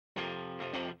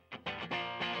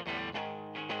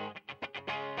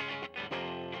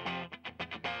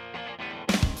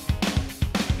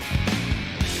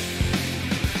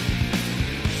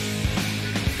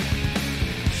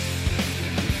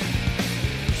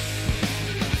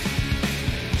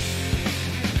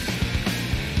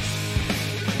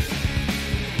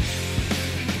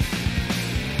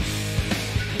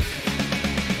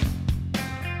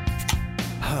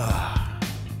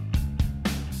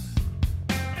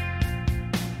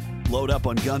Load up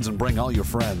on guns and bring all your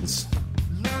friends.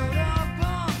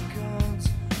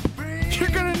 You're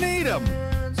gonna need them.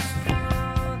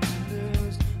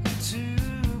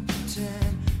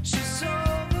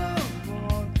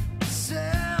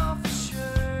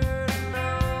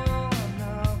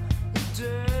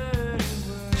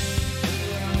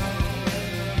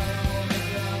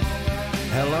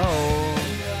 Hello.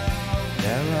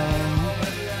 Hello.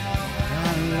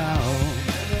 Hello.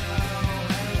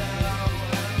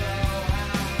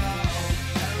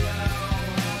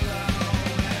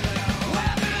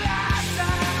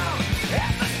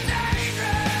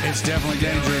 It's definitely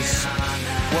dangerous.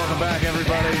 Welcome back,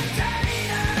 everybody.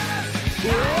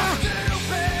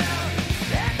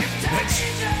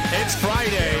 It's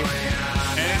Friday,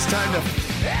 and it's time to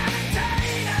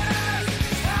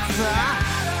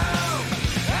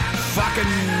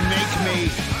fucking make me.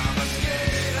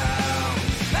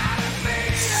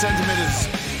 Sentiment is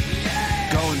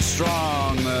going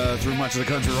strong through much of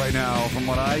the country right now, from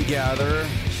what I gather.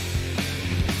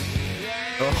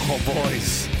 Oh,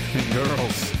 boys and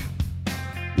girls.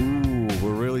 Ooh,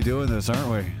 we're really doing this, aren't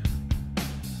we?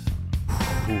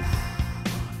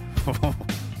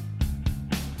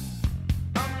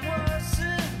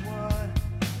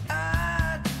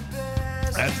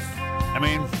 I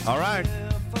mean, all right.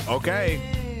 Okay.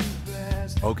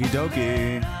 Okie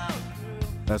dokie.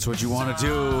 That's what you want to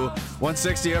do.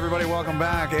 160, everybody, welcome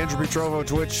back. Andrew Petrovo,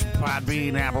 Twitch,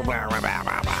 Podbean, Apple, blah, blah, blah,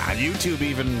 blah, blah. YouTube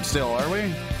even still, are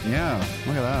we? Yeah,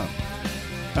 look at that.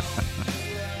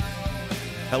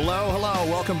 Hello.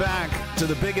 Welcome back to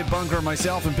the Bigot Bunker.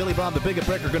 Myself and Billy Bob, the Bigot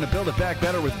Brick, are going to build it back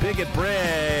better with Bigot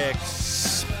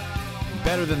Bricks.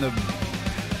 Better than the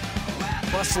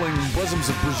bustling bosoms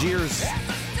of Braziers.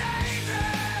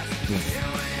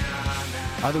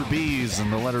 Other B's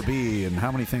and the letter B, and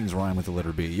how many things rhyme with the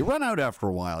letter B? You run out after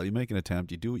a while. You make an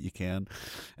attempt. You do what you can,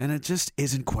 and it just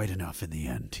isn't quite enough in the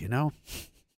end, you know?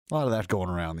 A lot of that going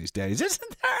around these days,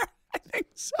 isn't there? I think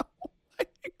so.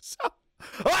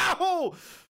 Oh!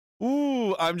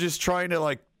 Ooh, I'm just trying to,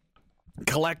 like,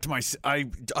 collect my... I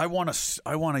want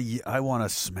to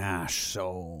smash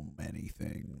so many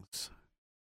things.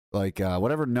 Like,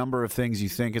 whatever number of things you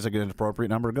think is a good appropriate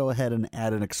number, go ahead and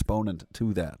add an exponent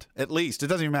to that. At least. It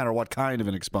doesn't even matter what kind of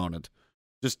an exponent.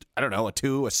 Just, I don't know, a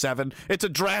 2, a 7. It's a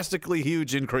drastically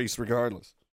huge increase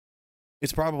regardless.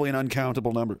 It's probably an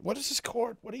uncountable number. What is this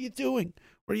cord? What are you doing?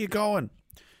 Where are you going?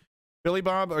 Billy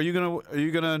Bob, are you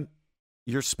gonna...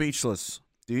 You're speechless.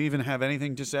 Do you even have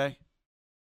anything to say?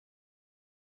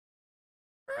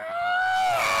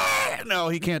 No,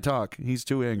 he can't talk. He's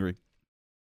too angry.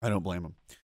 I don't blame him.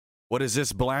 What is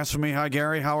this, blasphemy? Hi,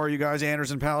 Gary. How are you guys?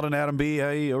 Anderson, Paladin, Adam B.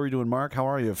 Hey, how are you doing, Mark? How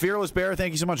are you? Fearless Bear,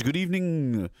 thank you so much. Good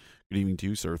evening. Good evening to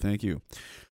you, sir. Thank you.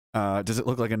 Does it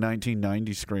look like a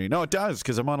 1990 screen? No, it does,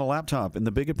 because I'm on a laptop in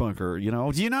the Bigot Bunker. You know,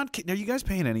 are you guys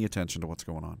paying any attention to what's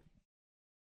going on?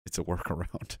 It's a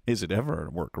workaround. Is it ever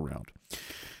a workaround?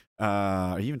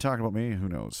 Are you even talking about me? Who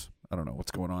knows? I don't know what's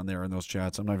going on there in those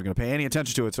chats. I'm not even going to pay any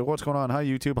attention to it. So what's going on? Hi,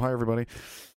 YouTube. Hi, everybody.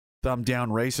 Thumb down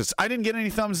racist. I didn't get any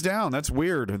thumbs down. That's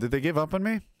weird. Did they give up on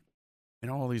me? You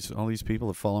know, all these people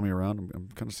that follow me around. I'm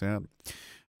kind of sad.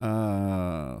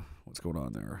 What's going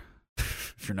on there?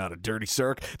 If you're not a dirty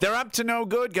circ, they're up to no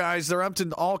good, guys. They're up to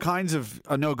all kinds of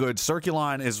no good.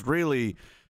 Circulon is really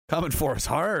coming for us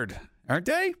hard, aren't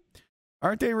they?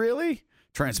 Aren't they really?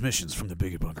 Transmissions from the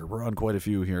Bigot Bunker. We're on quite a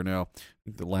few here now. I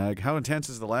think the lag. How intense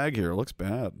is the lag here? It looks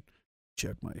bad.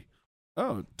 Check my...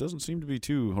 Oh, it doesn't seem to be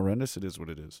too horrendous. It is what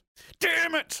it is.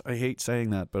 Damn it! I hate saying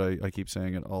that, but I keep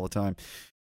saying it all the time.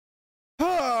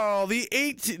 Oh, the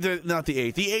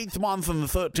 8th month and the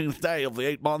 13th day of the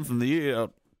 8th month in the year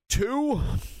 2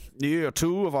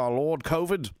 of our Lord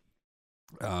COVID.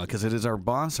 Because it is our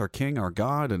boss, our king, our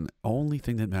God, and only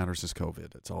thing that matters is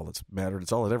COVID. It's all that's mattered.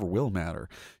 It's all that ever will matter.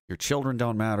 Your children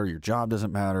don't matter. Your job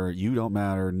doesn't matter. You don't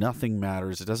matter. Nothing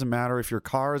matters. It doesn't matter if your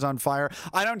car is on fire.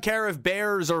 I don't care if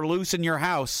bears are loose in your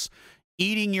house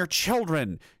eating your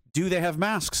children. Do they have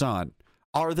masks on?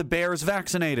 Are the bears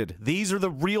vaccinated? These are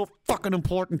the real fucking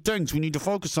important things we need to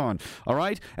focus on, all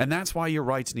right? And that's why your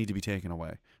rights need to be taken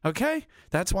away, okay?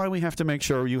 That's why we have to make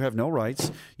sure you have no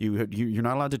rights. You're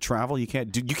not allowed to travel. You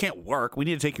can't work. We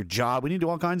need to take your job. We need to do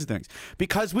all kinds of things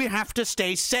because we have to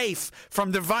stay safe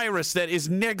from the virus that is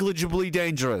negligibly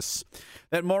dangerous,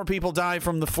 that more people die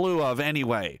from the flu of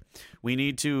anyway. We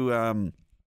need to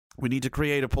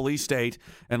create a police state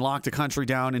and lock the country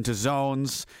down into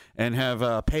zones and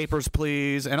have papers,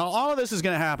 please. And all of this is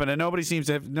going to happen, and nobody seems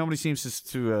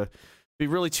to be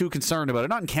really too concerned about it.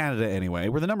 Not in Canada, anyway.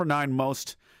 We're the number 9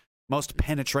 most most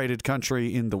penetrated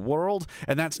country in the world,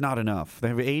 and that's not enough. They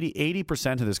have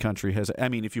 80% of this country has, I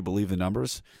mean, if you believe the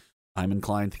numbers, I'm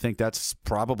inclined to think that's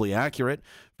probably accurate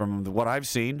from what I've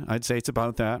seen. I'd say it's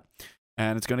about that,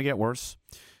 and it's going to get worse.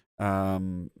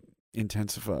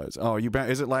 Intensifies. Oh,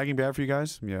 is it lagging bad for you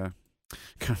guys? Yeah.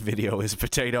 Video is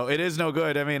potato. It is no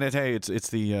good. I mean, it is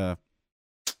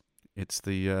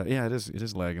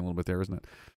lagging a little bit there, isn't it?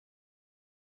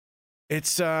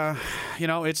 It's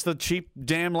it's the cheap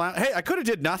damn hey, I could have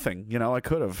did nothing. I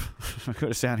could have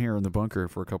sat here in the bunker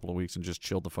for a couple of weeks and just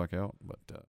chilled the fuck out,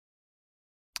 but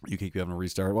you keep having to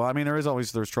restart. Well, I mean, there's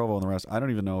trouble in the rest. I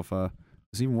don't even know if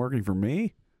it's even working for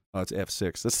me. Oh, it's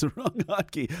F6. That's the wrong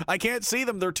hotkey. I can't see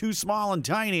them. They're too small and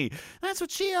tiny. That's what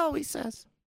she always says.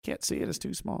 Can't see it. It's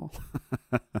too small.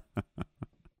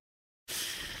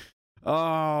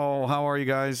 Oh, how are you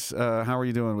guys? How are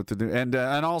you doing with the new? And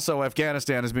also,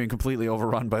 Afghanistan is being completely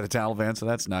overrun by the Taliban, so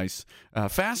that's nice.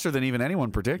 Faster than even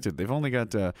anyone predicted. They've only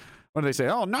got what do they say?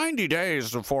 Oh, 90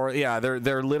 days before. Yeah,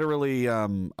 they're literally a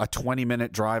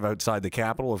 20-minute drive outside the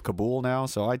capital of Kabul now.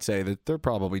 So I'd say that they're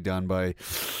probably done by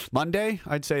Monday.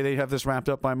 I'd say they have this wrapped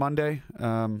up by Monday.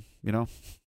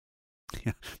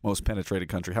 Yeah, most penetrated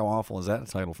country. How awful is that a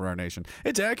title for our nation?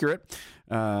 It's accurate.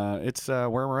 It's where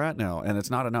we're at now, and it's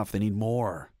not enough. They need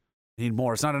more.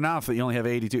 It's not enough that you only have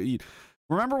 82.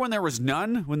 Remember when there was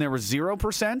none? When there was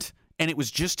 0%? And it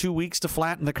was just 2 weeks to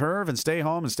flatten the curve and stay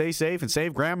home and stay safe and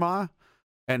save grandma?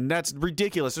 And that's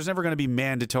ridiculous. There's never going to be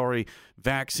mandatory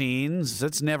vaccines.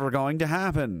 That's never going to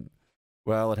happen.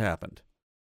 Well, it happened.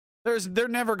 They're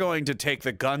never going to take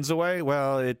the guns away.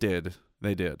 Well, it did.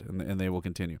 They did, and they will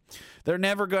continue. They're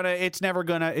never gonna. It's never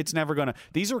gonna.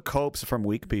 These are copes from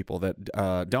weak people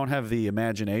that don't have the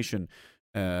imagination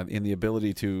in the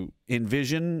ability to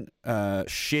envision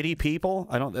shitty people.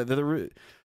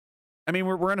 I mean,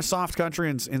 we're in a soft country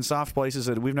and in soft places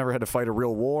that we've never had to fight a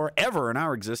real war ever in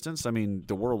our existence. I mean,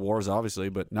 the world wars, obviously,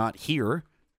 but not here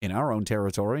in our own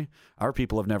territory. Our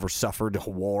people have never suffered a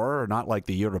war, not like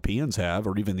the Europeans have,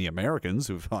 or even the Americans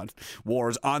who've fought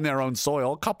wars on their own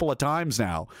soil a couple of times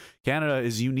now. Canada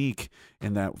is unique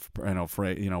in that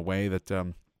way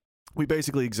that we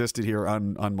basically existed here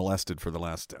unmolested for the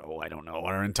last, I don't know,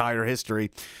 our entire history.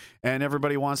 And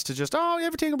everybody wants to just,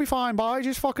 everything will be fine, boy.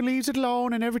 Just fucking leaves it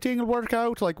alone and everything will work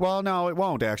out. Like, well, no, it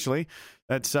won't, actually.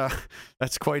 That's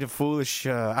quite a foolish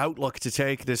outlook to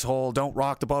take, this whole don't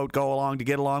rock the boat, go along to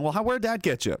get along. Well, where'd that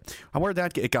get you?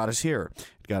 It got us here.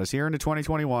 It got us here into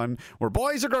 2021, where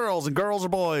boys are girls and girls are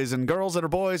boys and girls that are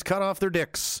boys cut off their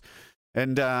dicks.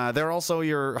 And they're also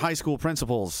your high school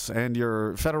principals and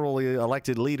your federally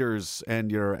elected leaders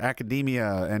and your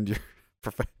academia and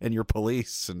your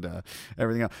police and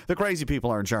everything else. The crazy people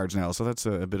are in charge now, so that's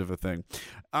a bit of a thing.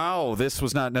 Oh, this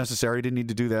was not necessary. Didn't need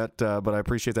to do that, but I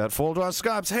appreciate that. Full Draw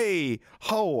Scops, hey,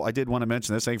 ho, I did want to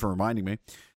mention this. Thank you for reminding me.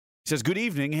 He says, good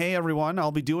evening. Hey, everyone.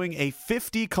 I'll be doing a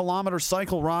 50-kilometer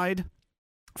cycle ride.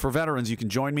 For veterans, you can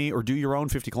join me or do your own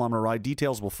 50-kilometer ride.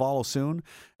 Details will follow soon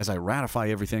as I ratify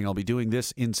everything. I'll be doing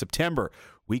this in September.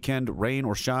 Weekend, rain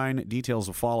or shine. Details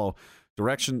will follow.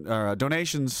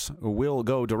 Donations will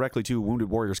go directly to Wounded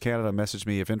Warriors Canada. Message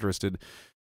me if interested.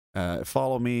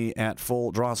 Follow me at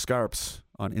Full Draw Scarps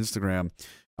on Instagram.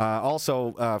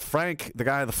 Also, Frank,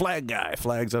 the flag guy,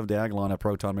 Flags of Diagolon at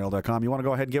protonmail.com. You want to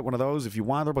go ahead and get one of those if you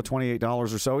want. They're about $28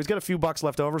 or so. He's got a few bucks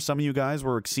left over. Some of you guys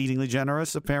were exceedingly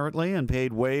generous, apparently, and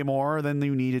paid way more than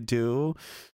you needed to.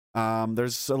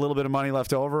 There's a little bit of money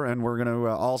left over, and we're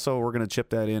gonna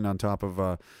chip that in on top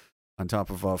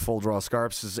of Full Draw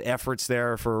Scarps' efforts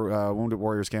there for Wounded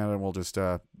Warriors Canada. And we'll just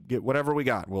get whatever we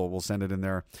got. We'll send it in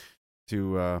there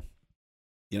to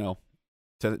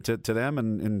to them,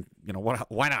 and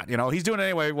why not? He's doing it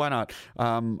anyway. Why not?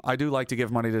 I do like to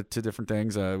give money to different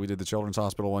things. We did the Children's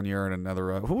Hospital one year, and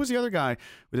another. Who was the other guy?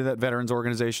 We did that veterans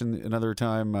organization another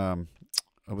time.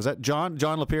 Was that John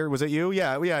Lapierre? Was it you?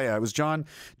 Yeah. It was John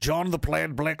the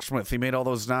Plaid Blacksmith. He made all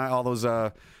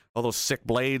those sick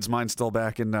blades. Mine's still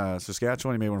back in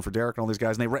Saskatchewan. He made one for Derek and all these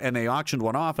guys, and they auctioned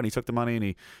one off, and he took the money and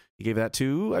he gave that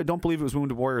to, I don't believe it was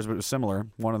Wounded Warriors, but it was similar,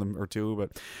 one of them or two.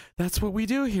 But that's what we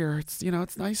do here. It's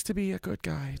it's nice to be a good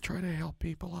guy, try to help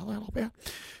people a little bit.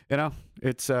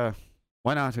 It's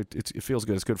why not? It feels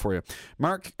good. It's good for you.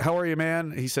 Mark, how are you,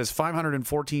 man? He says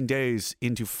 514 days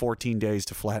into 14 days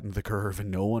to flatten the curve,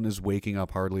 and no one is waking up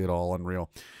hardly at all.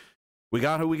 Unreal. We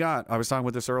got who we got. I was talking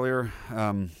with this earlier.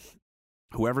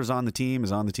 Whoever's on the team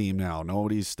is on the team now.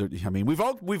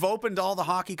 We've opened all the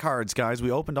hockey cards, guys. We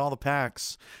opened all the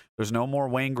packs. There's no more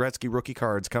Wayne Gretzky rookie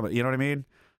cards coming. You know what I mean?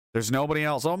 There's nobody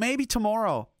else. Oh, maybe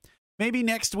tomorrow. Maybe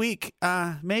next week.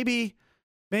 Maybe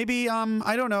Maybe,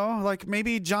 I don't know, like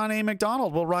maybe John A.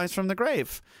 McDonald will rise from the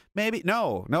grave. Maybe,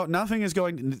 no, nothing is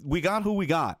going, we got who we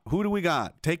got. Who do we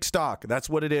got? Take stock. That's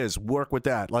what it is. Work with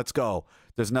that. Let's go.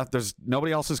 There's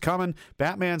nobody else is coming.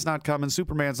 Batman's not coming.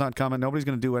 Superman's not coming. Nobody's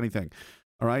going to do anything.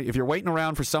 All right? If you're waiting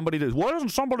around for somebody to, why doesn't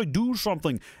somebody do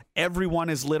something? Everyone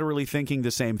is literally thinking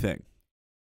the same thing.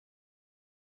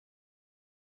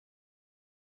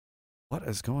 What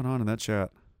is going on in that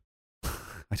chat?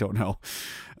 I don't know.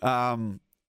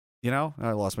 You know,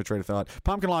 I lost my train of thought.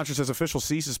 Pumpkin Launcher says official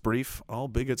CSIS brief. All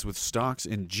bigots with stocks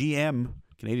in GM,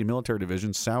 Canadian Military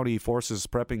Division. Saudi forces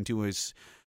prepping to his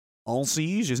all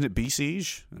siege. Isn't it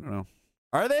besiege? I don't know.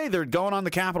 Are they? They're going on the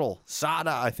capital.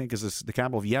 Sada, I think, is the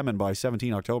capital of Yemen by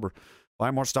 17 October. Buy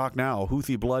more stock now.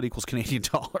 Houthi blood equals Canadian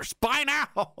dollars. Buy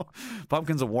now.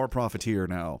 Pumpkin's a war profiteer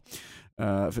now.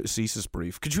 CSIS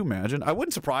brief. Could you imagine? I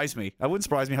wouldn't surprise me. It wouldn't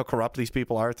surprise me how corrupt these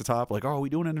people are at the top. Like, oh, are we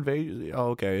doing an invasion?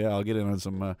 Oh, okay, yeah, I'll get in on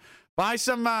some. Buy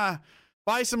some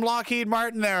Lockheed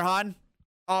Martin there, hon.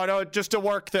 Oh no, just a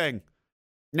work thing.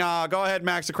 No, go ahead,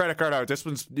 max the credit card out. This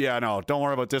one's no, don't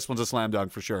worry about this one's a slam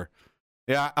dunk for sure.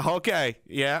 Yeah, okay,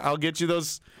 yeah, I'll get you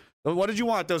those. What did you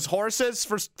want? Those horses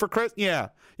for Chris? Yeah,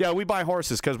 we buy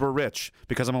horses because we're rich.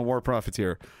 Because I'm a war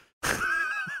profiteer.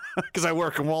 Because I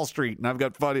work on Wall Street and I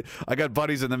got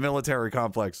buddies in the military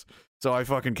complex, so I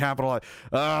fucking capitalize.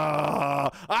 I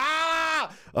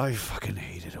fucking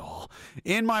hate it all.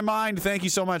 In my mind, thank you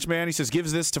so much, man. He says,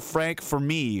 gives this to Frank for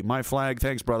me, my flag.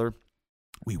 Thanks, brother.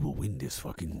 We will win this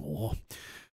fucking war.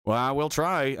 Well, we'll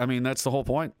try. I mean, that's the whole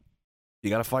point. You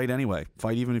got to fight anyway.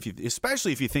 Fight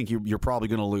especially if you think you're probably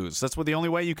going to lose. That's what the only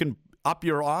way you can up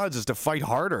your odds is to fight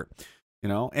harder. You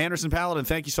know, Anderson Paladin,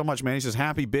 thank you so much, man. He says,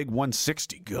 happy big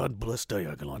 160. God bless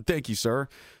Diagolon. Thank you, sir.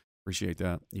 Appreciate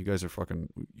that. You guys are fucking,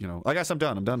 I guess I'm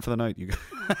done. I'm done for the night. You guys.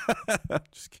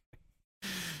 Just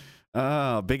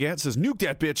kidding. Big Ant says, nuke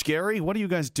that bitch, Gary. What are you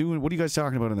guys doing? What are you guys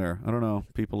talking about in there? I don't know.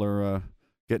 People are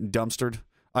getting dumpstered.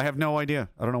 I have no idea.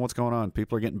 I don't know what's going on.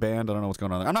 People are getting banned. I don't know what's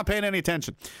going on there. I'm not paying any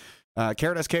attention.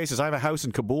 Carrot SK says, I have a house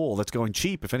in Kabul that's going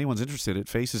cheap. If anyone's interested, it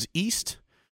faces east.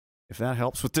 If that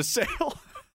helps with the sale.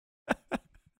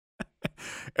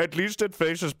 At least it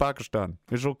faces Pakistan.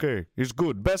 It's okay. It's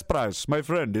good. Best price, my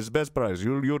friend. It's best price.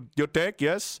 You take?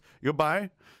 Yes. You buy.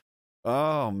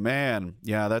 Oh man,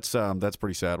 yeah. That's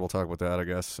pretty sad. We'll talk about that, I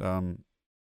guess.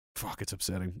 Fuck, it's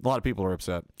upsetting. A lot of people are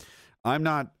upset. I'm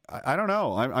not. I don't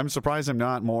know. I'm surprised I'm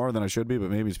not more than I should be. But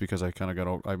maybe it's because I kind of got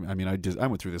over. I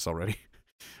went through this already.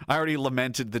 I already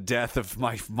lamented the death of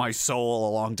my soul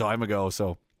a long time ago.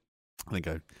 So I think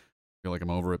I feel like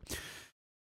I'm over it.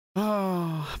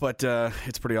 Oh, but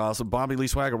it's pretty awesome. Bobby Lee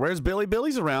Swagger, where's Billy?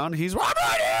 Billy's around. He's right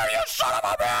here, you son of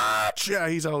a bitch! Yeah,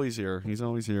 he's always here. He's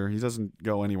always here. He doesn't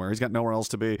go anywhere. He's got nowhere else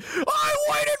to be. I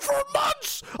waited for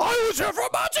months! I was here for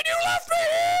months and you left me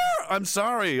here! I'm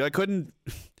sorry. I couldn't.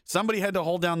 Somebody had to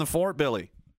hold down the fort,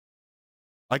 Billy.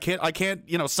 I can't,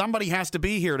 somebody has to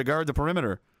be here to guard the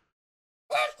perimeter.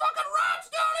 There's fucking rats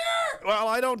down here! Well,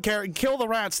 I don't care. Kill the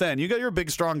rats then. You got your big,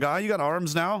 strong guy. You got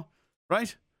arms now,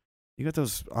 right? You got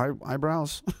those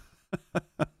eyebrows?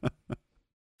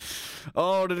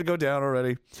 Oh, did it go down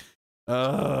already?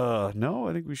 No,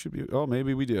 I think we should be. Oh,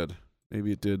 maybe we did.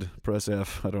 Maybe it did. Press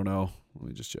F. I don't know. Let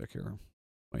me just check here.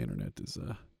 My internet is,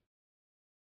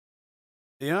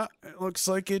 yeah, it looks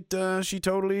like it, she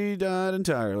totally died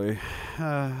entirely.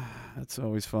 That's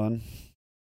always fun.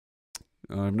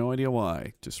 I have no idea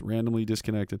why. Just randomly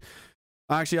disconnected.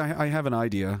 Actually, I have an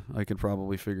idea. I could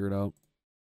probably figure it out.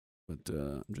 But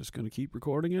I'm just going to keep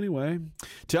recording anyway.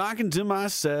 Talking to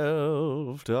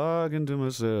myself.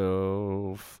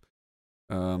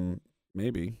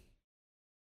 Maybe.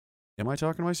 Am I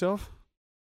talking to myself?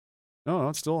 No,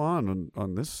 it's still on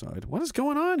this side. What is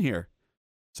going on here?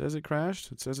 It says it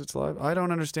crashed. It says it's live. I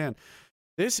don't understand.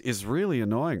 This is really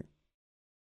annoying.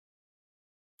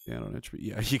 Yeah,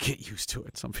 you get used to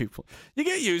it. Some people, you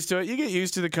get used to it. You get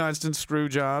used to the constant screw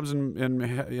jobs and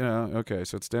okay,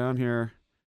 so it's down here.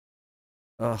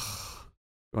 Ugh.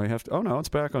 Do I have to? Oh, no, it's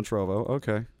back on Trovo.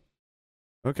 Okay.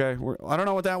 Okay. I don't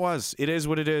know what that was. It is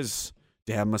what it is.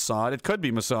 Damn Mossad. It could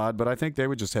be Mossad, but I think they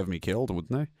would just have me killed,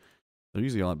 wouldn't they? They're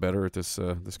usually a lot better at this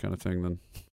kind of thing than...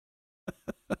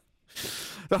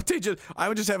 I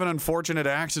would just have an unfortunate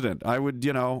accident. I would,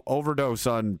 overdose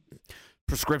on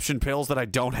prescription pills that I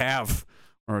don't have,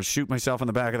 or shoot myself in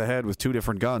the back of the head with 2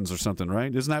 different guns or something,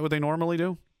 right? Isn't that what they normally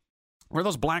do? Where are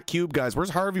those Black Cube guys? Where's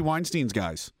Harvey Weinstein's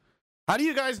guys? How do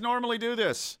you guys normally do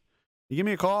this? You give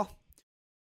me a call?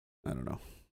 I don't know.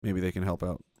 Maybe they can help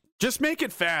out. Just make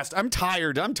it fast. I'm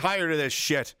tired. I'm tired of this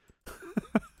shit.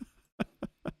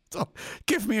 So,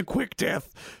 give me a quick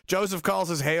death. Joseph calls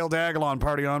us Hail Dagalon.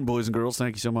 Party on, boys and girls.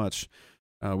 Thank you so much.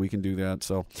 We can do that.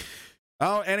 So,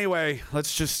 anyway,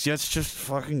 let's just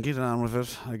fucking get on with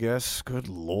it, I guess. Good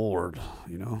Lord,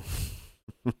 you know.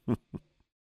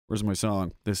 Where's my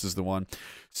song? This is the one.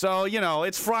 So, you know,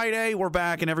 it's Friday. We're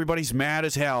back, and everybody's mad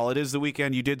as hell. It is the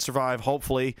weekend. You did survive,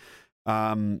 hopefully.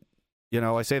 You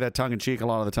know, I say that tongue in cheek a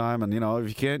lot of the time, and you know, if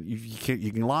you can't,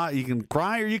 you can lie, you can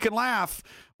cry, or you can laugh.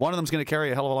 One of them's going to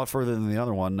carry a hell of a lot further than the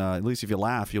other one. At least if you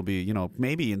laugh, you'll be, you know,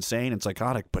 maybe insane and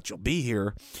psychotic, but you'll be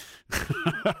here.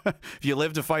 If you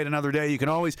live to fight another day, you can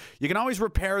always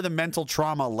repair the mental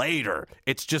trauma later.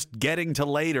 It's just getting to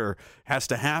later has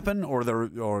to happen, or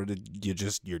you're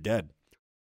dead.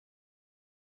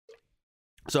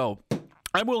 So,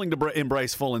 I'm willing to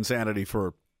embrace full insanity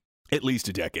for at least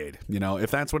a decade. You know, if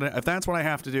that's what I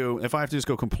have to do, if I have to just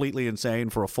go completely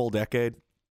insane for a full decade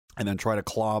and then try to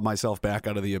claw myself back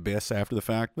out of the abyss after the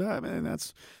fact, I mean,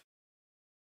 that's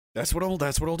what I'll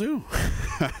do.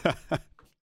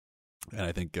 And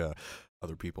I think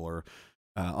other people are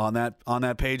on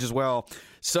that page as well.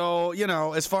 So, you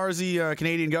know, as far as the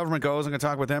Canadian government goes, I'm going to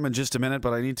talk with them in just a minute,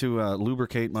 but I need to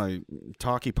lubricate my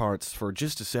talky parts for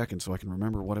just a second so I can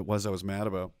remember what it was I was mad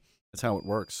about. That's how it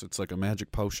works. It's like a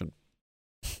magic potion.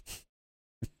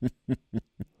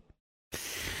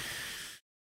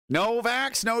 No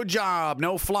vax, no job,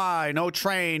 no fly, no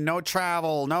train, no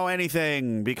travel, no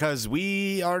anything, because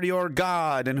we are your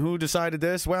God. And who decided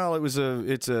this? Well,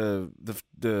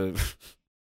 the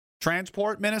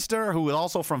transport minister, who is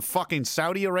also from fucking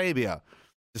Saudi Arabia,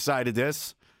 decided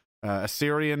this. A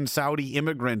Syrian Saudi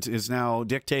immigrant is now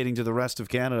dictating to the rest of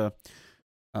Canada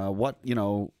what, you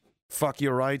know, fuck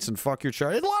your rights and fuck your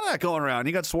charge. There's a lot of that going around.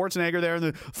 You got Schwarzenegger there and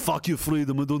the fuck your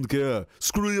freedom, I don't care.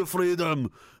 Screw your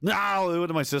freedom. No, what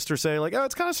did my sister say? Like, oh,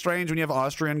 it's kind of strange when you have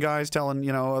Austrian guys telling,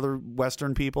 you know, other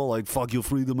Western people, like, fuck your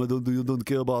freedom, I don't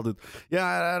care about it. Yeah,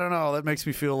 I don't know. That makes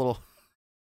me feel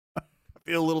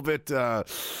a little bit, I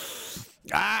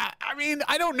mean,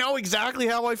 I don't know exactly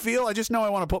how I feel. I just know I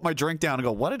want to put my drink down and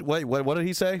go, what did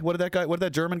he say? What did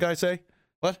that German guy say?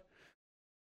 What?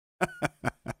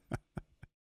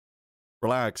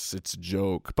 Relax, it's a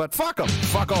joke. But fuck them.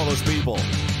 Fuck all those people.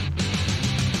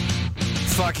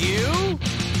 Fuck you,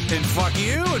 and fuck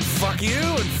you, and fuck you,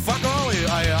 and fuck all of you.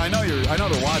 I know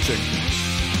they're watching.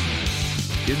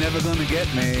 You're never gonna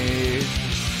get me.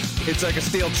 It's like a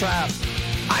steel trap.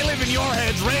 I live in your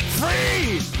heads rent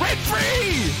free! Rent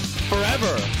free!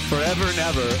 Forever. Forever and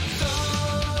ever.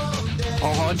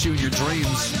 I'll haunt you in your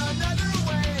dreams.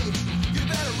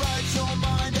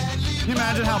 Can you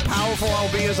imagine how powerful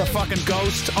I'll be as a fucking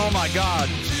ghost? Oh my God.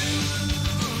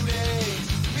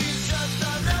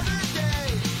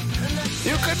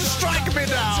 You could strike me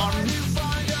down,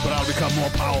 but I'll become more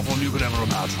powerful than you could ever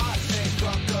imagine.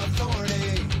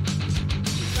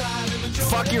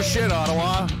 Fuck your shit,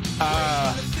 Ottawa.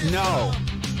 No.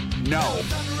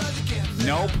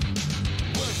 Nope.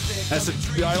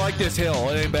 I like this hill.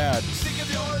 It ain't bad.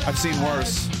 I've seen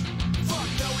worse.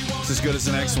 It's as good as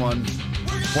the next one.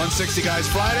 160 guys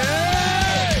Friday!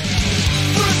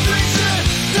 Frustration,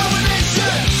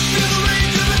 domination, feel the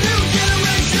rage of a new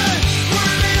generation.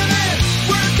 We're living it,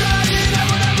 we're dying, and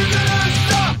we're never gonna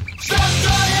stop. Stop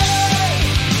trying!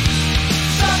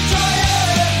 Stop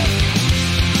trying!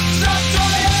 Stop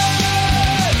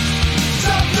trying!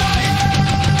 Stop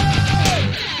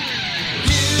trying!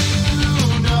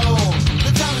 You know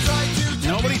the time is right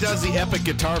to. Nobody does the epic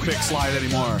guitar pick slide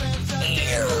anymore.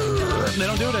 They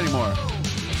don't do it anymore.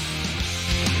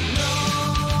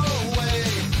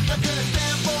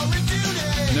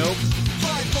 Nope.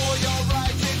 Fight for your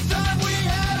rights. It's time we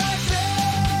had our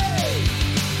say.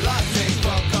 Life takes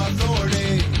fuck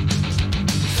authority.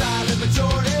 Silent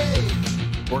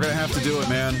majority. We're gonna have to do it,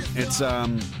 man. It's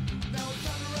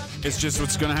just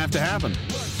what's gonna have to happen.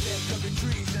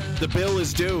 The bill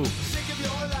is due.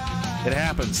 It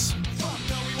happens.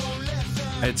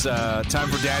 It's time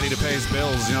for Daddy to pay his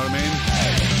bills. You know what I mean?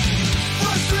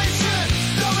 Frustration,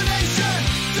 domination.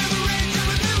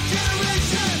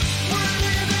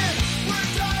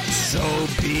 So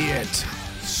be it.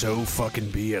 So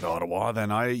fucking be it, Ottawa. Then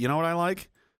you know what I like?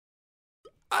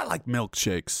 I like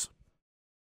milkshakes.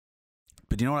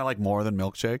 But you know what I like more than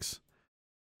milkshakes?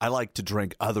 I like to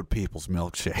drink other people's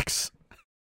milkshakes.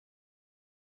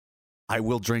 I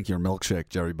will drink your milkshake,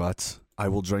 Jerry Butts. I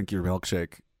will drink your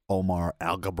milkshake, Omar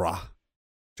Algabra.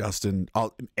 Justin,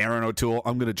 Aaron O'Toole,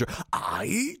 I'm going to drink.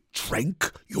 I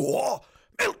drink your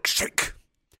milkshake.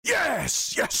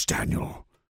 Yes, Daniel.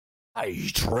 I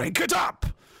drink it up.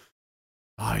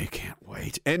 I can't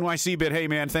wait. NYC Bit, hey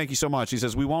man, thank you so much. He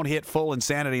says, we won't hit full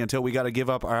insanity until we got to give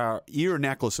up our ear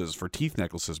necklaces for teeth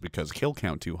necklaces because kill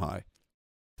count too high.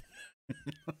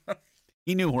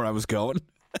 He knew where I was going.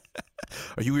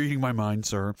 Are you reading my mind,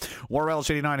 sir?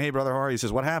 Warrel89, hey brother, how are you? He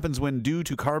says, what happens when due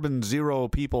to carbon zero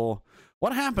people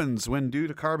aren't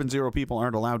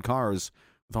allowed cars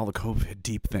with all the COVID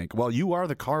deep think? Well, you are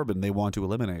the carbon they want to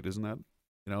eliminate, isn't that?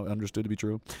 Understood to be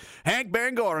true. Hank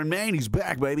Bangor in Maine, he's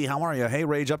back, baby. How are you? Hey,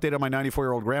 Rage, update on my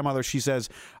 94-year-old grandmother. She says,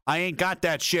 I ain't got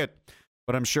that shit,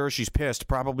 but I'm sure she's pissed,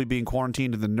 probably being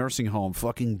quarantined in the nursing home.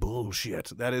 Fucking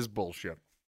bullshit. That is bullshit.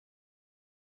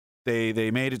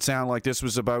 They made it sound like this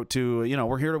was about to,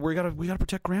 we're here to, we gotta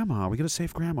protect grandma. We gotta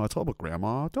save grandma. It's all about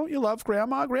grandma. Don't you love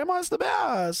grandma? Grandma's the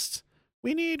best.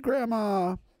 We need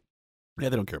grandma. Yeah,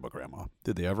 they don't care about grandma.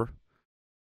 Did they ever?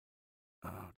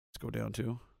 Let's go down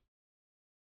to.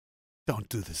 Don't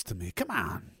do this to me. Come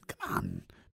on.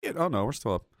 Oh, no, we're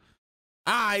still up.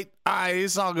 All right,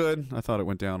 it's all good. I thought it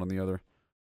went down on the other.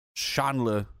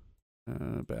 Shanle.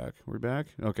 Back. We're back?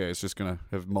 Okay, it's just going to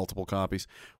have multiple copies.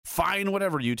 Fine,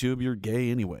 whatever, YouTube. You're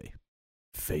gay anyway.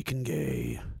 Fake and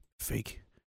gay. Fake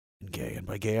and gay. And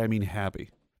by gay, I mean happy.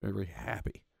 Very, very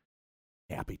happy.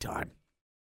 Happy time.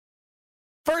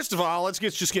 First of all, let's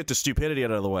just get the stupidity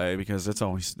out of the way because that's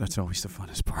always the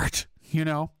funnest part.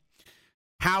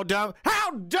 How dumb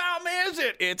is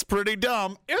it? It's pretty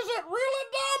dumb. Is it really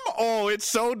dumb? Oh, it's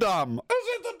so dumb. Is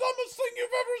it the dumbest thing you've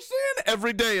ever seen?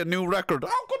 Every day a new record.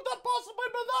 How could that possibly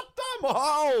be that dumb?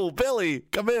 Oh, Billy,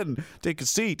 come in, take a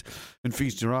seat, and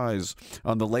feast your eyes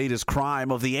on the latest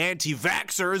crime of the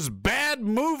anti-vaxxers' bad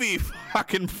movie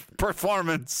fucking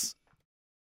performance.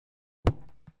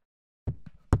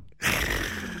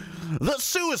 The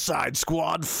Suicide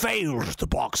Squad failed at the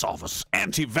box office.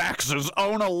 Anti-vaxxers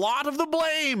own a lot of the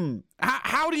blame.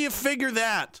 How do you figure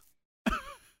that?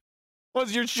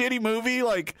 Was your shitty movie,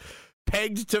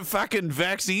 pegged to fucking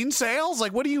vaccine sales?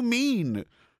 What do you mean?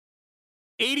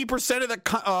 80% of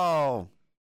the...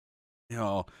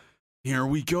 here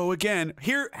we go again.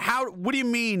 What do you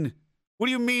mean? What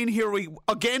do you mean, here we...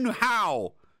 Again,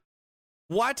 how?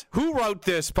 What? Who wrote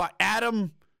this? By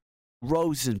Adam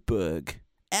Rosenberg.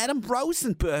 Adam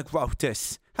Rosenberg wrote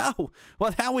this. Oh,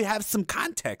 well, now we have some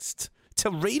context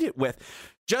to read it with.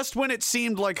 Just when it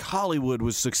seemed like Hollywood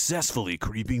was successfully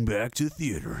creeping back to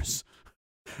theaters,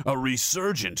 a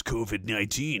resurgent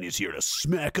COVID-19 is here to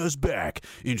smack us back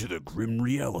into the grim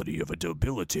reality of a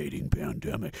debilitating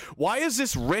pandemic. Why is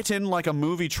this written like a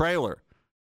movie trailer?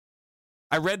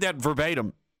 I read that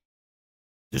verbatim.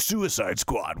 The Suicide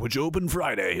Squad, which opened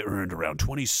Friday, earned around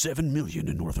 $27 million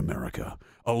in North America.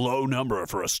 A low number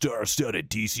for a star-studded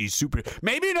DC super...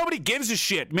 Maybe nobody gives a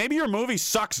shit. Maybe your movie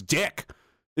sucks dick.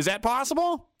 Is that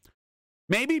possible?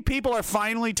 Maybe people are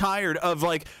finally tired of,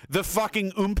 the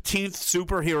fucking umpteenth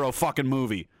superhero fucking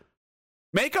movie.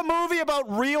 Make a movie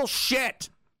about real shit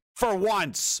for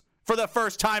once. For the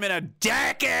first time in a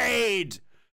decade.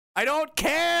 I don't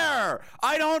care.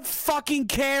 I don't fucking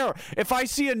care. If I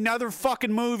see another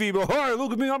fucking movie, but hey,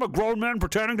 look at me, I'm a grown man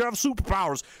pretending to have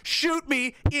superpowers. Shoot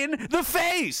me in the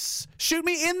face. Shoot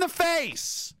me in the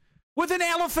face with an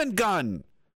elephant gun.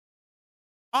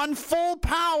 On full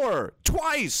power.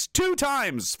 Twice. 2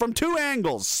 times. From 2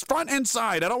 angles. Front and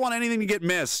side. I don't want anything to get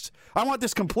missed. I want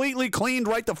this completely cleaned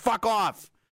right the fuck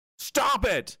off. Stop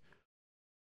it.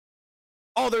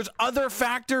 Oh, there's other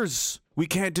factors. We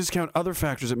can't discount other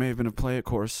factors that may have been at play, of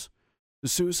course. The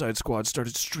Suicide Squad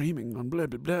started streaming on blah,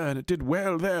 blah, blah, and it did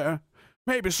well there.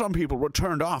 Maybe some people were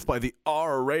turned off by the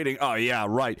R rating. Oh, yeah,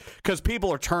 right. Because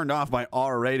people are turned off by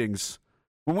R ratings.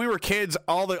 When we were kids,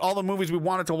 all the movies we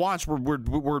wanted to watch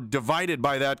were divided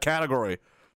by that category.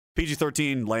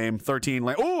 PG-13, lame. 13,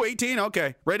 lame. Oh, 18,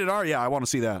 okay. Rated R, yeah, I want to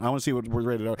see that. I want to see what we're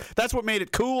rated R. That's what made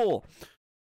it cool.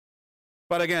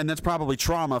 But again, that's probably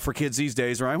trauma for kids these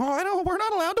days, right? Well, we're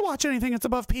not allowed to watch anything that's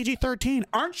above PG-13.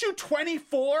 Aren't you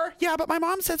 24? Yeah, but my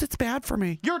mom says it's bad for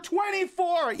me. You're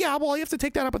 24! Yeah, well, you have to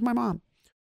take that up with my mom.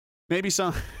 Maybe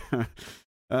some...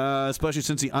 especially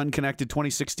since the unconnected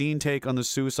 2016 take on the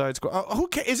Suicide Squad.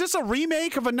 Okay, is this a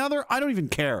remake of another? I don't even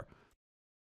care.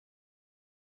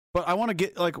 But I want to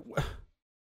get,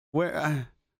 where...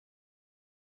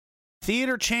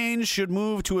 Theater chains should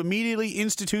move to immediately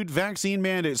institute vaccine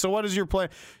mandates. So what is your play?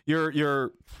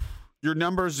 Your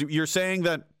numbers? You're saying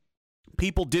that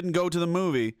people didn't go to the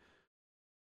movie.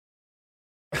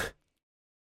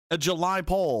 A July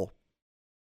poll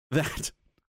that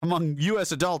among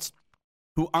U.S. adults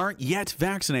who aren't yet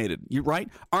vaccinated,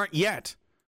 aren't yet.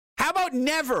 How about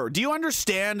never? Do you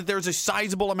understand there's a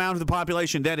sizable amount of the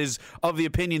population that is of the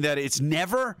opinion that it's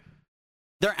never?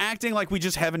 They're acting like we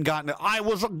just haven't gotten it. I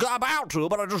was about to,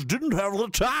 but I just didn't have the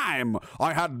time.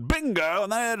 I had bingo,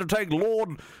 and then I had to take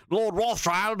Lord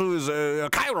Rothschild to his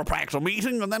chiropractor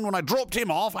meeting, and then when I dropped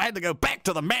him off, I had to go back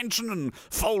to the mansion and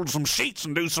fold some sheets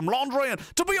and do some laundry, and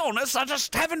to be honest, I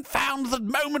just haven't found the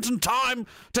moment in time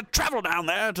to travel down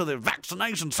there to the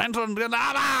vaccination center and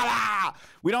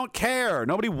we don't care.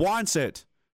 Nobody wants it.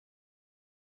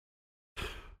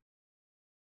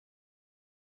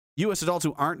 U.S. adults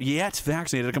who aren't yet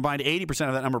vaccinated, a combined 80%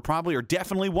 of that number probably or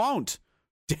definitely won't.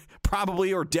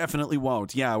 Probably or definitely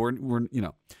won't. Yeah, we're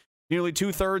nearly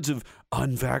 2/3 of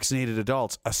unvaccinated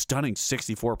adults, a stunning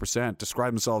 64%,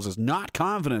 describe themselves as not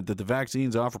confident that the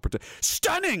vaccines offer protection.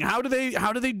 Stunning! How do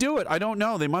they do it? I don't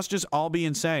know. They must just all be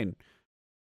insane.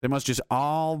 They must just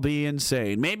all be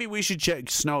insane. Maybe we should check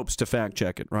Snopes to fact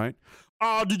check it, right?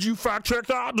 Did you fact check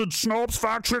that? Did Snopes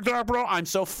fact check that, bro? I'm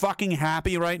so fucking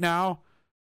happy right now.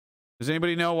 Does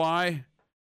anybody know why?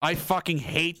 I fucking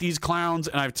hate these clowns,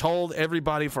 and I've told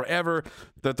everybody forever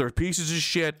that they're pieces of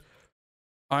shit.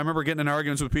 I remember getting in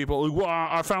arguments with people. Like, well,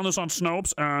 I found this on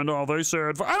Snopes, and they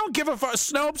said, I don't give a fuck.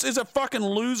 Snopes is a fucking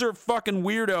loser fucking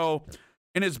weirdo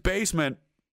in his basement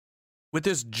with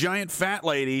this giant fat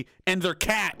lady and their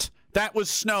cat. That was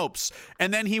Snopes.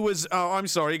 And then he was,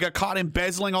 he got caught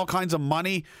embezzling all kinds of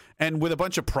money and with a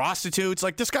bunch of prostitutes.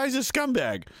 Like, this guy's a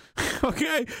scumbag.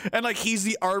 Okay? And, like, he's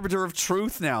the arbiter of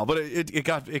truth now. But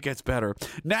it gets better.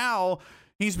 Now,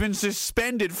 he's been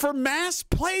suspended for mass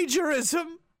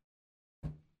plagiarism.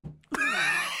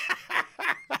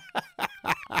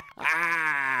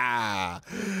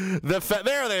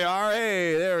 There they are.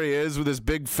 Hey, there he is with his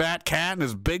big fat cat and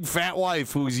his big fat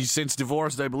wife, who he's since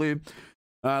divorced, I believe.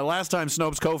 Last time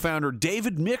Snopes co-founder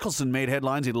David Mickelson made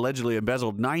headlines, he'd allegedly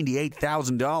embezzled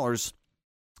 $98,000.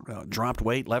 Dropped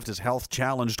weight, left his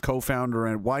health-challenged co-founder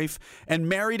and wife, and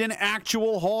married an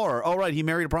actual whore. Oh, right, he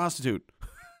married a prostitute.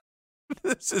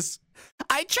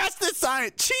 I trust the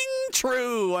science. Ching,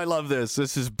 true. I love this.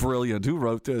 This is brilliant. Who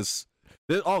wrote this?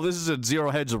 This is a Zero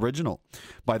Hedge original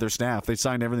by their staff. They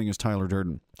signed everything as Tyler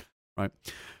Durden. Right?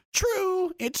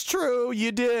 True. It's true.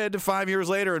 You did. 5 years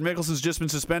later, and Mickelson's just been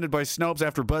suspended by Snopes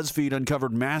after BuzzFeed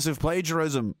uncovered massive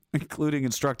plagiarism, including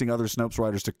instructing other Snopes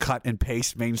writers to cut and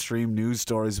paste mainstream news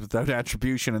stories without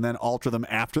attribution and then alter them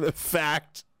after the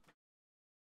fact.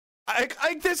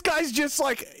 This guy's just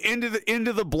like into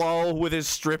the blow with his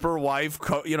stripper wife,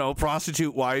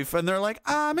 prostitute wife, and they're like,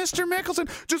 Mr. Mickelson,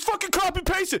 just fucking copy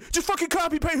paste it. Just fucking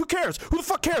copy paste. Who cares? Who the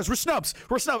fuck cares? We're Snopes.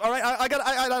 All right, I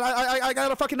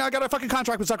got a fucking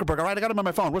contract with Zuckerberg. All right, I got him on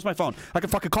my phone. Where's my phone? I can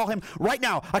fucking call him right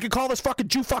now. I can call this fucking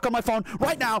Jew fuck on my phone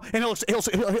right now, and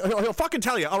he'll fucking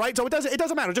tell you. All right, so it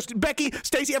doesn't matter. Just Becky,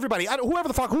 Stacy, everybody, whoever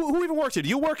the fuck, who even works here? Do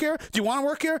you work here? Do you want to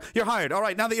work here? You're hired. All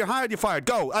right, now that you're hired, you're fired.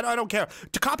 Go. I don't care.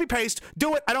 To copy paste.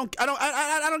 Do it. I don't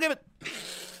give it.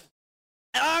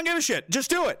 I don't give a shit. Just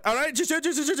do it. All right. Just do it.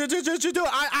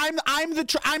 I'm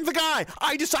the guy.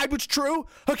 I decide what's true.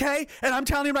 Okay. And I'm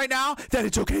telling you right now that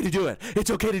it's okay to do it. It's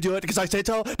okay to do it because I say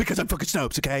so. Because I'm fucking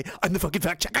Snopes. Okay. I'm the fucking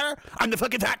fact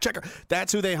checker.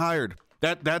 That's who they hired.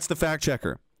 That's the fact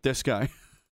checker. This guy.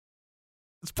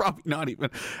 It's probably not even.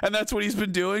 And that's what he's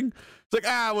been doing. It's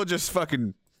like, we'll just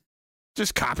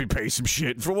copy paste some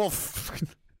shit.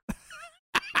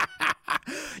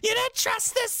 You don't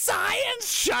trust the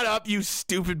science? Shut up, you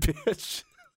stupid bitch.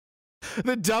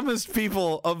 The dumbest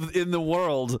people in the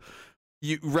world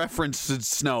you referenced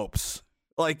Snopes.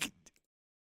 Like,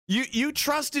 you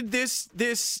trusted this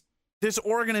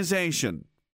organization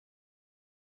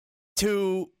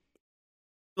to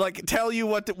like tell you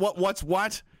what's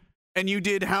what, and you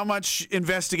did how much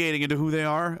investigating into who they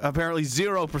are? Apparently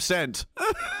 0%.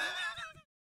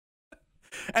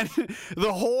 And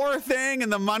the whore thing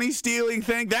and the money stealing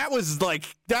thing, that was like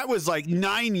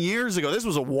 9 years ago. This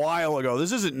was a while ago.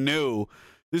 This isn't new.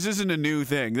 This isn't a new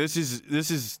thing.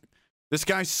 This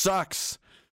guy sucks.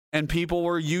 And people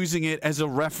were using it as a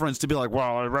reference to be like,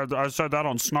 well, I said that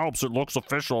on Snopes. It looks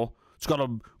official. It's got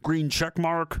a green check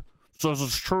mark. Says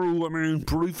it's true. I mean,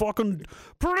 pretty fucking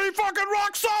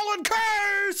rock solid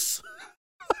case.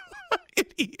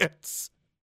 Idiots.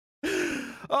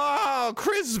 Oh,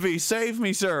 Crisby, save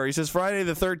me, sir. He says, Friday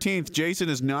the 13th, Jason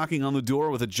is knocking on the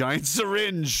door with a giant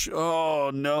syringe.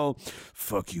 Oh, no.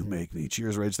 Fuck you, make me.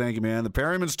 Cheers, Rage. Thank you, man. The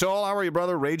Perryman's Toll. How are you,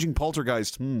 brother? Raging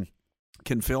Poltergeist.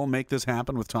 Can Phil make this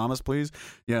happen with Thomas, please?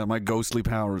 Yeah, my ghostly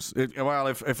powers.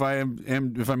 If I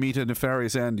meet a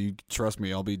nefarious end, you trust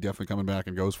me, I'll be definitely coming back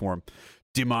and goes for him.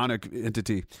 Demonic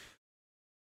entity.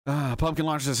 Pumpkin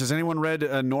Launcher says, has anyone read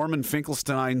Norman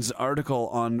Finkelstein's article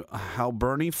on how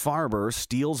Bernie Farber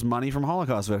steals money from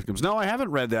Holocaust victims? No, I haven't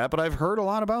read that, but I've heard a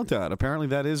lot about that. Apparently,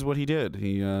 that is what he did.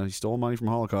 He stole money from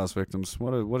Holocaust victims.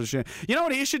 What a shame. You know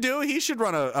what he should do? He should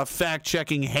run a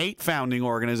fact-checking hate-founding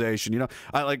organization. You know,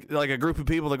 like a group of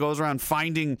people that goes around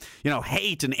finding,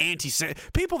 hate and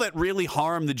people that really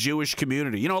harm the Jewish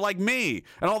community. You know, like me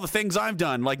and all the things I've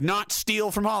done, like not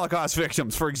steal from Holocaust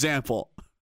victims, for example.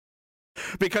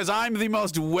 Because I'm the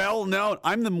most well-known,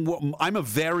 I'm a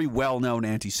very well-known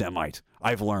anti-Semite,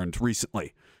 I've learned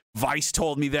recently. Vice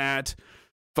told me that.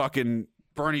 Fucking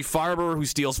Bernie Farber, who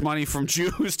steals money from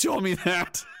Jews, told me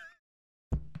that.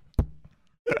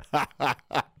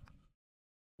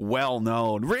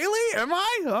 Well-known. Really? Am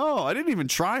I? Oh, I didn't even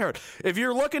try hard. If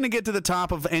you're looking to get to the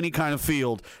top of any kind of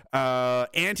field,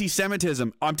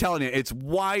 anti-Semitism, I'm telling you, it's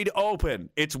wide open.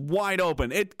 It's wide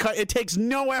open. It takes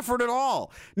no effort at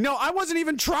all. No, I wasn't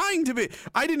even trying to be.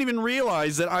 I didn't even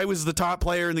realize that I was the top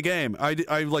player in the game.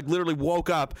 I like literally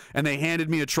woke up and they handed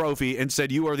me a trophy and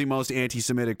said, you are the most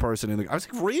anti-Semitic person in the game. I was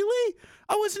like, really?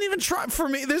 I wasn't even trying. For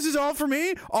me, this is all for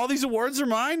me? All these awards are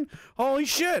mine? Holy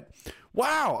shit.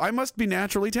 Wow, I must be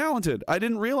naturally talented. I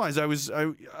didn't realize I was.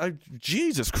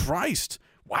 Jesus Christ!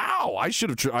 Wow, I should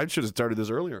have started this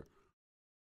earlier.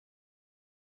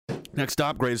 Next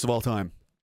stop, greatest of all time.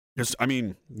 Once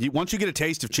you get a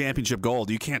taste of championship gold,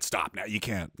 you can't stop now. You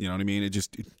can't. You know what I mean?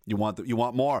 You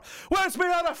want more. Where's my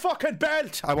other fucking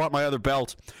belt? I want my other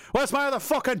belt. Where's my other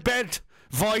fucking belt?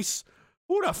 Voice.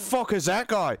 Who the fuck is that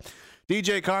guy?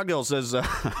 DJ Cargill says.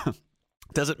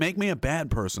 Does it make me a bad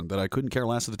person that I couldn't care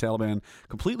less if the Taliban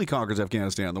completely conquers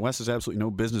Afghanistan? The West has absolutely no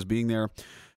business being there.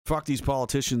 Fuck these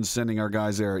politicians sending our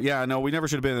guys there. Yeah, no, we never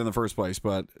should have been there in the first place,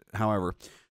 but however.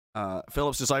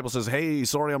 Philip's disciple says, hey,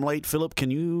 sorry I'm late. Philip,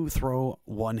 can you throw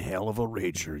one hell of a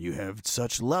rager? You have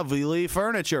such lovely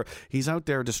furniture. He's out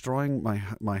there destroying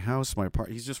my house,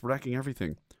 he's just wrecking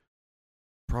everything.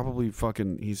 Probably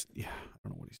fucking, I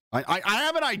don't know what he's, I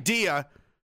have an idea.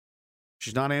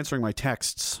 She's not answering my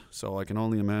texts, so I can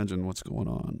only imagine what's going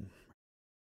on.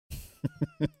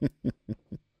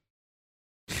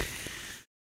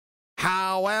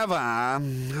 However,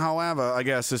 I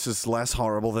guess this is less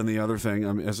horrible than the other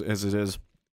thing, as it is.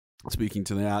 Speaking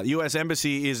to that, U.S.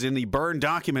 Embassy is in the burn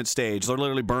document stage. They're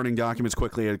literally burning documents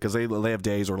quickly because they have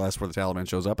days or less before the Taliban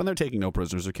shows up, and they're taking no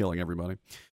prisoners. They're killing everybody.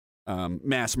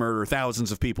 Mass murder,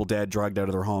 thousands of people dead, dragged out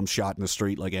of their homes, shot in the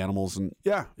street like animals, and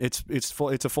yeah, it's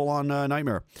a full-on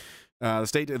nightmare. The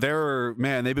state, they've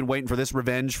been waiting for this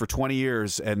revenge for 20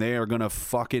 years, and they are gonna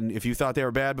fucking, if you thought they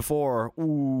were bad before,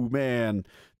 ooh man,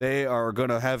 they are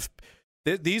gonna have.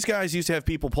 These guys used to have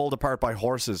people pulled apart by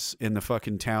horses in the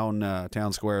fucking town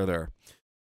square there,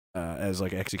 as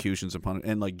like executions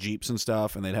and like jeeps and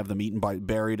stuff, and they'd have them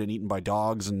buried and eaten by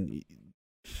dogs and.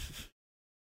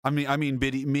 I mean,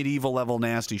 medieval level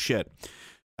nasty shit.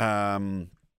 Yeah,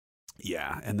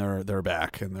 and they're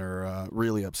back and they're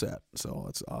really upset. So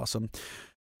it's awesome.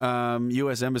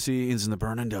 U.S. Embassy is in the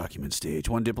burn-in document stage.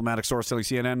 One diplomatic source telling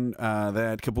CNN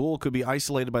that Kabul could be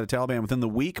isolated by the Taliban within the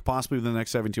week, possibly within the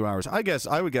next 72 hours. I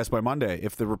would guess by Monday,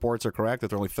 if the reports are correct, that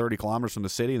they're only 30 kilometers from the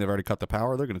city and they've already cut the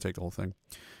power, they're going to take the whole thing.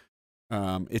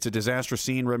 It's a disastrous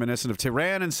scene reminiscent of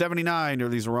Tehran in '79 or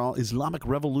the Islamic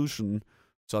Revolution.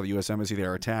 Saw the U.S. Embassy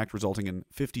there attacked, resulting in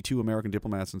 52 American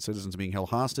diplomats and citizens being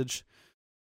held hostage.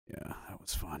 Yeah, that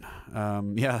was fun.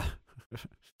 Yeah.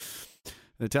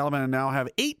 The Taliban now have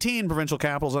 18 provincial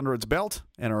capitals under its belt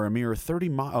and are a mere 30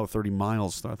 miles.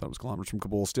 I thought it was kilometers from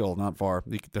Kabul. Still not far.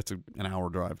 That's an hour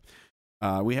drive.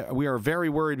 We are very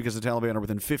worried because the Taliban are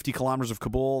within 50 kilometers of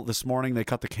Kabul. This morning, they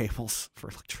cut the cables for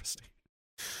electricity.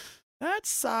 That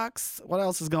sucks. What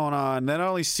else is going on? They not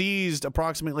only seized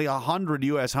approximately 100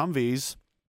 U.S. Humvees,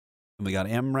 and we got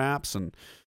MRAPs and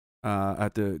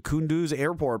at the Kunduz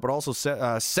airport, but also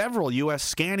several U.S.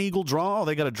 Scan Eagle drone. Oh,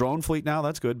 they got a drone fleet now.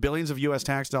 That's good. Billions of U.S.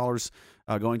 tax dollars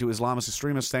going to Islamist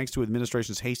extremists thanks to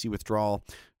administration's hasty withdrawal,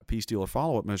 a peace deal or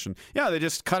follow-up mission. Yeah, they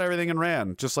just cut everything and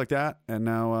ran just like that. And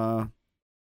now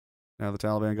the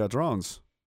Taliban got drones.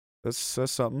 That's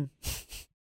something.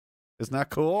 Isn't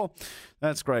that cool?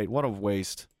 That's great. What a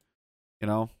waste. You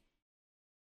know?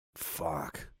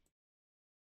 Fuck.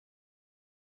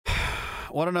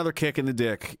 What another kick in the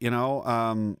dick, you know?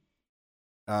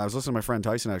 I was listening to my friend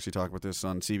Tyson actually talk about this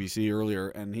on CBC earlier,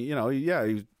 and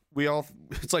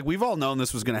it's like we've all known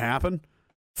this was going to happen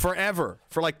forever,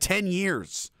 for like 10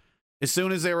 years. As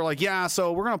soon as they were like, yeah,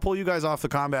 so we're going to pull you guys off the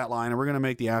combat line, and we're going to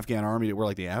make the Afghan army, we're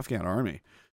like, the Afghan army?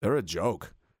 They're a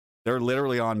joke. They're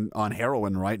literally on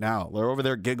heroin right now. They're over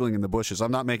there giggling in the bushes.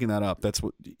 I'm not making that up. That's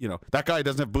what, that guy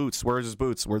doesn't have boots. Where's his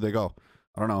boots? Where'd they go?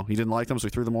 I don't know. He didn't like them, so he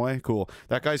threw them away. Cool.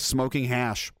 That guy's smoking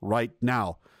hash right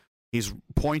now. He's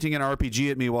pointing an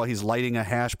RPG at me while he's lighting a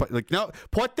hash. But like, no,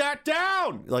 put that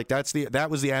down. Like that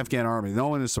was the Afghan army. No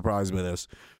one is surprised by this.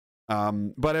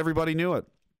 But everybody knew it.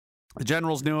 The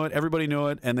generals knew it. Everybody knew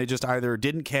it, and they just either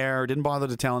didn't care, didn't bother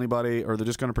to tell anybody, or they're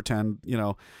just going to pretend.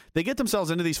 They get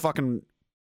themselves into these fucking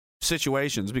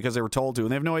situations because they were told to,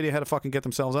 and they have no idea how to fucking get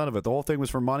themselves out of it. The whole thing was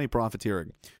for money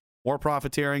profiteering. More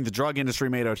profiteering. The drug industry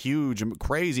made out huge,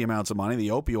 crazy amounts of money. The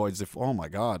opioids, oh my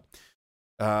God.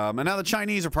 And now the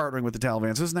Chinese are partnering with the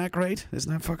Taliban. So isn't that great?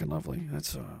 Isn't that fucking lovely?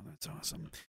 That's awesome.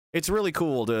 It's really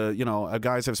cool to,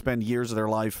 guys have spent years of their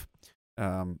life,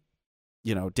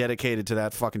 dedicated to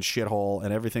that fucking shithole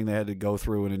and everything they had to go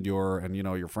through and endure. And,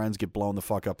 your friends get blown the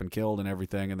fuck up and killed and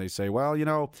everything. And they say, well,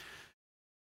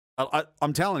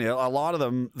 I'm telling you, a lot of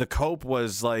them, the cope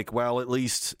was like, well, at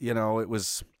least, it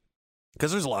was...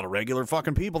 Because there's a lot of regular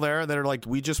fucking people there that are like,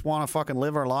 we just want to fucking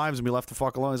live our lives and be left the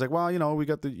fuck alone. It's like, well, we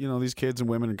got these kids and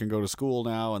women and can go to school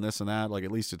now and this and that. Like,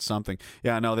 at least it's something.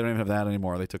 Yeah, no, they don't even have that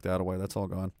anymore. They took that away. That's all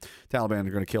gone. Taliban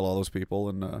are going to kill all those people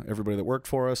and everybody that worked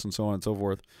for us and so on and so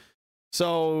forth.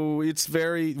 So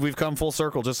we've come full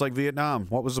circle, just like Vietnam.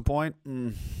 What was the point?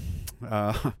 You're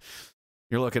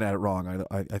looking at it wrong,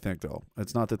 I think, though.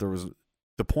 It's not that there was...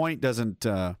 The point doesn't...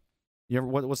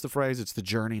 what's the phrase? It's the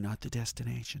journey, not the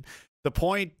destination. The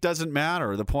point doesn't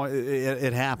matter. The point,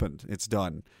 it happened. It's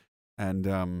done. And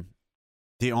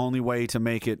the only way to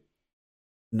make it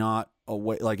not a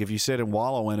waste, like if you sit and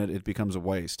wallow in it, it becomes a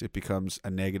waste. It becomes a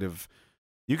negative.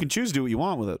 You can choose to do what you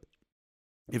want with it.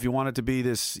 If you want it to be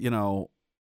this,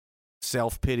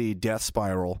 self-pity death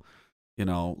spiral,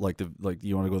 like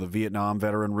you want to go the Vietnam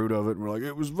veteran route of it, and we're like,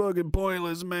 it was fucking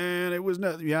pointless, man. It was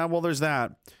not. Yeah, well, there's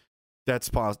that.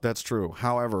 That's true.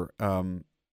 However,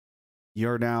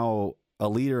 you're now a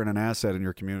leader and an asset in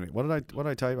your community. What did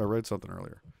I type? I read something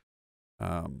earlier.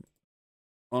 On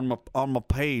my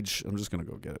page, I'm just gonna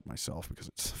go get it myself because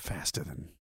it's faster than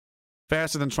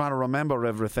trying to remember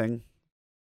everything.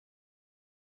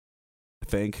 I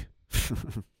think.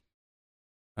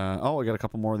 I got a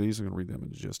couple more of these. I'm gonna read them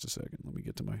in just a second. Let me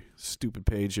get to my stupid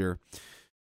page here.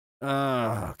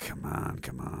 Oh, come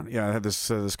on. Yeah, I had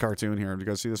this cartoon here. Do you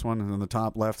guys see this one? And on the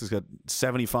top left, it's got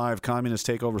 75 communists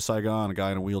take over Saigon, a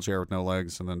guy in a wheelchair with no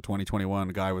legs. And then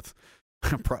 2021, a guy with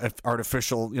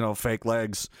artificial, fake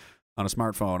legs on a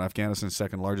smartphone. Afghanistan's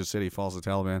second largest city falls to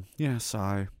Taliban. Yeah,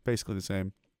 basically the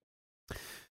same.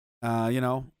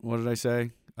 What did I say?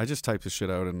 I just typed this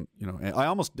shit out and, I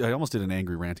almost did an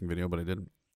angry ranting video, but I didn't.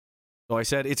 So I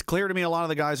said, it's clear to me a lot of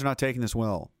the guys are not taking this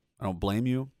well. I don't blame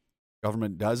you.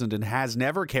 Government doesn't and has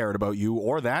never cared about you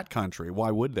or that country. Why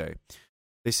would they?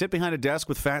 They sit behind a desk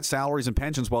with fat salaries and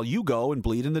pensions while you go and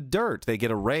bleed in the dirt. They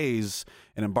get a raise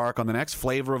and embark on the next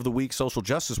flavor of the week social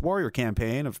justice warrior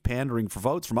campaign of pandering for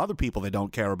votes from other people they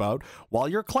don't care about while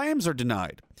your claims are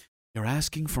denied. You're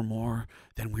asking for more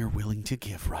than we're willing to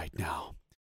give right now.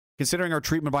 Considering our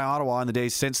treatment by Ottawa in the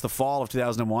days since the fall of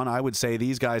 2001, I would say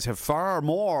these guys have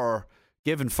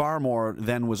given far more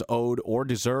than was owed or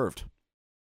deserved.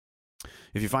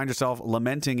 If you find yourself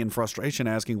lamenting in frustration,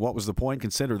 asking what was the point,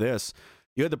 consider this.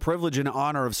 You had the privilege and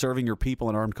honor of serving your people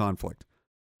in armed conflict.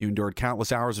 You endured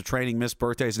countless hours of training, missed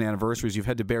birthdays and anniversaries. You've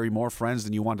had to bury more friends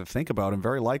than you wanted to think about, and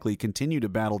very likely continue to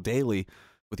battle daily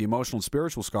with the emotional and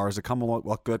spiritual scars that come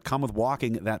with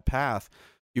walking that path.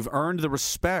 You've earned the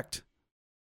respect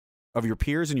of your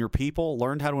peers and your people,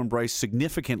 learned how to embrace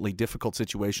significantly difficult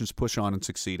situations, push on, and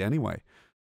succeed anyway.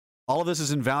 All of this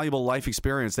is invaluable life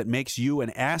experience that makes you an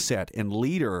asset and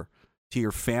leader to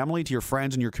your family, to your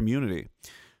friends, and your community.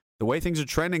 The way things are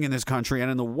trending in this country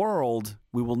and in the world,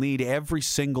 we will need every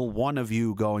single one of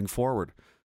you going forward.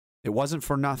 It wasn't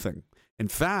for nothing. In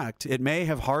fact, it may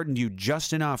have hardened you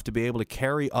just enough to be able to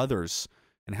carry others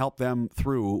and help them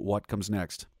through what comes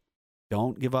next.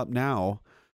 Don't give up now.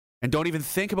 And don't even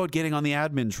think about getting on the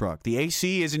admin truck. The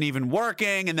AC isn't even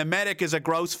working, and the medic is a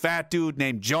gross fat dude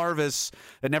named Jarvis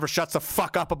that never shuts the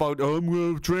fuck up about,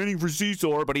 I'm training for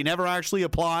CSOR, but he never actually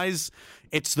applies.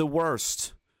 It's the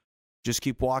worst. Just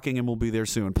keep walking, and we'll be there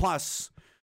soon. Plus,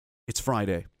 it's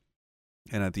Friday.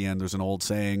 And at the end, there's an old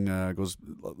saying, goes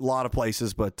a lot of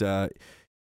places, but I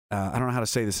don't know how to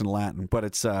say this in Latin, but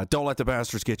it's, don't let the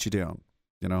bastards get you down.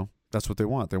 That's what they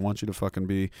want. They want you to fucking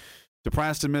be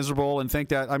depressed and miserable and think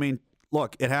that,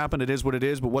 look, it happened. It is what it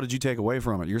is. But what did you take away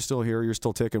from it? You're still here. You're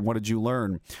still ticking. What did you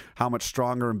learn? How much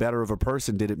stronger and better of a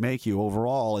person did it make you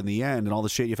overall in the end, and all the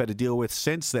shit you've had to deal with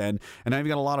since then? And now you've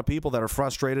got a lot of people that are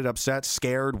frustrated, upset,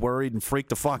 scared, worried, and freaked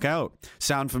the fuck out.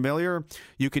 Sound familiar?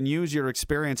 You can use your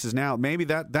experiences now. Maybe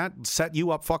that set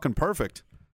you up fucking perfect.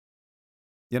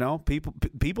 You know,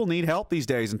 people need help these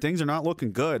days, and things are not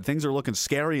looking good. Things are looking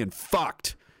scary and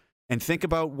fucked. And think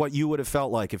about what you would have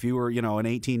felt like if you were, you know, an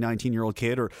 18, 19-year-old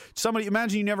kid or somebody.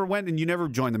 Imagine you never went and you never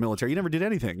joined the military. You never did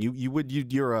anything.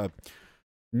 You're a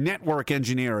network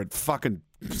engineer at fucking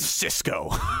Cisco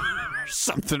or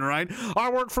something, right?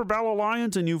 I work for Bell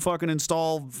Alliance, and you fucking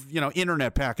install, you know,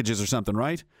 internet packages or something,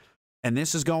 right? And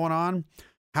this is going on.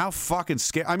 How fucking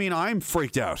scary. I mean, I'm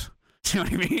freaked out. You know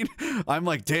what I mean? I'm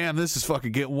like, damn, this is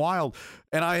fucking getting wild.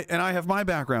 And I have my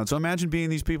background. So imagine being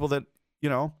these people that, you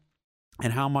know,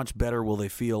 and how much better will they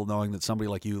feel knowing that somebody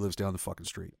like you lives down the fucking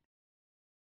street?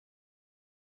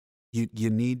 You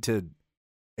need to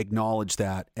acknowledge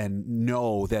that and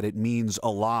know that it means a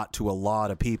lot to a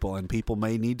lot of people, and people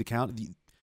may need to count.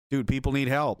 Dude, people need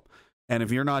help. And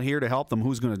if you're not here to help them,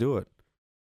 who's going to do it?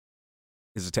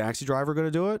 Is a taxi driver going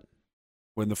to do it?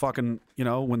 When the fucking, you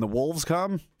know, when the wolves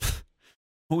come?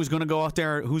 Who's going to go out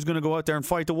there? Who's going to go out there and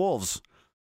fight the wolves?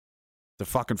 The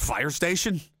fucking fire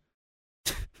station?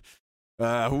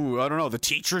 I don't know. The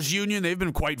teachers union? They've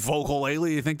been quite vocal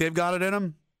lately. You think they've got it in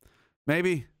them?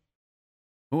 Maybe.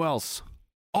 Who else?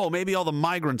 Oh, maybe all the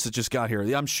migrants that just got here.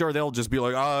 I'm sure they'll just be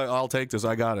like, oh, I'll take this.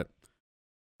 I got it.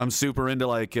 I'm super into,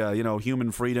 like, you know,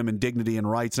 human freedom and dignity and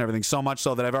rights and everything, so much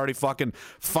so that I've already fucking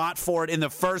fought for it in the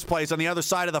first place on the other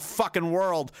side of the fucking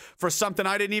world for something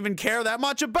I didn't even care that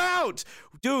much about.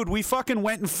 Dude, we fucking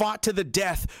went and fought to the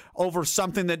death over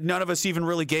something that none of us even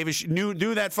really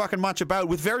knew that fucking much about,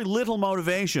 with very little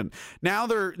motivation. Now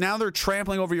they're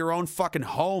trampling over your own fucking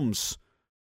homes.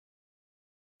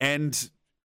 And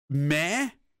meh?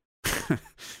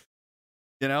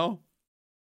 You know?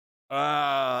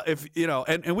 If you know,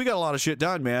 and we got a lot of shit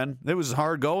done, man. It was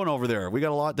hard going over there. We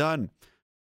got a lot done,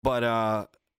 but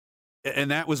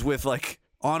and that was with, like,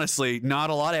 honestly, not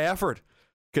a lot of effort,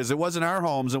 because it wasn't our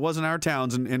homes, it wasn't our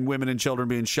towns, and women and children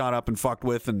being shot up and fucked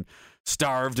with and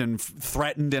starved and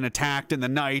threatened and attacked in the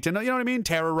night, and you know what I mean,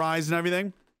 terrorized and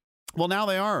everything. Well, now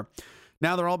they are.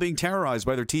 Now they're all being terrorized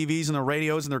by their TVs and their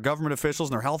radios and their government officials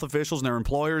and their health officials and their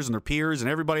employers and their peers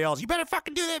and everybody else. You better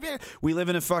fucking do that. We live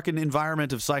in a fucking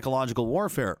environment of psychological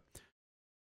warfare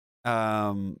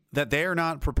that they are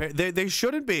not prepared. They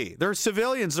shouldn't be. They're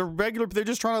civilians. They're regular. They're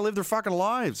just trying to live their fucking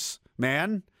lives,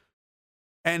 man.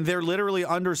 And they're literally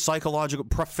under psychological,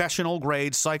 professional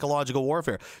grade psychological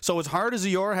warfare. So as hard as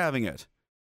you're having it,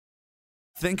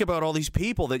 think about all these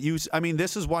people that use. I mean,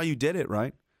 this is why you did it,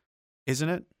 right? Isn't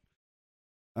it?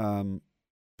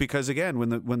 Because again,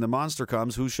 when the monster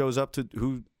comes, who shows up to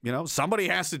who? You know, somebody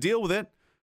has to deal with it.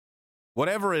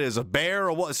 Whatever it is, a bear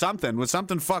or what, something with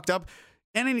something fucked up.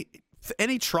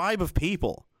 Any tribe of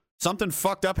people, something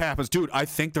fucked up happens, dude. I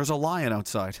think there's a lion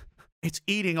outside. It's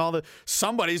eating all the.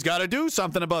 Somebody's got to do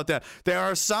something about that. There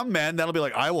are some men that'll be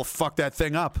like, I will fuck that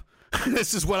thing up.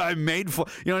 This is what I'm made for.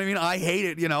 You know what I mean? I hate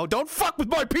it. You know, don't fuck with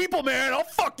my people, man. I'll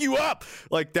fuck you up.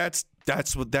 Like that's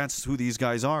who these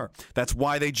guys are. That's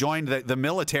why they joined the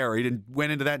military and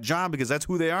went into that job, because that's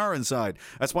who they are inside.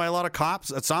 That's why a lot of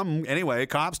cops, some anyway,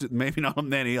 cops, maybe not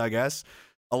many, I guess.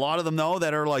 A lot of them though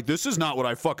that are like, this is not what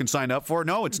I fucking signed up for.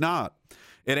 No, it's not.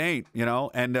 It ain't. You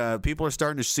know, and people are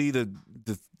starting to see the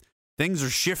things are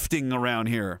shifting around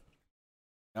here.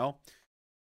 You know.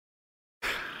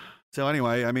 So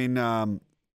anyway, I mean,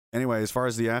 as far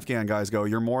as the Afghan guys go,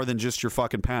 you're more than just your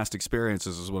fucking past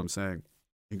experiences, is what I'm saying.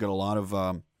 You got a lot of,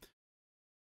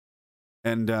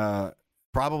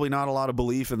 probably not a lot of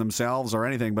belief in themselves or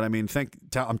anything. But I mean,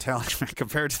 I'm telling you,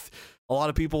 compared to a lot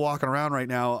of people walking around right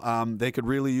now, they could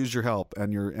really use your help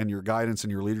and your guidance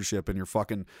and your leadership and your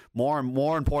fucking more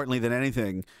importantly than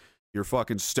anything, your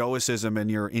fucking stoicism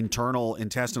and your internal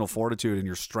intestinal fortitude and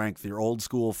your strength, your old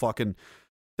school fucking.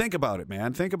 Think about it,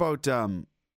 man. Think about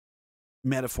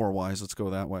metaphor-wise. Let's go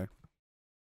that way.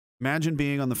 Imagine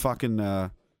being on the fucking,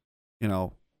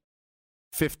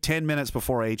 10 minutes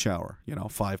before H hour.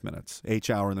 5 minutes. H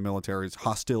hour in the military is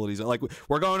hostilities. Like,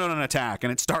 we're going on an attack,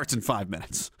 and it starts in 5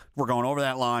 minutes. We're going over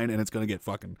that line, and it's going to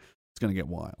get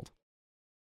wild.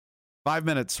 5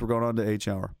 minutes, we're going on to H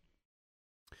hour.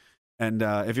 And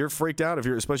if you're freaked out,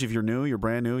 especially if you're new, you're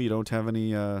brand new, you don't have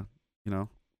any,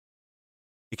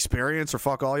 experience or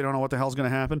fuck all, you don't know what the hell's going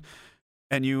to happen,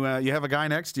 and you have a guy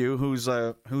next to you who's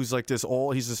like this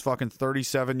old, he's this fucking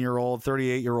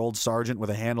 38-year-old sergeant with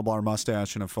a handlebar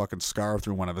mustache and a fucking scar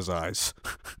through one of his eyes.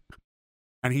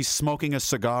 And he's smoking a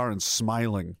cigar and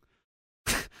smiling.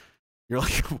 You're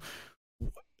like,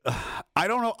 I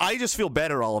don't know, I just feel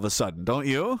better all of a sudden, don't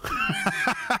you?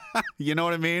 You know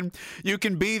what I mean? You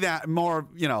can be that more,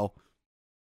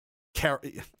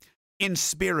 in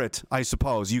spirit, I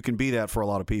suppose. You can be that for a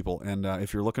lot of people. And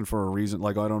if you're looking for a reason,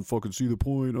 like, I don't fucking see the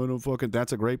point,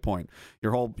 that's a great point.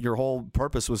 Your whole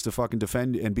purpose was to fucking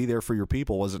defend and be there for your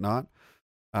people, was it not?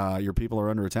 Your people are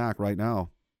under attack right now.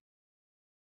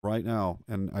 Right now.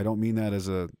 And I don't mean that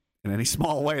in any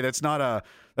small way. That's not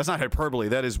hyperbole.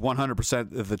 That is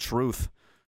 100% the truth,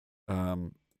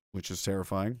 which is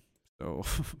terrifying. So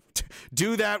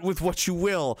do that with what you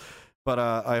will. But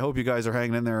I hope you guys are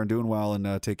hanging in there and doing well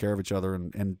and take care of each other.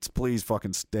 And please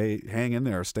fucking hang in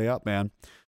there. Stay up, man.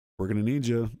 We're going to need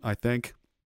you, I think.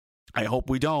 I hope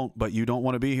we don't, but you don't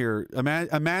want to be here.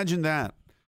 Imagine that.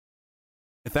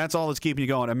 If that's all that's keeping you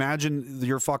going, imagine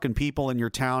your fucking people in your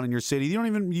town and your city.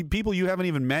 People you haven't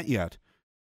even met yet.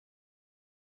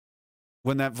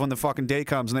 When the fucking day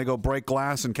comes and they go break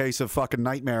glass in case of fucking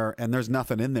nightmare and there's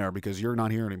nothing in there because you're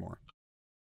not here anymore.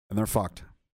 And they're fucked.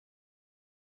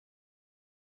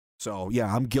 So,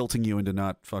 yeah, I'm guilting you into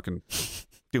not fucking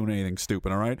doing anything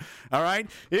stupid, all right? All right?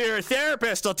 Your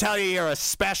therapist will tell you you're a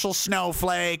special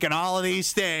snowflake and all of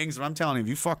these things. But I'm telling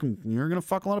you, you're going to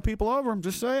fuck a lot of people over. I'm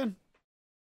just saying.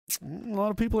 A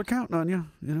lot of people are counting on you.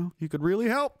 You know, you could really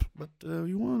help, but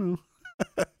you want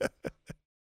to.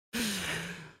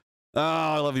 Oh,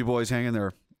 I love you boys. Hang in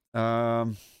there.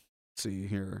 Let's see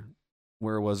here.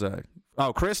 Where was I?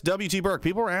 Oh, Chris W.T. Burke.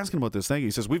 People were asking about this. Thank you.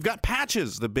 He says, we've got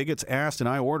patches. The bigots asked and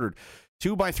I ordered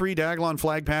 2x3 Diagolon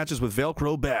flag patches with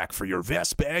Velcro back for your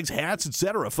vest, bags, hats,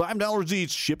 etc. $5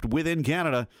 each, shipped within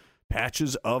Canada.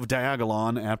 Patches of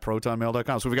Diagolon at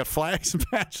protonmail.com. So we've got flags and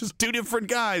patches. 2 different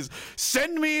guys.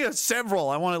 Send me several.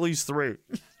 I want at least 3.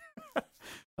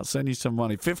 I'll send you some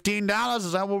money. $15.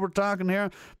 Is that what we're talking here?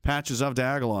 Patches of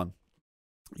Diagolon.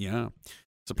 Yeah.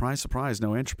 Surprise, surprise.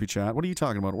 No entropy chat. What are you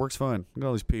talking about? It works fine. Look at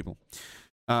all these people.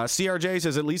 CRJ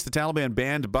says at least the Taliban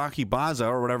banned Baki Baza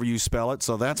or whatever you spell it.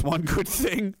 So that's one good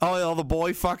thing. Oh, all the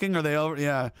boy fucking? Are they over?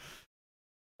 Yeah.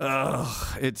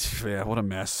 Yeah, what a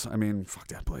mess. I mean, fuck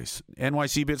that place.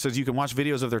 NYC Bit says you can watch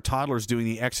videos of their toddlers doing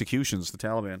the executions, the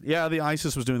Taliban. Yeah, the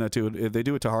ISIS was doing that too. They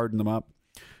do it to harden them up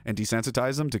and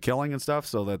desensitize them to killing and stuff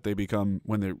so that they become,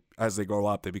 as they grow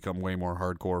up, they become way more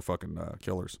hardcore fucking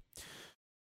killers.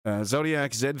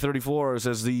 Zodiac Z34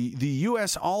 says the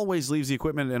U.S. always leaves the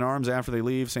equipment and arms after they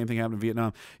leave. Same thing happened in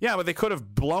Vietnam. Yeah, but they could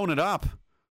have blown it up.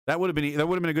 That would have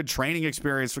been a good training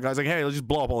experience for guys like, hey, let's just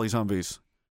blow up all these Humvees.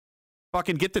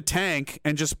 Fucking get the tank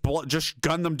and just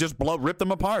gun them, rip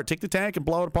them apart. Take the tank and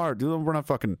blow it apart. We're not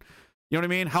fucking, you know what I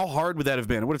mean? How hard would that have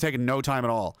been? It would have taken no time at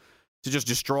all to just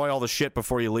destroy all the shit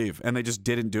before you leave. And they just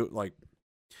didn't do it. Like,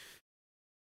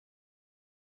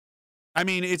 I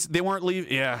mean, they weren't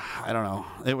leaving. Yeah, I don't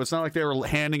know. It's not like they were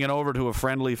handing it over to a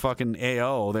friendly fucking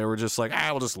AO. They were just like,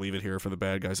 we'll just leave it here for the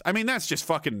bad guys. I mean, that's just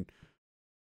fucking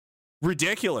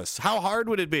ridiculous. How hard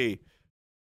would it be?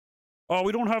 Oh,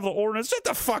 we don't have the ordnance. Shut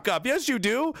the fuck up. Yes, you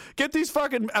do. Get these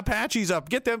fucking Apaches up.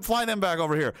 Fly them back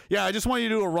over here. Yeah, I just want you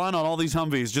to do a run on all these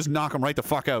Humvees. Just knock them right the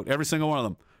fuck out. Every single one of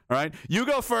them. All right? You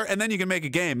go first, and then you can make a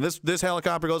game. This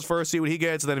helicopter goes first, see what he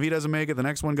gets, and then if he doesn't make it, the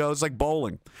next one goes. It's like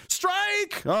bowling.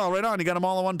 Strike! Oh, right on. You got them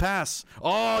all in one pass.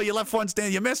 Oh, you left one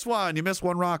stand. You missed one. You missed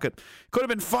one rocket. Could have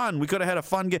been fun. We could have had a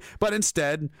fun game. But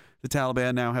instead, the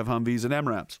Taliban now have Humvees and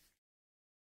MRAPs.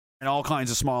 And all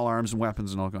kinds of small arms and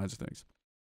weapons and all kinds of things.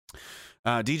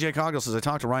 DJ Coggle says, I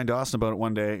talked to Ryan Dawson about it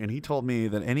one day, and he told me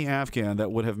that any Afghan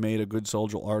that would have made a good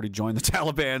soldier will already join the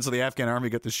Taliban, so the Afghan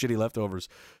army get the shitty leftovers.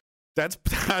 That's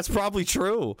probably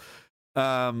true.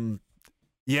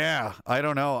 Yeah, I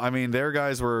don't know. I mean, their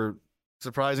guys were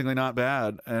surprisingly not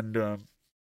bad, and an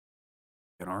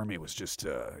army was just,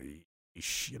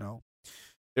 you know,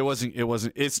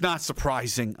 it's not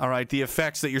surprising. All right, the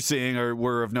effects that you're seeing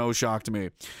were of no shock to me.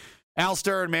 Al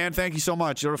Stern, man, thank you so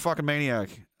much. You're a fucking maniac.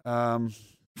 I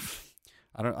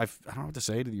don't know what to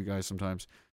say to you guys sometimes.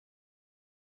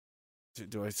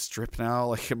 Do I strip now?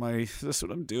 Like, is this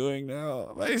what I'm doing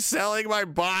now? Am I selling my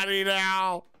body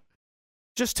now?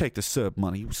 Just take the sub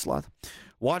money, you slut.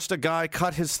 Watched a guy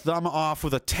cut his thumb off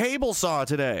with a table saw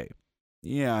today.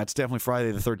 Yeah, it's definitely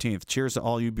Friday the 13th. Cheers to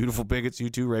all you beautiful bigots,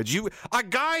 you too, Reg. A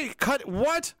guy cut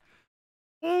what?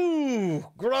 Ooh,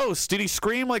 gross. Did he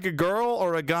scream like a girl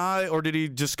or a guy, or did he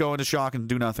just go into shock and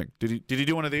do nothing? Did he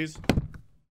do one of these?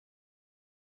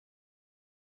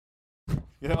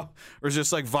 You know? Or is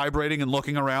just like vibrating and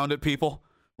looking around at people,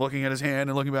 looking at his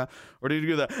hand and looking back? Or did he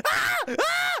do that? Ah!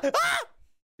 Ah! Ah!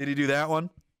 Did he do that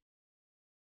one?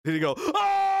 Did he go,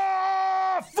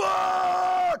 oh,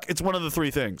 fuck? It's one of the 3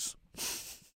 things.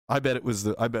 I bet it was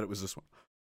this one.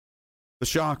 The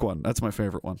shock one. That's my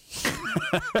favorite one.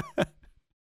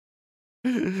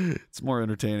 It's more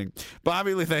entertaining.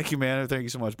 Bobby Lee, thank you, man. Thank you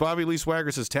so much. Bobby Lee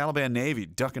Swagger says Taliban Navy,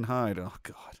 duck and hide. Oh,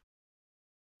 God.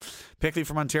 Pickley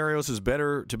from Ontario says,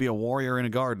 better to be a warrior in a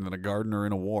garden than a gardener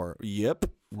in a war. Yep,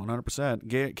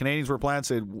 100%. Canadians were planned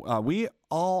said, we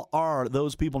all are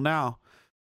those people now.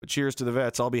 But cheers to the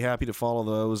vets. I'll be happy to follow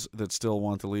those that still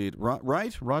want to lead.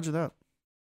 Right? Roger that.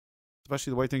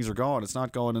 Especially the way things are going. It's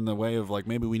not going in the way of, like,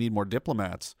 maybe we need more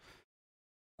diplomats.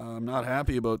 I'm not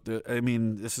happy about the. I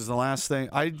mean, this is the last thing.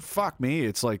 Fuck me.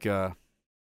 It's like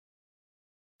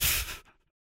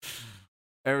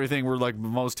everything we're like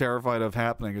most terrified of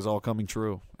happening is all coming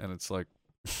true, and it's like,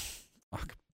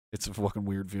 fuck. It's a fucking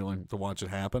weird feeling to watch it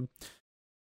happen.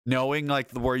 Knowing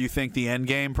like where you think the end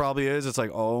game probably is, it's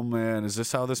like, oh man, is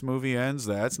this how this movie ends?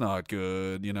 That's not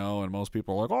good, you know. And most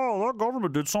people are like, oh, that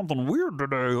government did something weird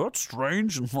today. That's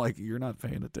strange. And I'm like, you're not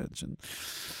paying attention.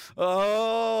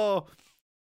 Oh.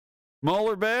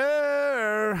 Molar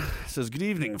Bear says, good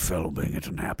evening, fellow bigot,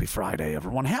 and happy Friday,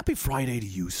 everyone. Happy Friday to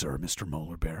you, sir, Mr.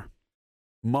 Molar Bear.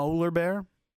 Molar Bear?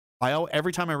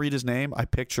 Every time I read his name, I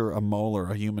picture a molar,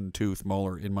 a human tooth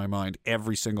molar in my mind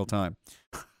every single time.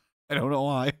 I don't know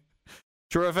why.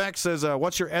 TrueFX says,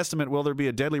 what's your estimate? Will there be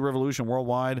a deadly revolution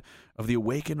worldwide of the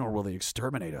Awaken, or will they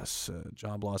exterminate us,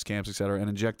 job loss camps, etc., and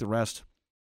inject the rest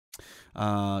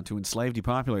to enslave,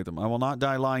 depopulate them? I will not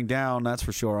die lying down, that's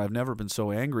for sure. I've never been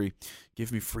so angry.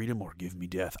 Give me freedom or give me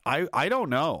death. I don't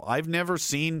know. I've never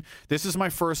seen. This is my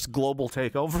first global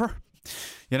takeover.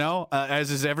 You know, as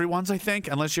is everyone's, I think,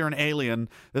 unless you're an alien.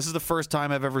 This is the first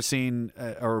time I've ever seen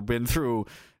or been through.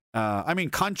 I mean,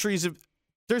 countries.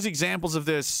 There's examples of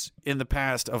this in the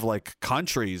past of like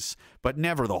countries, but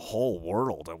never the whole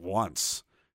world at once.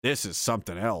 This is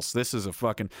something else. This is a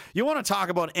fucking. You want to talk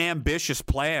about ambitious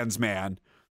plans, man?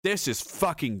 This is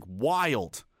fucking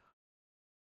wild.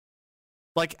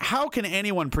 Like, how can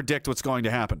anyone predict what's going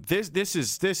to happen? This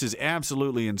is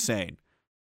absolutely insane.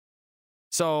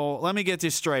 So let me get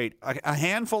this straight. A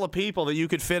handful of people that you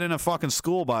could fit in a fucking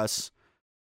school bus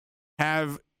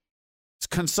have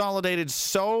consolidated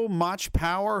so much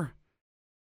power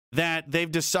that they've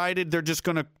decided they're just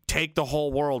going to take the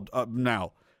whole world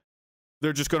now.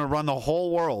 They're just going to run the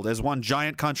whole world as one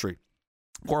giant country.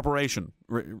 Corporation.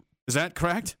 Is that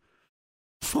correct?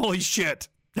 Holy shit.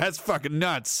 That's fucking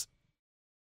nuts.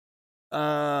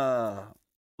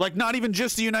 Like, not even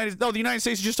just the United... No, the United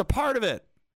States is just a part of it.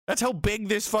 That's how big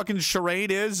this fucking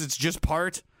charade is. It's just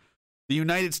part. The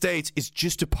United States is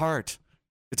just a part.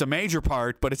 It's a major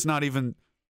part, but it's not even...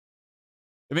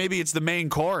 Maybe it's the main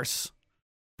course.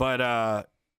 But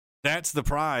that's the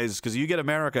prize, because you get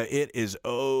America, it is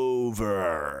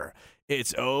over.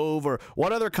 It's over.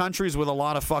 What other countries with a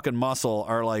lot of fucking muscle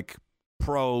are, like,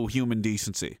 pro-human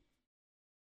decency?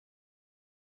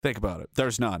 Think about it.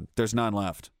 There's none. There's none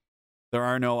left. There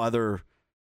are no other...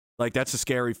 Like, that's a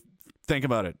scary... Think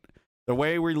about it. The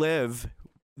way we live,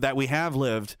 that we have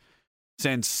lived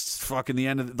since fucking the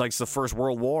end of, like, the First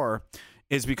World War,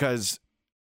 is because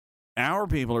our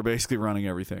people are basically running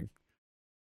everything.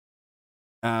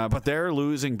 But they're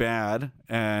losing bad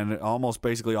and almost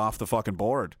basically off the fucking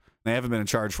board. They haven't been in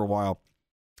charge for a while.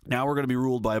 Now we're going to be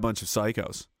ruled by a bunch of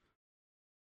psychos.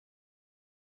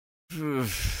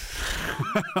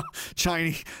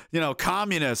 Chinese,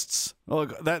 communists.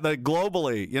 Look, that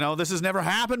globally, this has never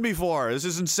happened before. This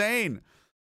is insane.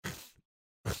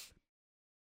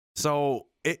 So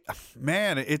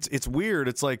it's weird.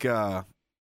 It's like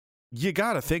you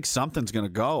got to think something's gonna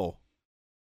go.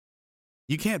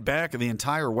 You can't back the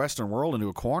entire Western world into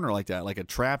a corner like that, like a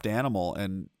trapped animal,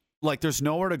 and like there's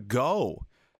nowhere to go.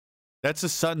 That's a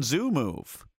Sun Tzu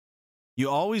move. You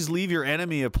always leave your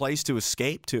enemy a place to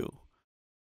escape to.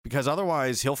 Because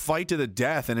otherwise, he'll fight to the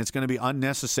death, and it's going to be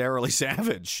unnecessarily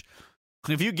savage.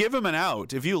 If you give him an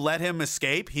out, if you let him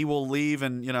escape, he will leave,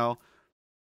 and you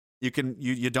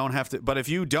don't have to. But if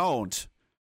you don't,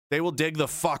 they will dig the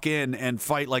fuck in and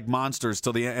fight like monsters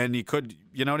till the end. And you could,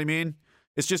 you know what I mean?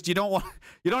 It's just you don't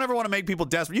ever want to make people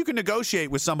desperate. You can negotiate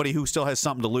with somebody who still has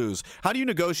something to lose. How do you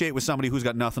negotiate with somebody who's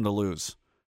got nothing to lose?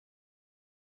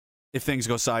 If things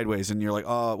go sideways and you're like,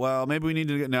 oh, well, maybe we need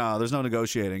to get... No, there's no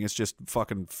negotiating. It's just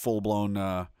fucking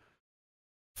full-blown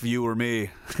you or me.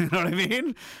 You know what I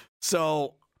mean?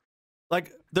 So,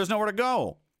 like, there's nowhere to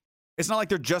go. It's not like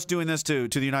they're just doing this to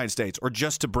the United States or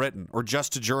just to Britain or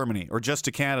just to Germany or just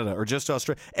to Canada or just to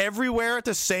Australia. Everywhere at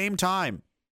the same time.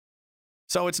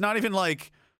 So it's not even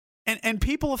like... And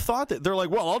people have thought that. They're like,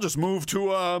 well, I'll just move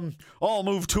to... And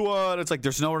it's like,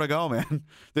 there's nowhere to go, man.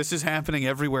 This is happening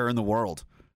everywhere in the world.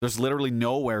 There's literally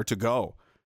nowhere to go.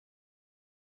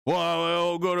 Well,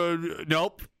 I'll go to...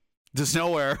 Nope. There's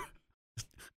nowhere.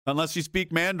 Unless you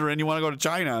speak Mandarin, you want to go to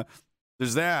China.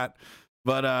 There's that.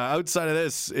 But outside of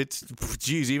this, it's,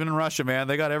 geez, even in Russia, man,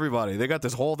 they got everybody. They got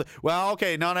this whole well,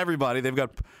 okay, not everybody. They've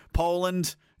got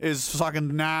Poland is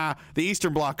fucking, the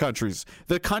Eastern Bloc countries.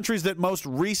 The countries that most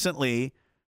recently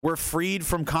were freed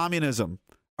from communism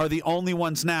are the only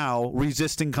ones now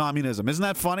resisting communism. Isn't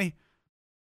that funny?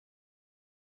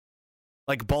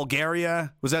 Like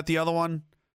Bulgaria, was that the other one?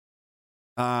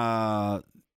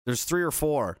 There's 3 or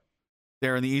 4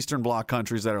 there in the Eastern Bloc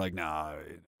countries that are like, nah,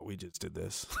 we just did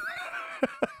this.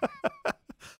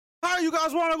 How you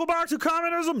guys want to go back to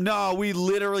communism? No, we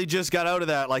literally just got out of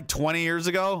that like 20 years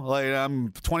ago. Like,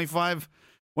 I'm 25.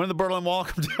 When did the Berlin Wall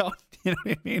come down? You know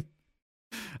what I mean?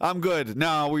 I'm good.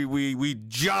 No, we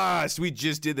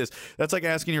just did this. That's like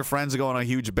asking your friends to go on a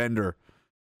huge bender,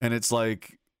 and it's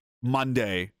like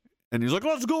Monday, and he's like,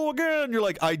 let's go again. You're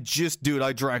like, I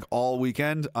drank all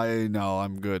weekend. I know,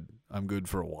 I'm good. I'm good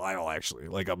for a while, actually,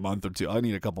 like a month or two. I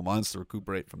need a couple months to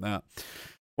recuperate from that.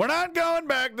 We're not going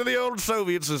back to the old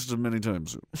Soviet system anytime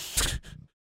soon.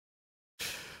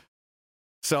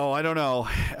 So I don't know.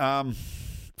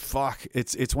 Fuck.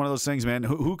 It's one of those things, man.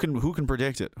 Who can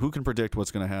predict it? Who can predict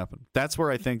what's going to happen? That's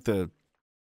where I think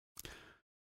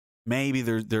maybe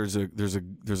there's a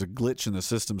glitch in the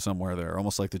system somewhere there,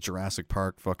 almost like the Jurassic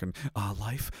Park fucking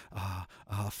life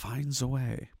finds a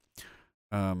way.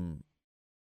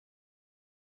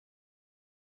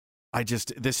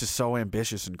 This is so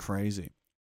ambitious and crazy.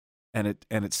 And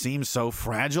it seems so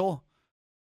fragile.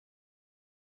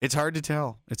 It's hard to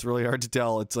tell. It's really hard to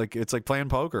tell. It's like playing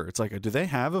poker. It's like, do they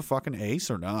have a fucking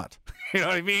ace or not? You know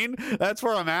what I mean? That's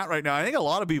where I'm at right now. I think a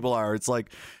lot of people are. It's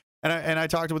like, and I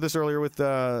talked about this earlier with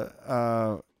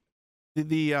oh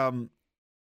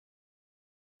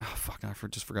fuck, I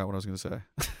just forgot what I was going to say.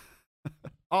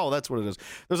 Oh, that's what it is.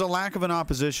 There's a lack of an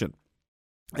opposition.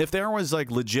 If there was like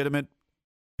legitimate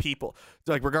people,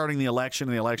 like regarding the election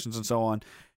and the elections and so on,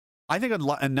 I think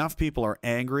enough people are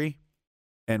angry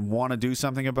and want to do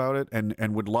something about it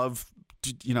and would love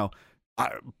to,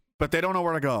 but they don't know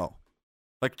where to go.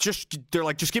 Like, they're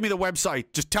like, just give me the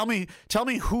website. Just tell me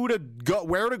who to go.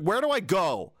 Where do I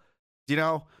go? You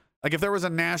know, like if there was a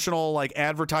national like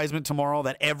advertisement tomorrow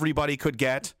that everybody could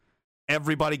get,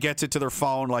 everybody gets it to their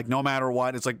phone, like no matter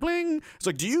what. It's like bling. It's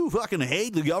like, do you fucking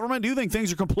hate the government? Do you think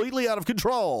things are completely out of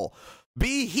control?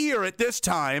 Be here at this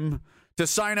time to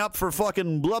sign up for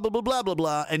fucking blah, blah, blah, blah, blah,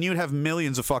 blah, and you'd have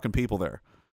millions of fucking people there.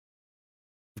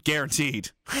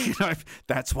 Guaranteed.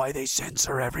 That's why they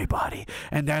censor everybody,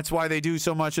 and that's why they do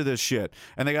so much of this shit,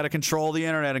 and they got to control the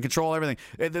internet and control everything.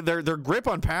 Their grip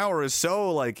on power is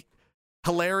so, like,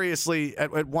 hilariously,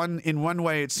 in one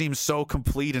way it seems so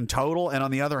complete and total, and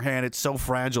on the other hand it's so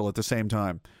fragile at the same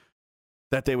time,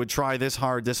 that they would try this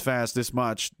hard, this fast, this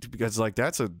much, because like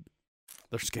they're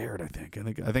scared. I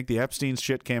think the Epstein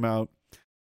shit came out,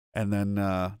 and then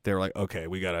they were like, okay,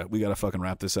 we gotta fucking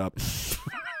wrap this up.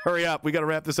 Hurry up, we gotta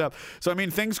wrap this up. So I mean,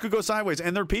 things could go sideways,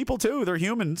 and they're people too. They're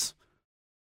humans.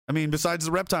 I mean, besides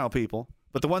the reptile people,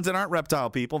 but the ones that aren't reptile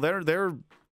people, they're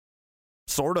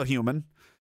sort of human.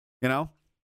 You know,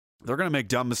 they're gonna make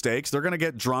dumb mistakes. They're gonna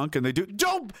get drunk, and they do.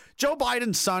 Joe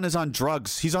Biden's son is on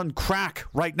drugs. He's on crack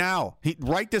right now.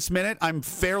 Right this minute, I'm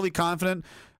fairly confident.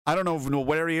 I don't know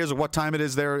where he is or what time it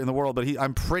is there in the world, but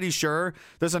I'm pretty sure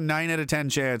there's a 9 out of 10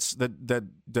 chance that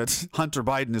Hunter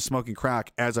Biden is smoking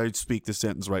crack as I speak this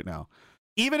sentence right now.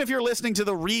 Even if you're listening to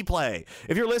the replay.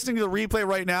 If you're listening to the replay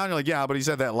right now and you're like, yeah, but he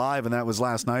said that live and that was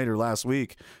last night or last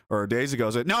week or days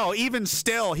ago. So, no, even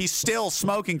still, he's still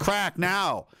smoking crack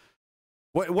now.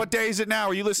 What day is it now?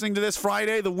 Are you listening to this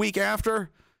Friday, the week after?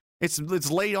 It's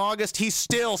late August. He's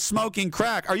still smoking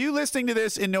crack. Are you listening to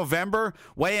this in November,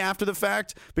 way after the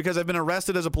fact, because I've been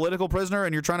arrested as a political prisoner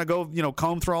and you're trying to go,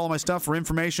 comb through all of my stuff for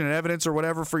information and evidence or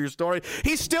whatever for your story?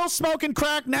 He's still smoking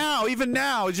crack now, even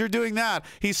now as you're doing that.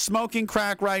 He's smoking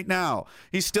crack right now.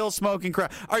 He's still smoking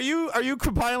crack. Are you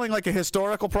compiling like a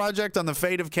historical project on the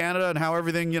fate of Canada and how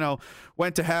everything,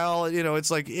 went to hell?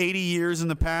 It's like 80 years in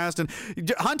the past, and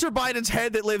Hunter Biden's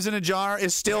head that lives in a jar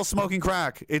is still smoking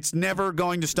crack. It's never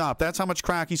going to stop. That's how much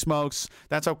crack he smokes.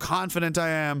 That's how confident I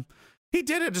am. He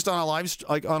did it just on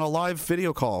a live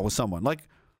video call with someone. Like,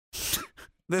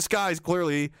 this guy's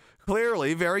clearly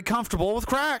very comfortable with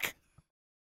crack.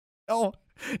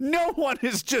 No one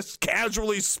is just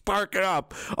casually sparking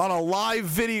up on a live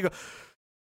video.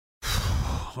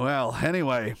 Well,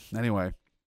 anyway.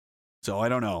 So I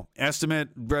don't know. Estimate,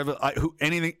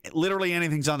 literally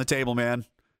anything's on the table, man.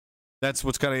 That's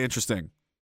what's kind of interesting.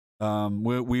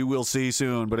 We will see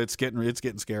soon, but it's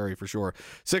getting scary for sure.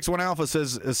 6-1 Alpha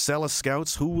says, Celis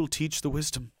Scouts, who will teach the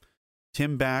wisdom?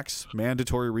 Tim Back's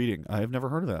mandatory reading. I have never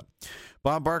heard of that.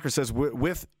 Bob Barker says,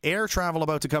 with air travel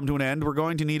about to come to an end, we're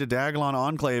going to need a Dagalon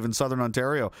enclave in southern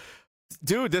Ontario.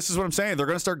 Dude, this is what I'm saying.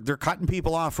 They're cutting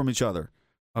people off from each other.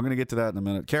 I'm going to get to that in a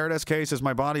minute. Carrot SK says,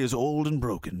 my body is old and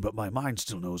broken, but my mind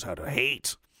still knows how to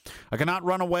hate. I cannot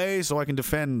run away, so I can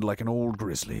defend like an old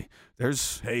grizzly.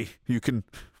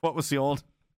 What was the old?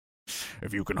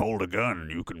 If you can hold a gun,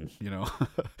 you can,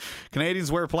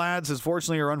 Canadians wear plaids. Says,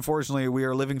 fortunately or unfortunately, we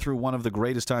are living through one of the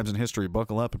greatest times in history.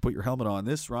 Buckle up and put your helmet on.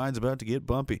 This ride's about to get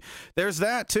bumpy. There's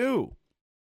that, too.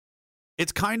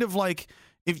 It's kind of like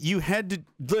if you had to...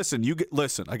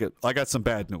 Listen, I got some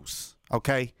bad news,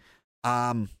 okay?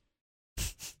 I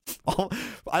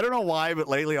don't know why, but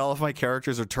lately all of my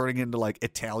characters are turning into, like,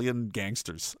 Italian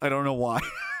gangsters. I don't know why.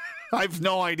 I have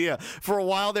no idea. For a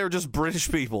while, they were just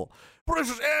British people.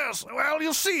 British, yes. Well,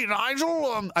 you'll see,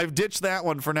 Nigel. I've ditched that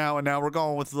one for now, and now we're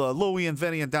going with Louis and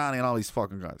Vinny and Donnie and all these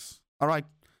fucking guys. All right?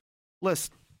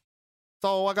 Listen.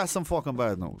 So, I got some fucking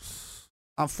bad news.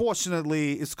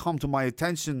 Unfortunately, it's come to my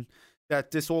attention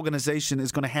that this organization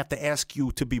is going to have to ask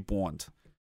you to be bond.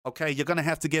 Okay? You're going to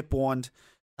have to get bond.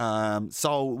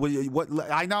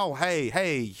 What I know,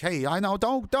 hey, I know,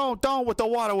 don't with the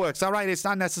waterworks, all right? It's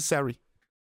not necessary.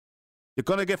 You're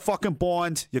gonna get fucking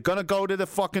bond. You're gonna go to the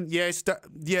fucking,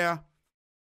 yeah.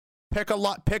 Pick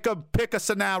a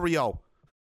scenario.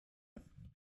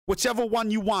 Whichever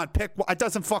one you want, pick one. It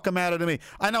doesn't fucking matter to me.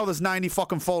 I know there's 90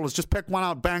 fucking folders. Just pick one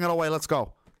out, bang it away, let's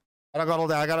go. I got all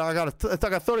that. I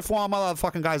got 34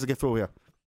 motherfucking guys to get through here.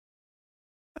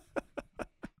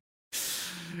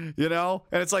 And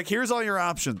it's like, here's all your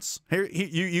options. Here,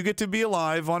 you get to be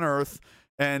alive on Earth,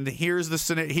 and here's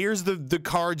the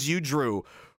cards you drew.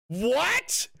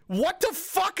 What? What the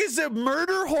fuck is a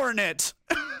murder hornet?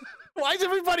 Why is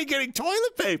everybody getting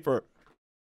toilet paper?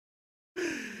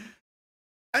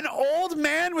 An old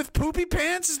man with poopy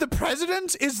pants is the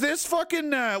president? Is this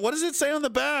fucking, what does it say on the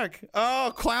back?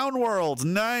 Oh, Clown World.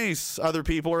 Nice. Other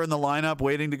people are in the lineup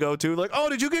waiting to go too. Like, oh,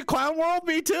 did you get Clown World?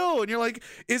 Me too. And you're like,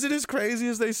 is it as crazy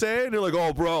as they say? And you're like,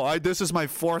 oh, bro, this is my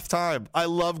 4th time. I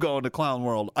love going to Clown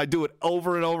World. I do it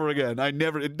over and over again. It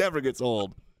never gets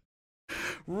old.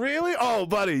 Really? Oh,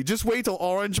 buddy, just wait till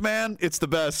Orange Man. It's the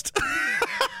best.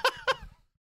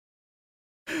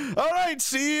 All right,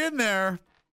 see you in there.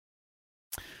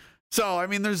 So, I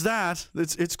mean, there's that.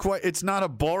 It's not a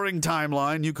boring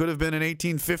timeline. You could have been an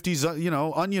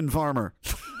 1850s, onion farmer.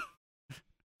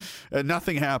 And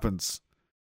nothing happens.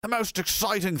 The most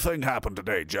exciting thing happened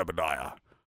today, Jebediah.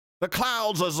 The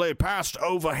clouds, as they passed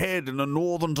overhead in a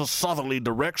northern to southerly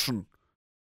direction.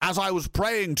 As I was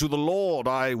praying to the Lord,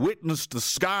 I witnessed the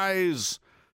skies,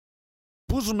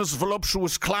 bosomous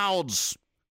voluptuous clouds,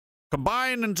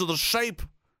 combine into the shape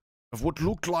of what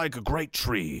looked like a great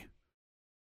tree.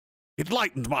 It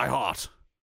lightened my heart.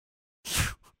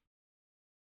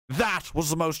 That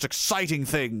was the most exciting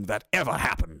thing that ever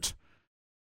happened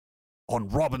on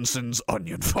Robinson's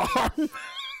Onion Farm.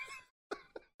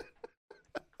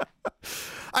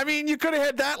 I mean, you could have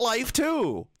had that life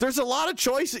too. There's a lot of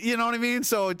choices, you know what I mean?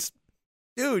 So it's,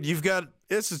 dude,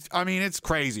 it's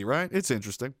crazy, right? It's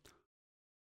interesting.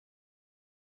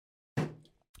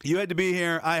 You had to be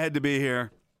here. I had to be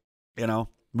here. We all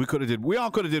could have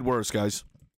did worse, guys.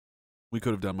 We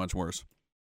could have done much worse.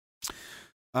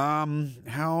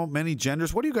 How many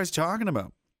genders? What are you guys talking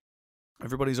about?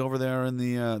 Everybody's over there in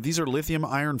these are lithium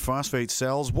iron phosphate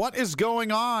cells. What is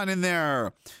going on in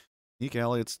there? Nick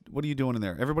Elliott, what are you doing in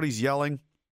there? Everybody's yelling.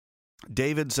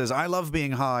 David says, I love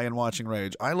being high and watching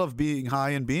Rage. I love being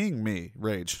high and being me,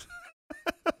 Rage.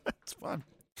 It's fun.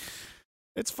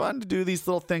 It's fun to do these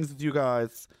little things with you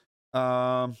guys.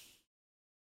 All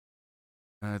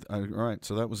right,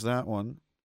 so that was that one.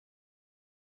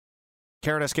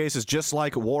 Carrot SK says, just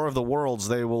like War of the Worlds,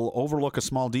 they will overlook a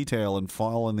small detail and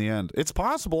fall in the end. It's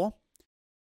possible.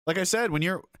 Like I said, when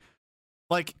you're...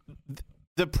 Like...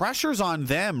 The pressure's on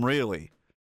them, really,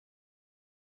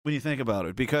 when you think about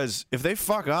it, because if they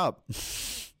fuck up,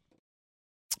 this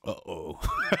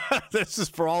is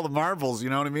for all the marbles, you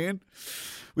know what I mean?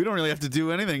 We don't really have to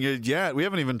do anything yet. We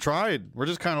haven't even tried. We're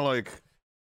just kind of like,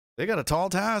 they got a tall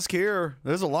task here.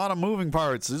 There's a lot of moving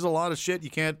parts. There's a lot of shit you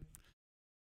can't,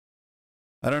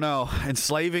 I don't know.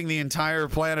 Enslaving the entire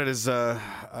planet is, I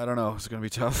don't know. It's going to be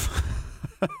tough.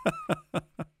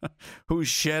 Whose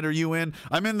shed are you in?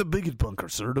 I'm in the bigot bunker,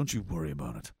 sir. Don't you worry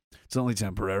about it. It's only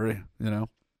temporary,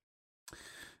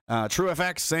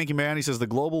 TrueFX, thank you, man. He says, the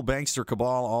global bankster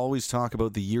cabal always talk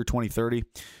about the year 2030.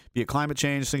 Be it climate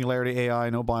change, singularity, AI,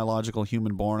 no biological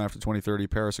human born after 2030,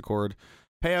 Paris Accord.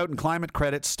 Payout and climate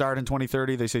credits start in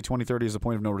 2030. They say 2030 is the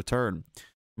point of no return.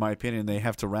 my opinion, they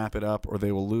have to wrap it up or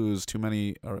they will lose too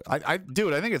many.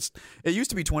 Dude, I think it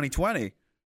used to be 2020.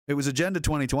 It was Agenda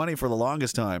 2020 for the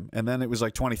longest time, and then it was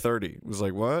like 2030. It was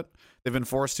like, what? They've been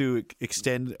forced to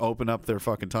open up their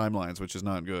fucking timelines, which is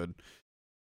not good.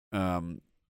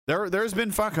 There's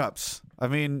been fuck ups. I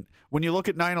mean, when you look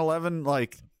at 9/11,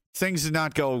 like things did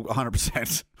not go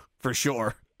 100% for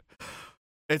sure.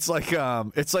 It's like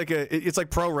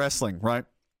pro wrestling, right?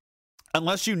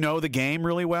 Unless you know the game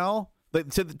really well,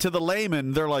 to the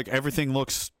layman, they're like everything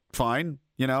looks fine.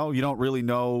 You know, you don't really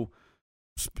know.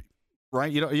 Right,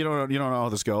 you don't know how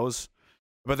this goes,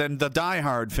 but then the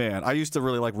diehard fan. I used to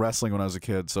really like wrestling when I was a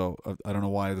kid, so I don't know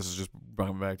why this is just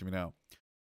coming back to me now.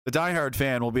 The diehard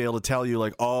fan will be able to tell you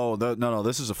like, oh, no,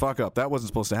 this is a fuck up. That wasn't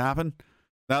supposed to happen.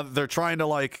 Now they're trying to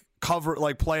like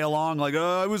play along, like,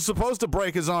 I was supposed to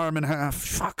break his arm in half.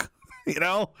 Fuck, you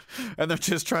know, and they're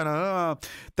just trying to.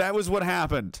 That was what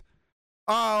happened.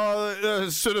 So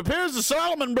it appears the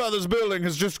Solomon Brothers building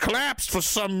has just collapsed for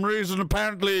some reason.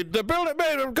 Apparently, the building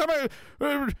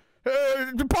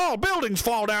Paul, buildings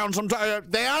fall down sometimes.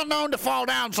 They are known to fall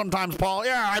down sometimes, Paul.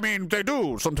 Yeah, I mean, they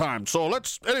do sometimes. So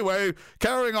anyway,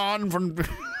 carrying on from...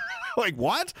 Like,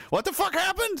 what? What the fuck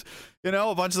happened? You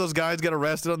know, a bunch of those guys got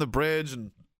arrested on the bridge,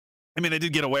 and I mean, they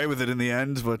did get away with it in the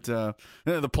end, but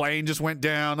the plane just went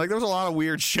down. Like, there was a lot of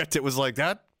weird shit that was like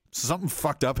that. Something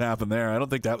fucked up happened there. I don't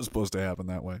think that was supposed to happen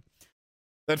that way.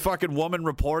 That fucking woman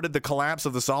reported the collapse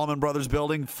of the Solomon Brothers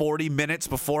building 40 minutes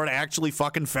before it actually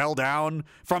fucking fell down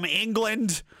from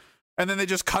England. And then they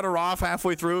just cut her off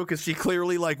halfway through because she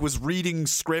clearly like was reading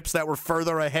scripts that were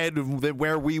further ahead than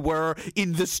where we were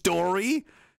in the story.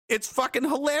 It's fucking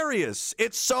hilarious.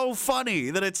 It's so funny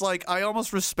that it's like I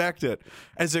almost respect it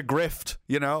as a grift,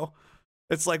 you know?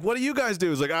 It's like, what do you guys do?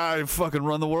 It's like, I fucking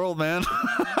run the world, man.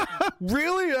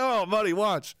 Really? Oh, buddy,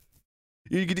 watch.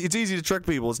 It's easy to trick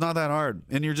people. It's not that hard.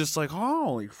 And you're just like,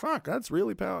 holy fuck, that's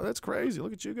really powerful. That's crazy.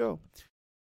 Look at you go.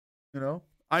 You know?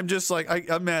 I'm just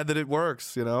like, I'm mad that it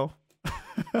works, you know?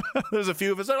 There's a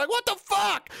few of us that are like, what the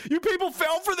fuck? You people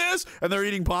fell for this? And they're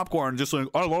eating popcorn just like,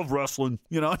 I love wrestling.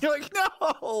 You know? And you're like,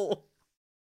 no.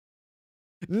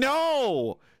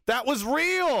 No. That was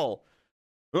real.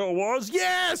 It was?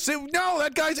 Yes. No,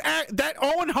 that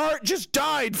Owen Hart just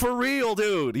died for real,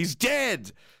 dude. He's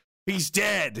dead. He's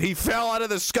dead. He fell out of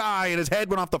the sky and his head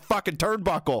went off the fucking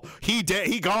turnbuckle. He dead.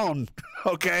 He gone.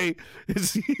 Okay?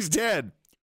 He's dead.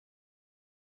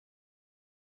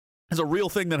 It's a real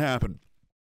thing that happened.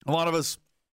 A lot of us,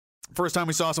 first time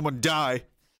we saw someone die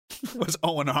was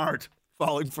Owen Hart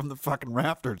falling from the fucking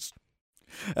rafters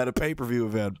at a pay-per-view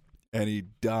event, and he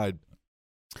died.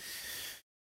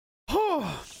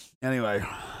 Anyway,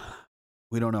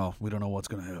 we don't know. We don't know what's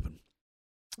going to happen.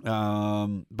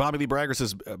 Bobby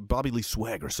Lee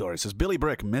Swagger says, Billy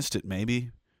Brick missed it,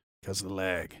 maybe, because of the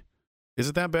lag. Is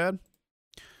it that bad?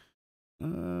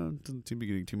 Doesn't seem to be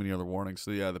getting too many other warnings.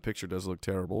 So, yeah, the picture does look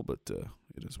terrible, but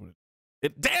it is what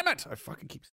damn it! I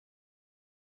fucking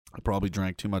I probably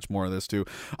drank too much more of this, too.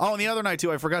 Oh, and the other night,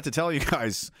 too, I forgot to tell you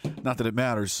guys, not that it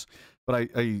matters, but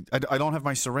I don't have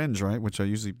my syringe, right, which I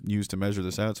usually use to measure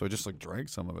this out, so I just, like, drank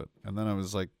some of it. And then I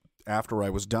was, like, after I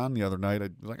was done the other night, I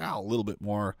was like, a little bit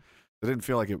more. I didn't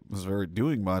feel like it was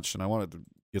doing much, and I wanted to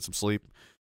get some sleep.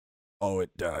 Oh,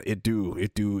 it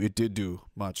did do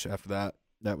much after that.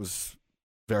 That was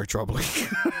very troubling.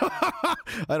 I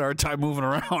had a hard time moving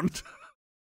around.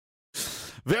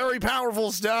 Very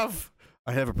powerful stuff.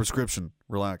 I have a prescription.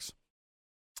 Relax.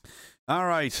 All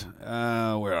right.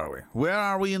 Where are we? Where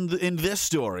are we in this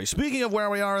story? Speaking of where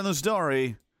we are in the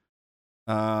story,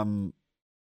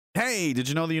 hey, did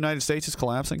you know the United States is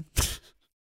collapsing?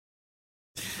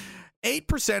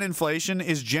 8% inflation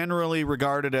is generally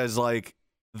regarded as like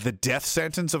the death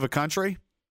sentence of a country.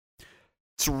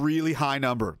 It's a really high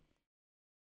number.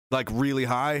 Like really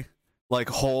high. Like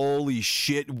holy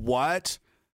shit, what?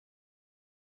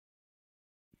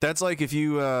 That's like if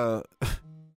you oh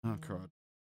god.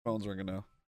 Phone's ringing now.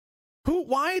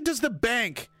 Why does the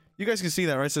bank? You guys can see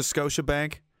that, right? It says Scotia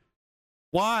Bank.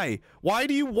 Why? What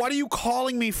are you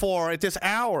calling me for at this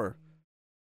hour?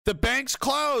 The bank's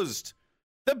closed.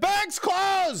 The bank's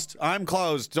closed. I'm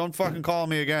closed. Don't fucking call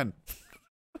me again.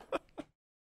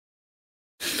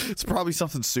 It's probably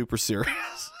something super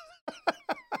serious.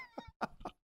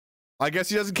 I guess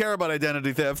he doesn't care about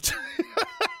identity theft.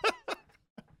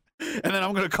 And then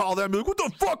I'm going to call them and be like, what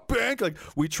the fuck, bank? Like,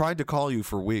 we tried to call you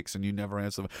for weeks and you never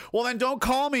answered. Well, then don't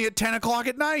call me at 10 o'clock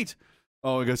at night.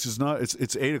 Oh, I guess it's not.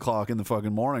 It's 8 o'clock in the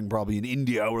fucking morning, probably in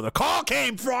India where the call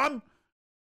came from.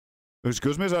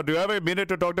 Excuse me, sir, do you have a minute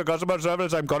to talk to customer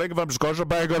service? I'm calling from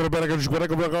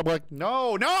Scotiabank.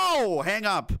 No, hang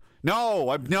up. No,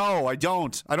 I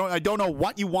don't. I don't know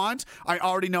what you want. I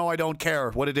already know I don't care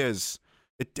what it is.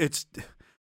 It's.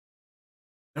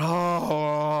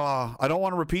 Oh, I don't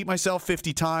want to repeat myself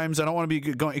 50 times. I don't want to be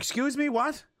going. Excuse me,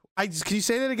 what? Can you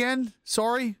say that again?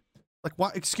 Sorry, like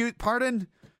what? Pardon.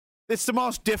 It's the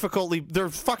most they're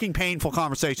fucking painful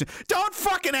conversation. Don't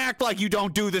fucking act like you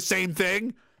don't do the same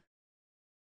thing.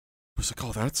 I was like,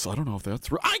 oh, I don't know if that's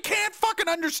I can't fucking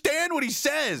understand what he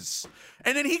says.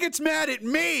 And then he gets mad at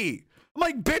me. I'm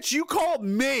like, bitch, you called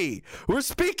me. We're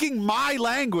speaking my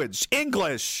language,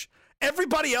 English.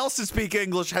 Everybody else that speaks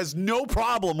English has no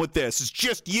problem with this. It's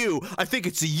just you. I think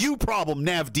it's a you problem,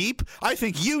 Navdeep. I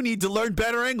think you need to learn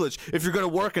better English if you're going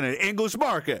to work in an English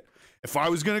market. If I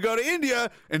was going to go to India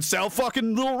and sell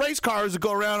fucking little race cars that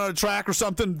go around on a track or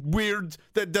something weird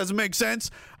that doesn't make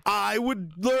sense, I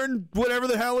would learn whatever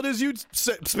the hell it is you'd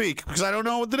speak, because I don't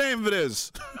know what the name of it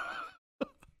is.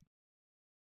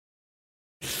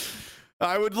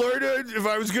 I would learn it. If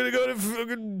I was going to go to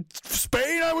fucking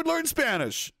Spain, I would learn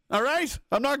Spanish. All right?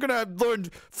 I'm not going to learn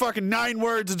fucking 9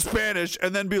 words in Spanish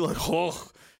and then be like, oh,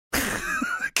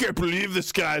 I can't believe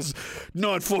this guy's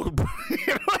not fucking...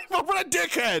 What a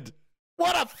dickhead.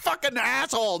 What a fucking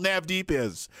asshole Navdeep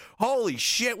is. Holy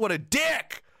shit, what a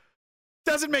dick.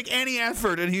 Doesn't make any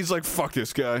effort, and he's like, fuck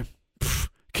this guy.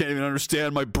 Can't even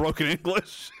understand my broken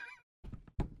English.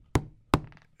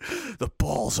 The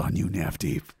balls on you,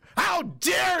 Navdeep. How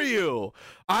dare you?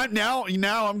 Now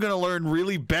I'm going to learn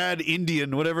really bad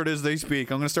Indian, whatever it is they speak.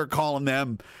 I'm going to start calling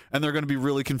them, and they're going to be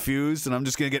really confused, and I'm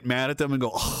just going to get mad at them and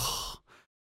go, oh.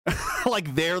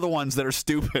 Like they're the ones that are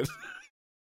stupid.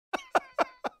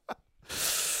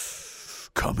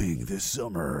 Coming this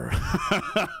summer.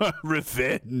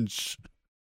 Revenge.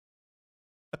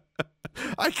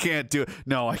 I can't do it.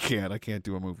 No, I can't. I can't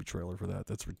do a movie trailer for that.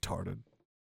 That's retarded.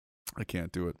 I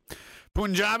can't do it.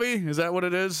 Punjabi? Is that what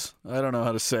it is? I don't know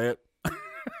how to say it.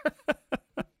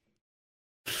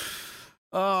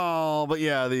 Oh, but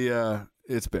yeah,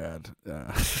 it's bad.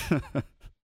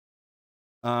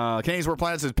 Kenny's World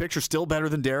Planet says, picture still better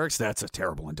than Derek's. That's a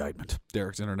terrible indictment.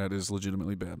 Derek's internet is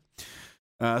legitimately bad.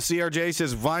 CRJ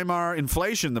says, Weimar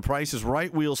inflation. The price is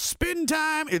right. Wheel spin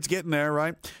time. It's getting there,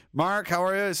 right? Mark, how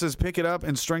are you? It says, pick it up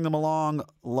and string them along.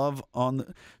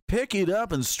 Pick it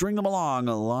up and string them along.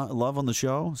 Love on the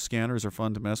show. Scanners are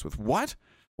fun to mess with. What?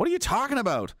 What are you talking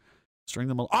about? String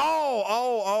them along.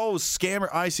 Oh, scammer.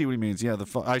 I see what he means. Yeah,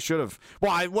 I should have.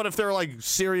 Well, what if they're like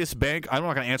serious bank? I'm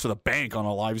not going to answer the bank on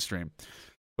a live stream.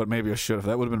 But maybe I should have.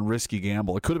 That would have been a risky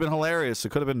gamble. It could have been hilarious. It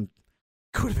could have been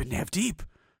Navdeep.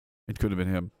 It could have been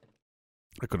him.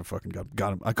 I could have fucking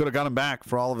got him. I could have got him back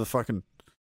for all of the fucking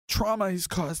trauma he's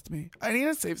caused me. I need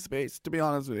a safe space, to be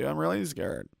honest with you. I'm really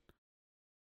scared.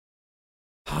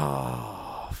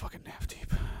 Oh, fucking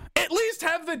Navdeep. At least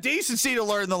have the decency to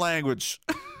learn the language.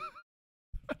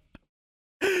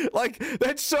 Like,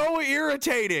 that's so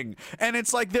irritating. And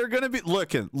it's like they're going to be,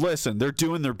 listen, they're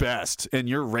doing their best, and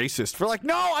you're racist for like,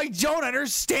 no, I don't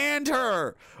understand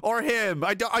her or him.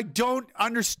 I don't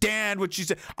understand what she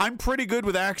said. I'm pretty good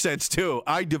with accents, too.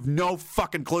 I have no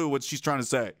fucking clue what she's trying to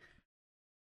say.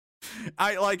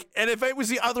 And if it was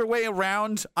the other way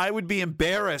around, I would be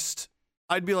embarrassed.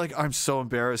 I'd be like, I'm so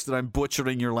embarrassed that I'm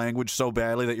butchering your language so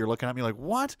badly that you're looking at me like,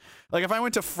 what? Like, if I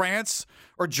went to France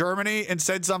or Germany and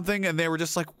said something and they were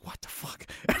just like, what the fuck?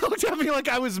 And looked at me like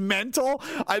I was mental,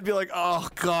 I'd be like, oh,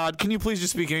 God, can you please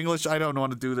just speak English? I don't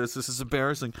want to do this. This is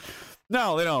embarrassing.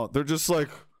 No, they don't. They're just like,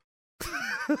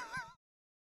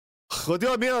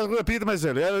 repeat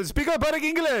myself. Speak up better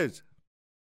English.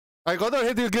 I got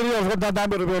to hit you.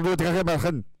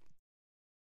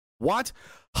 What?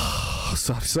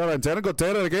 Sorry, I'm going to go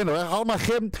again. I'm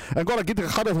going to get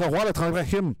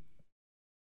the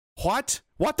What?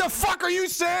 What the fuck are you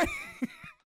saying?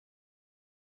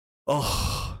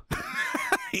 Oh.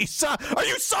 Are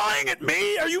you sawing at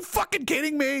me? Are you fucking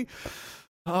kidding me?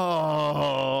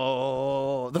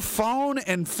 Oh, the phone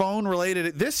and phone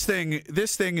related. This thing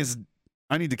is,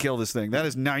 I need to kill this thing. That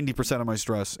is 90% of my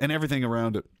stress and everything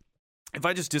around it. If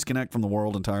I just disconnect from the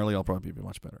world entirely, I'll probably be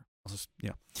much better.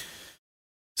 Yeah.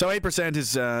 So 8%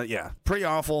 is, pretty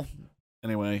awful.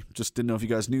 Anyway, just didn't know if you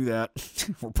guys knew that.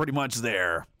 We're pretty much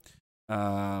there.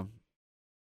 The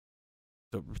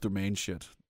main shit.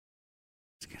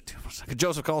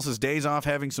 Joseph calls his days off,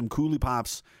 having some Coolie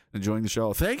Pops, enjoying the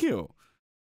show. Thank you.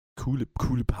 Coolie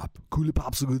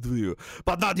Pops are good for you.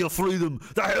 But not your freedom.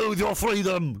 The hell with your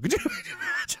freedom.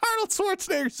 Arnold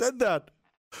Schwarzenegger said that.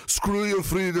 Screw your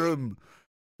freedom.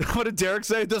 What did Derek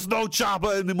say? There's no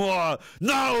chopper anymore.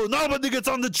 No, nobody gets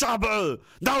on the chopper.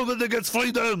 Nobody gets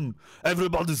freedom.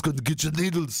 Everybody's going to get your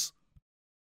needles.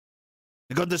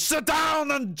 You're going to sit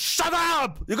down and shut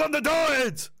up. You're going to do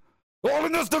it. All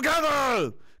in this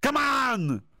together. Come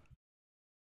on.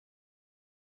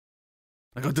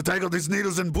 I'm going to take all these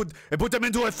needles and put them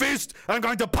into a fist. And I'm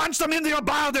going to punch them into your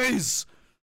bodies.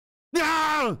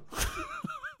 Yeah.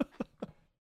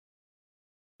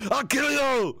 I'll kill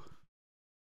you.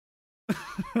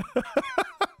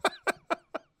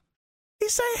 He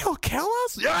say he'll kill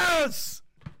us? Yes.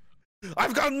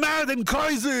 I've gone mad and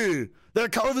crazy. The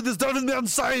COVID is driving me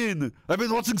insane. I've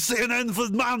been watching CNN for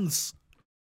months.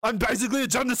 I'm basically a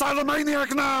genocidal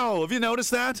maniac now. Have you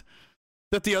noticed that?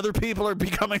 That the other people are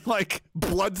becoming like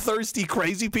bloodthirsty,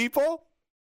 crazy people?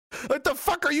 What the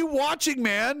fuck are you watching,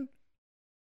 man?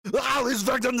 All these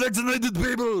vaccinated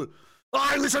people.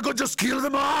 I wish I could just kill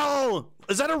them all.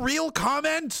 Is that a real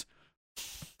comment?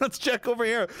 Let's check over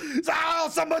here. Oh,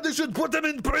 somebody should put them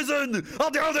in prison. How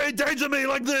dare they endanger me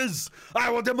like this? I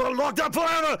want them all locked up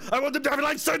forever. I want them to have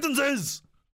life sentences.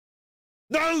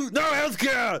 No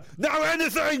healthcare. No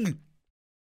anything.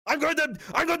 I'm going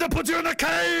to put you in a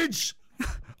cage.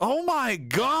 Oh my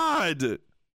God.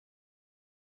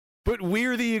 But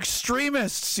we're the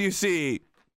extremists, you see.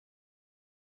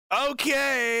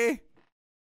 Okay.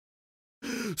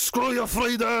 Screw your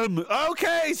freedom.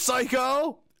 Okay,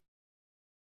 psycho.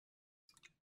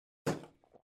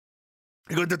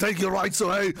 You're going to take your rights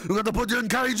away. We're going to put you in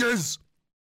cages.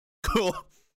 Cool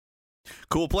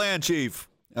plan, Chief.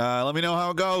 Let me know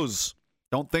how it goes.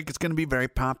 Don't think it's going to be very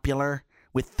popular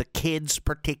with the kids,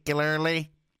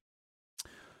 particularly.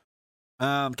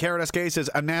 Carrot SK says,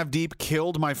 a Navdeep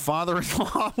killed my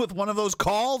father-in-law with one of those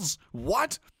calls.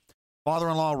 What?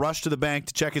 Father-in-law rushed to the bank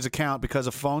to check his account because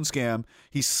of phone scam.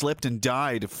 He slipped and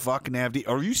died. Fuck Navdeep.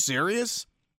 Are you serious?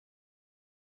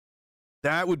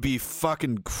 That would be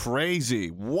fucking crazy.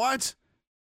 What?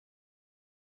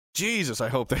 Jesus, I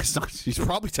hope that's not... He's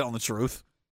probably telling the truth.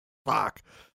 Fuck.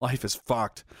 Life is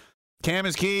fucked. Cam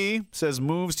is key. Says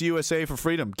moves to USA for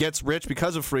freedom. Gets rich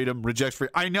because of freedom. Rejects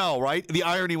freedom. I know, right? The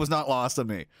irony was not lost on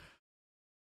me.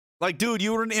 Like, dude,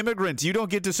 you were an immigrant. You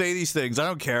don't get to say these things. I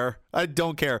don't care. I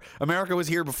don't care. America was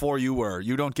here before you were.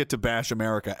 You don't get to bash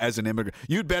America as an immigrant.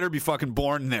 You'd better be fucking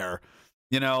born there.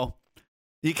 You know?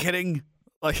 You kidding?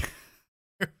 Like...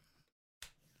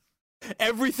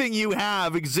 Everything you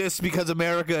have exists because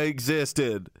America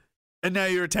existed. And now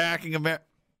you're attacking America.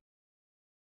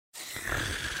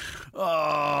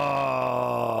 Oh,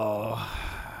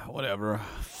 whatever.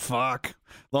 Fuck.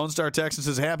 Lone Star Texan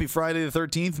says, happy Friday the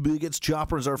 13th. Biggest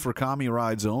choppers are for commie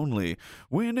rides only.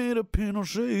 We need a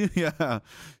Pinochet. Yeah.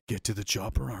 Get to the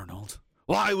chopper, Arnold.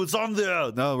 Why? What's on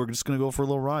there? No, we're just going to go for a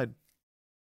little ride.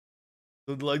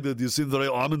 Don't like that. You seemed very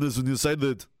ominous when you said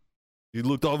that. You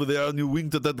looked over there and you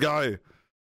winked at that guy.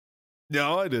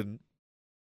 No, I didn't.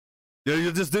 Yeah,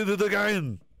 you just did it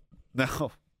again.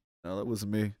 No, that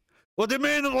wasn't me. What do you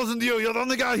mean it wasn't you? You're the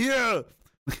only guy here.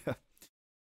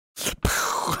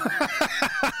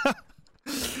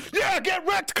 Yeah, get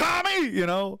wrecked, commie! You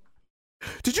know?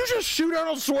 Did you just shoot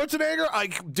Arnold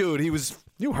Schwarzenegger? Dude,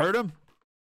 you heard him?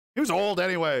 He was old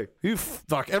anyway.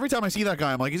 Fuck, every time I see that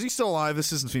guy, I'm like, is he still alive?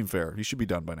 This doesn't seem fair. He should be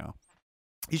done by now.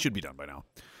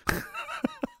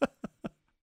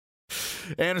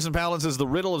 Anderson Paladin says the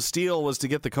riddle of steel was to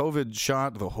get the COVID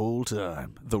shot the whole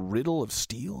time. The riddle of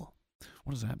steel?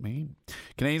 What does that mean?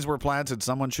 Canadians wear plaid said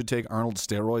someone should take Arnold's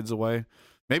steroids away.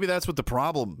 Maybe that's what the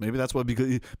problem. Maybe that's why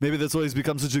he's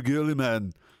become such a girly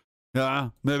man. Yeah,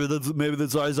 maybe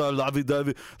that's why he's all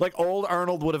lovey-dovey. Like old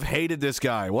Arnold would have hated this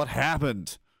guy. What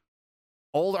happened?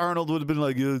 Old Arnold would have been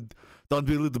like, you don't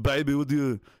be a little baby, would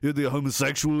you? You're the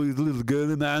homosexual, you little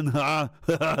girly man, huh?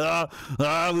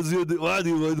 Was you why do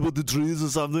you worry about the trees or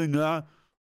something, huh?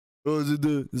 Or is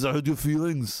that hurt your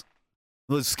feelings?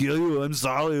 Will it scare you? I'm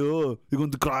sorry. Oh, you're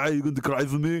going to cry? You're going to cry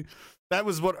for me? That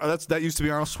used to be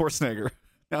Arnold Schwarzenegger.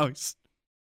 Now he's...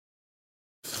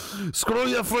 Screw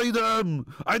your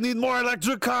freedom! I need more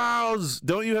electric cars!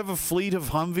 Don't you have a fleet of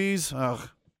Humvees? Ugh.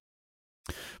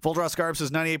 Full Draw Scarp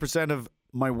says 98% of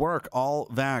my work all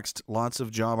vaxxed. Lots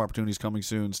of job opportunities coming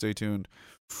soon. Stay tuned.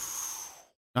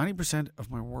 90%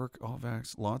 of my work all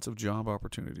vaxxed. Lots of job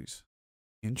opportunities.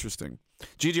 Interesting.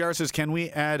 GGR says, can we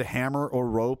add hammer or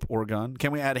rope or gun?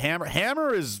 Can we add hammer?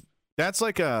 Hammer is, that's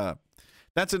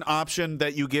an option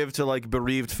that you give to like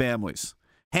bereaved families.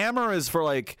 Hammer is for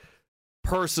like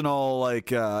personal,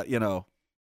 like,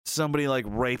 somebody like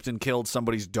raped and killed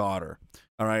somebody's daughter.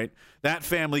 All right. That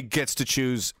family gets to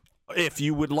choose if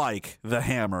you would like the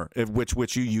hammer,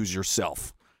 which you use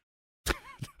yourself.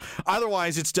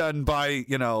 Otherwise, it's done by,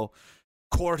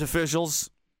 court officials.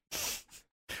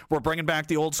 We're bringing back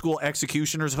the old school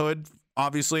executioner's hood,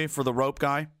 obviously, for the rope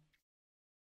guy.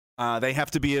 They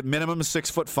have to be at minimum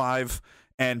 6'5"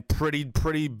 and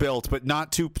pretty built, but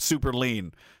not too super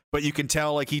lean. But you can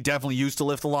tell, like, he definitely used to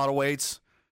lift a lot of weights,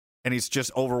 and he's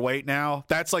just overweight now.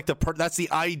 That's like that's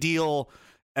the ideal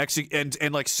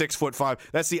and like 6'5".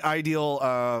 That's the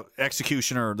ideal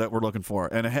executioner that we're looking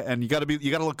for. And you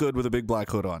gotta look good with a big black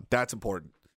hood on. That's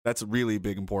important. That's a really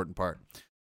big important part.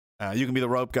 You can be the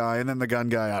rope guy, and then the gun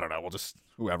guy. I don't know. We'll just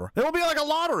whoever. It'll be like a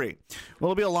lottery.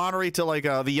 It'll be a lottery to like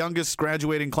the youngest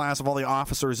graduating class of all the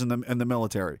officers in the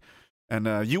military.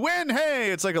 And you win.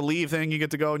 Hey, it's like a leave thing. You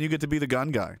get to go and you get to be the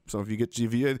gun guy. So if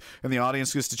you and the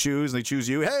audience gets to choose, and they choose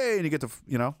you. Hey, and you get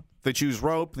to they choose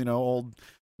rope. Old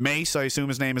Mace. I assume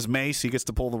his name is Mace. He gets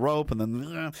to pull the rope, and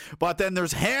then but then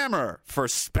there's Hammer for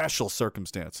special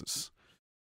circumstances,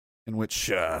 in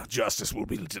which justice will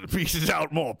be meted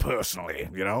out more personally.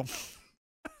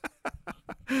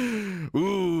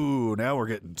 Ooh, now we're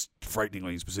getting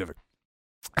frighteningly specific.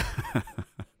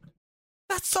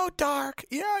 That's so dark.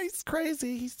 Yeah, he's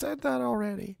crazy. He said that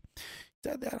already.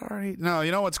 No,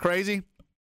 you know what's crazy?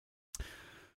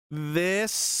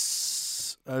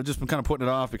 This, I've just been kind of putting it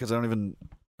off because I don't know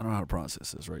how to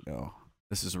process this right now.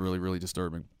 This is really, really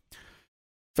disturbing.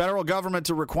 Federal government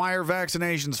to require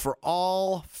vaccinations for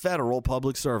all federal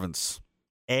public servants,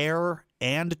 air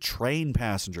and train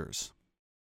passengers.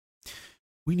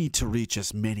 We need to reach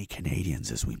as many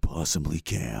Canadians as we possibly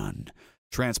can.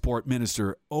 Transport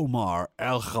Minister Omar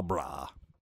Al-Khabra.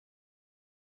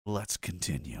 Let's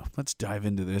continue. Let's dive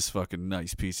into this fucking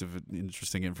nice piece of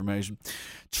interesting information.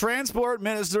 Transport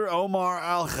Minister Omar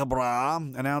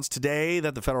Al-Khabra announced today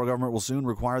that the federal government will soon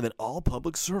require that all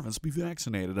public servants be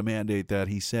vaccinated, a mandate that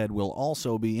he said will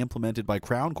also be implemented by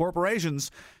crown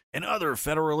corporations and other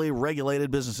federally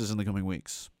regulated businesses in the coming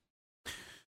weeks.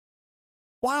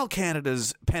 While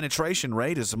Canada's penetration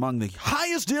rate is among the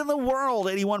highest in the world,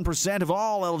 81% of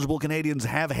all eligible Canadians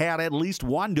have had at least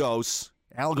one dose.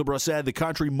 Al-Khabra said the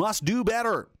country must do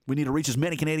better. We need to reach as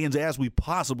many Canadians as we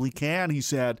possibly can, he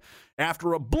said,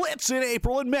 after a blitz in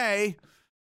April and May.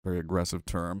 Very aggressive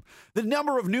term. The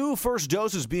number of new first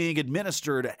doses being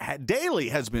administered daily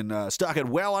has been stuck at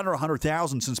well under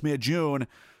 100,000 since mid-June.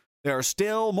 There are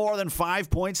still more than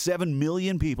 5.7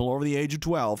 million people over the age of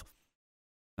 12.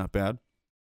 Not bad.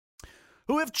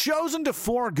 Who have chosen to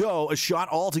forego a shot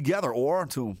altogether or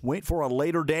to wait for a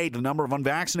later date. The number of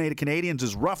unvaccinated Canadians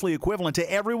is roughly equivalent to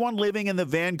everyone living in the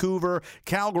Vancouver,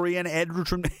 Calgary, and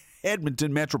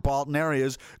Edmonton metropolitan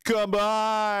areas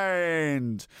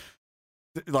combined.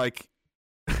 Like,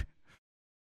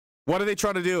 what are they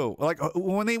trying to do? Like,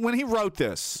 when he wrote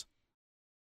this,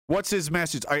 what's his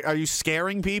message? Are you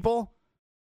scaring people?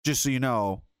 Just so you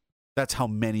know, that's how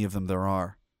many of them there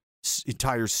are.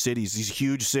 Entire cities, these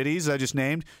huge cities I just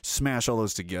named, smash all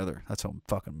those together. That's how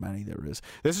fucking many there is.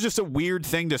 This is just a weird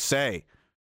thing to say.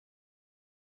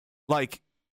 Like,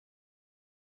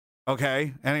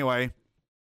 okay, anyway.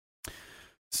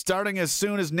 Starting as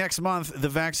soon as next month, the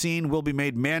vaccine will be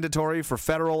made mandatory for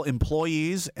federal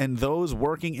employees and those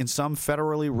working in some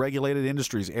federally regulated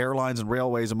industries, airlines and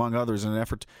railways, among others, in an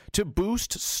effort to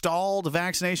boost stalled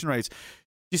vaccination rates.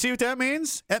 You see what that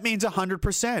means? That means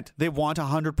 100%. They want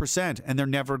 100%, and they're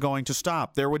never going to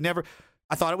stop. There would never.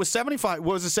 I thought it was 75.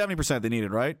 What was the 70% they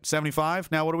needed, right?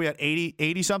 75. Now what are we at?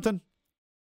 80 something?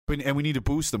 And we need to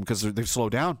boost them because they've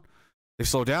slowed down. They've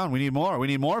slowed down. We need more. We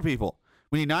need more people.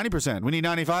 We need 90%. We need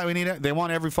 95. They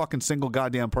want every fucking single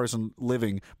goddamn person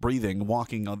living, breathing,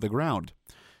 walking on the ground,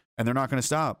 and they're not going to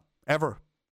stop ever.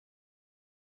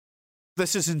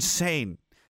 This is insane.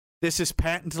 This is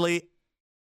patently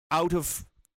out of.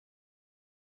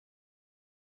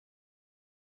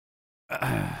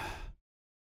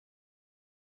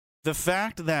 The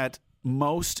fact that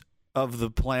most of the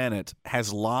planet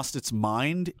has lost its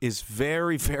mind is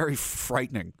very, very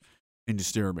frightening and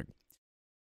disturbing.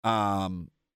 That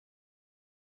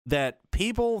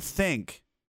people think,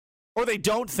 or they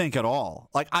don't think at all.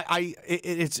 Like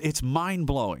it's mind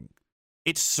blowing.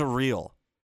 It's surreal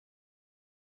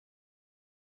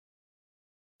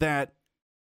that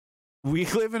we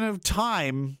live in a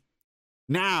time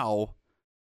now.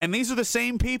 And these are the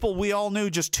same people we all knew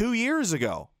just 2 years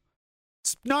ago.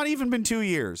 It's not even been 2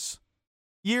 years.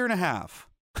 Year and a half.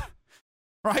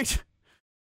 Right?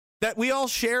 That we all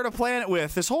shared a planet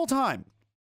with this whole time.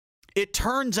 It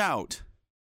turns out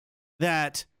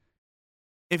that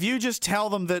if you just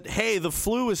tell them that, hey, the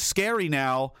flu is scary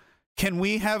now, can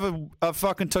we have a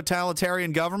fucking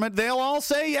totalitarian government? They'll all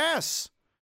say yes.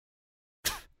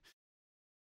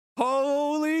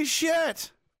 Holy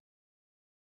shit.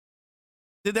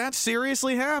 Did that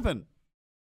seriously happen?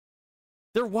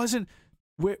 There wasn't,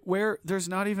 where there's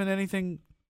not even anything.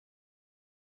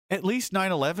 At least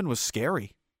 9/11 was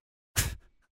scary.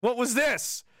 What was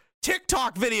this?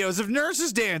 TikTok videos of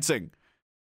nurses dancing.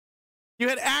 You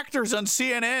had actors on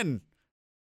CNN.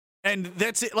 And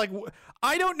that's it. Like,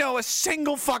 I don't know a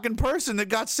single fucking person that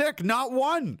got sick. Not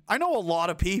one. I know a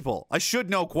lot of people. I should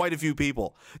know quite a few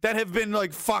people that have been,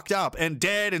 like, fucked up and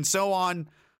dead and so on.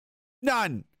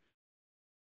 None.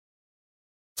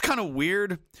 It's kind of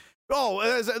weird.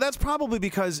 Oh, that's probably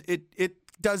because it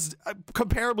does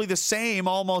comparably the same,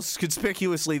 almost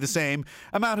conspicuously the same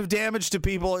amount of damage to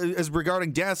people as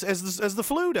regarding deaths as the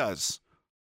flu does.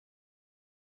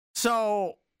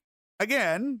 So,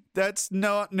 again, that's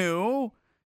not new,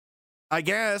 I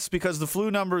guess, because the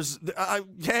flu numbers.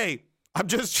 I'm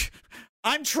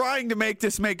trying to make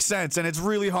this make sense, and it's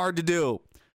really hard to do.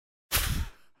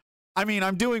 I mean,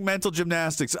 I'm doing mental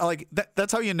gymnastics. Like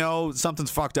that's how you know something's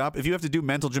fucked up. If you have to do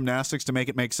mental gymnastics to make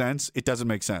it make sense, it doesn't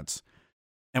make sense.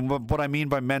 And what I mean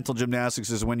by mental gymnastics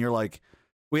is when you're like,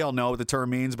 we all know what the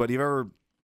term means, but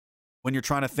when you're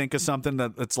trying to think of something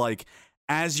that's like,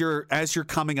 as you're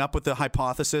coming up with the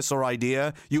hypothesis or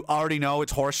idea, you already know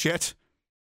it's horseshit.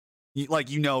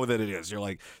 You know that it is. You're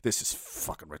like, this is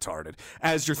fucking retarded.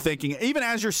 As you're thinking, even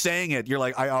as you're saying it, you're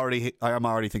like, I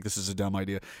already think this is a dumb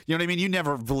idea. You know what I mean? You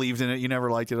never believed in it. You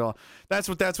never liked it at all. That's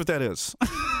what that is.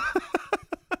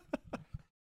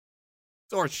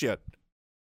 It's horseshit.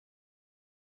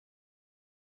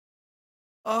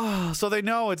 Oh, so they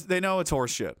know it's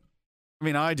horseshit. I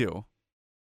mean, I do.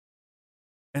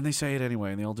 And they say it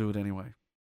anyway, and they all do it anyway.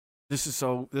 This is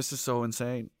so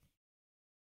insane.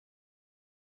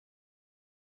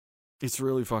 It's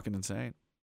really fucking insane.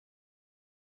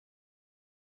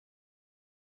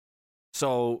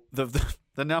 So the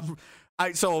number,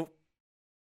 I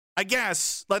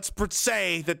guess let's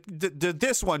say that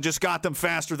this one just got them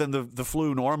faster than the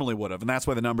flu normally would have, and that's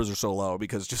why the numbers are so low,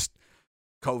 because just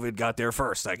COVID got there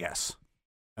first, I guess.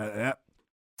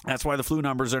 That's why the flu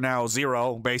numbers are now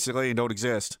 0, basically, and don't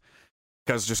exist.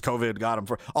 Because just COVID got them.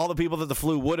 For all the people that the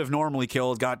flu would have normally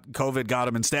killed, COVID got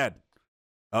them instead.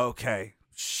 Okay,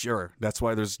 sure. That's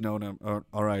why there's no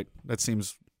all right, that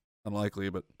seems unlikely,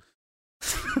 but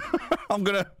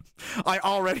I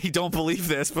already don't believe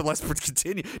this, but let's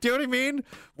continue. Do you know what I mean?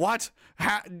 What?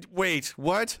 Wait,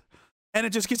 what? And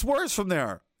it just gets worse from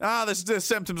there. The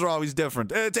symptoms are always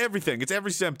different. It's everything. It's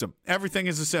every symptom. Everything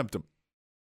is a symptom.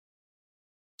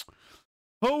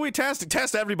 Oh, we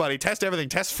test everybody. Test everything.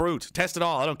 Test fruit. Test it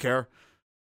all. I don't care.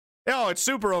 Oh, it's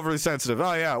super overly sensitive.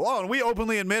 Oh, yeah. Well, and we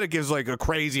openly admit it gives like a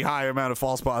crazy high amount of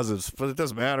false positives, but it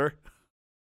doesn't matter.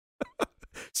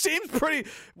 Seems pretty.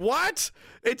 What?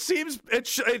 It seems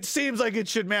like it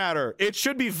should matter. It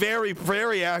should be very,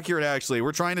 very accurate, actually.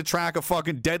 We're trying to track a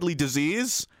fucking deadly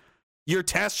disease. Your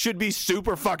test should be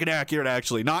super fucking accurate,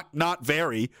 actually. Not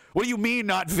very. What do you mean,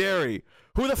 not very?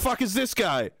 Who the fuck is this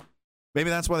guy? Maybe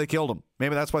that's why they killed him.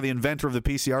 Maybe that's why the inventor of the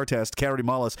PCR test, Kary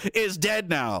Mullis, is dead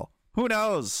now. Who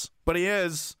knows? But he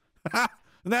is. Isn't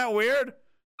that weird?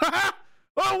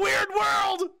 A weird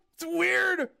world. It's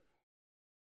weird.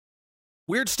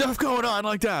 Weird stuff going on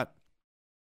like that.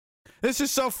 This is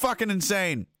so fucking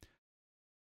insane.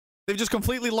 They've just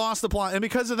completely lost the plot. And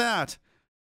because of that,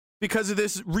 because of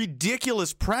this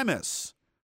ridiculous premise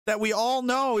that we all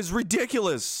know is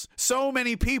ridiculous. So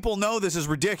many people know this is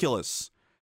ridiculous.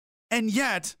 And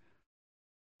yet,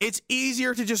 it's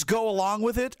easier to just go along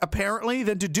with it, apparently,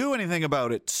 than to do anything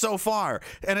about it so far.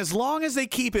 And as long as they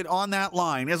keep it on that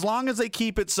line, as long as they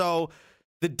keep it so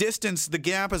the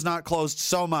gap is not closed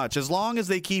so much, as long as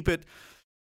they keep it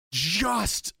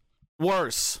just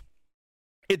worse,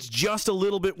 it's just a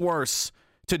little bit worse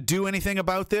to do anything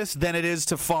about this than it is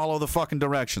to follow the fucking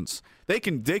directions. They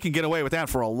can get away with that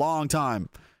for a long time.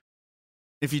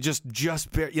 If you just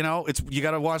you know, you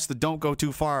got to watch the don't go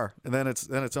too far, and then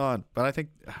it's on. But I think,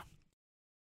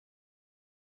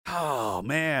 oh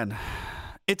man,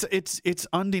 it's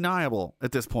undeniable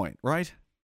at this point, right?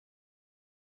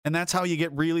 And that's how you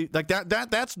get really like that.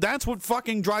 That's what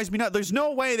fucking drives me nuts. There's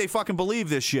no way they fucking believe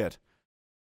this shit.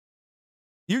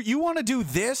 You want to do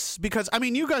this because I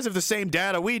mean you guys have the same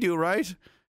data we do, right?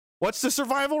 What's the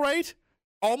survival rate?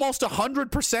 Almost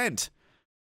 100%.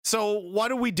 So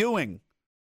what are we doing?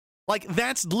 Like,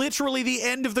 that's literally the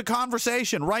end of the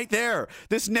conversation right there.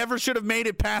 This never should have made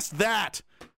it past that.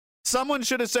 Someone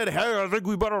should have said, hey, I think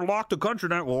we better lock the country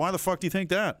down. Well, why the fuck do you think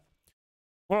that?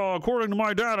 Well, according to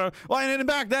my data. Well, and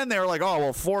back then they were like, oh,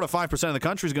 well, 4 to 5% of the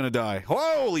country's going to die.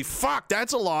 Holy fuck,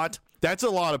 that's a lot. That's a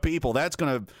lot of people. That's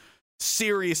going to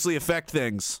seriously affect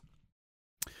things.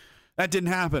 That didn't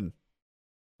happen.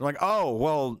 They're like, oh,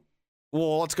 well,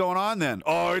 what's going on then?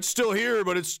 Oh, it's still here,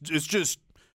 but it's just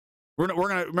we're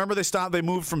gonna remember they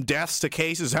moved from deaths to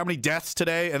cases. How many deaths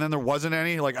today? And then there wasn't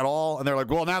any like at all. And they're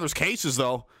like, well, now there's cases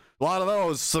though. A lot of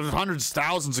those, hundreds,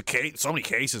 thousands of cases, so many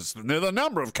cases. The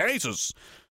number of cases.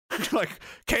 Like,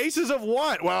 cases of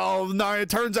what? Well, no, it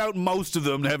turns out most of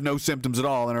them have no symptoms at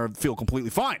all and feel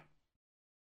completely fine.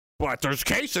 But there's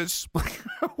cases.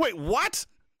 Wait, what?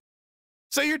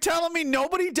 So you're telling me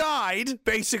nobody died,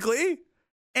 basically,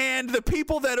 and the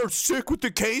people that are sick with the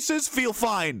cases feel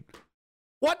fine?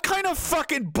 What kind of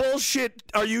fucking bullshit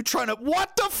are you trying to...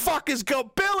 What the fuck is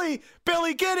Billy,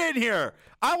 get in here.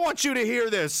 I want you to hear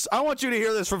this. I want you to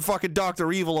hear this from fucking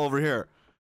Dr. Evil over here.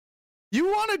 You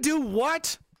want to do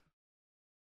what?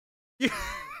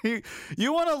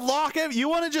 You want to lock him? You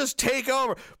want to just take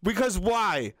over? Because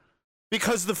why?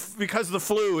 Because the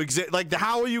flu exists. Like,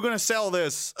 how are you going to sell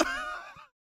this?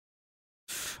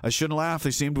 I shouldn't laugh.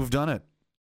 They seem to have done it.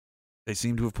 They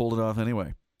seem to have pulled it off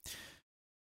anyway.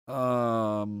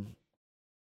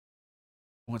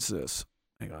 What's this?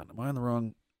 Hang on. Am I on the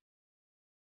wrong?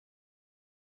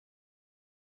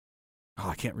 Oh,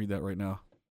 I can't read that right now.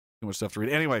 Too much stuff to read.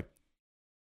 Anyway.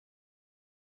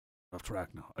 Off track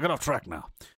now. I got off track now.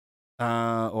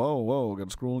 Whoa. Got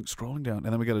scrolling down. And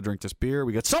then we got to drink this beer.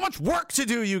 We got so much work to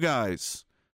do, you guys.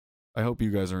 I hope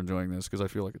you guys are enjoying this because I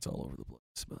feel like it's all over the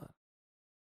place. But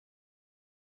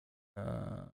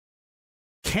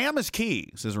Cam is key.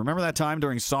 Says, remember that time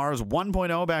during SARS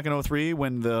 1.0 back in 2003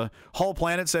 when the whole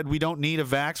planet said we don't need a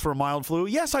vax for a mild flu?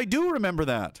 Yes, I do remember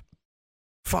that.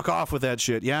 Fuck off with that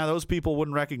shit. Yeah, those people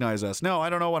wouldn't recognize us. No, I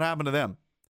don't know what happened to them.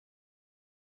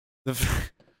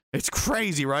 It's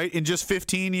crazy, right? In just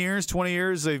 15 years, 20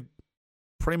 years, they've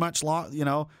pretty much lost,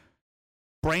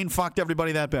 brain fucked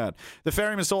everybody that bad. The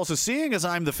ferryman soul says, seeing as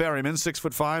I'm the ferryman,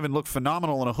 6'5" and look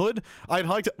phenomenal in a hood, I'd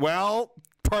like to... Well,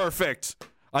 perfect.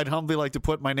 I'd humbly like to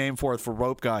put my name forth for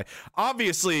Rope Guy.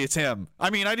 Obviously, it's him. I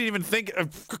mean, I didn't even think...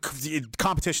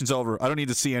 competition's over. I don't need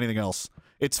to see anything else.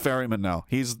 It's ferryman now.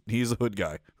 He's a hood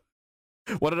guy.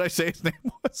 What did I say his name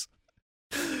was?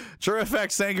 True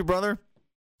FX, thank you, brother.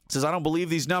 Says, I don't believe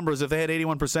these numbers. If they had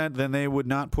 81%, then they would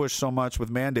not push so much with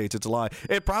mandates. It's a lie.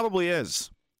 It probably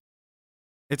is.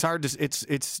 It's hard to...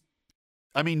 It's...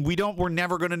 I mean, we're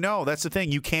never going to know. That's the thing.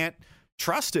 You can't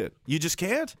trust it. You just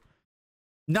can't.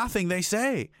 Nothing they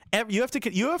say. You have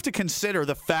to consider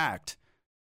the fact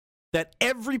that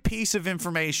every piece of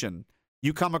information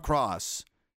you come across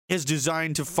is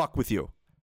designed to fuck with you.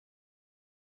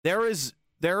 There is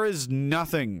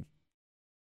nothing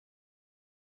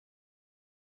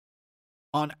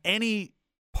on any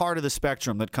part of the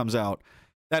spectrum that comes out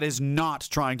that is not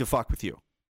trying to fuck with you.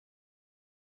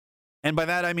 And by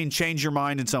that, I mean change your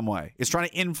mind in some way. It's trying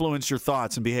to influence your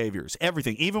thoughts and behaviors.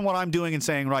 Everything, even what I'm doing and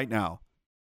saying right now,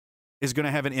 is going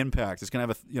to have an impact. It's going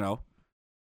to have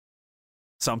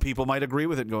some people might agree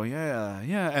with it and go, yeah,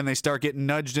 and they start getting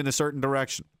nudged in a certain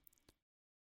direction.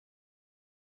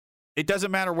 It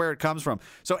doesn't matter where it comes from.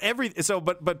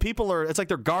 But people are, it's like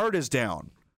their guard is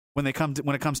down when it comes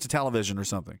to television or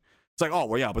something. It's like, oh,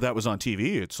 well, yeah, but that was on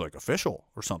TV. It's like official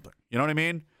or something. You know what I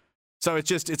mean? So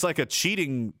it's like a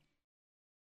cheating.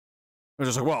 They're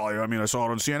just like, well, I mean, I saw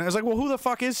it on CNN. It's like, well, who the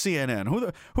fuck is CNN?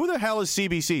 Who the hell is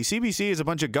CBC? CBC is a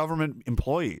bunch of government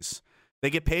employees. They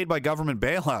get paid by government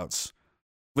bailouts,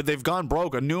 but they've gone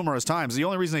broke numerous times. The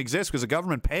only reason they exist is because the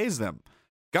government pays them.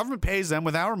 Government pays them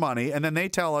with our money, and then they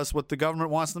tell us what the government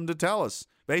wants them to tell us.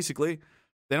 Basically,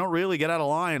 they don't really get out of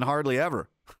line hardly ever.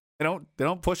 They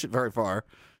don't push it very far,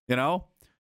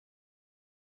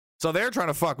 So they're trying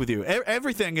to fuck with you.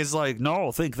 Everything is like,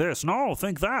 no, think this. No,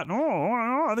 think that.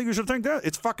 No, I think you should think that.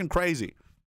 It's fucking crazy.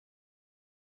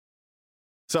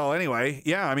 So anyway,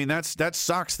 yeah, I mean, that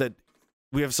sucks that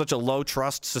we have such a low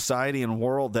trust society and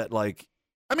world that, like,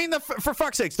 I mean, for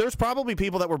fuck's sakes, there's probably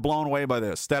people that were blown away by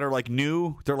this that are like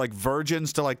new. They're like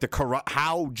virgins to like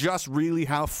how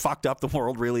fucked up the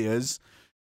world really is.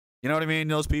 You know what I mean?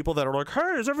 Those people that are like,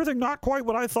 hey, is everything not quite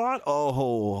what I thought?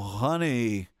 Oh,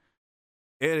 honey.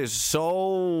 It is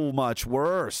so much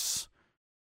worse.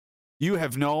 You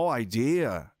have no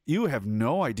idea. You have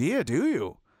no idea, do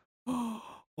you?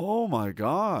 Oh my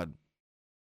God.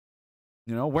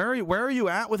 Where are you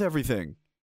at with everything?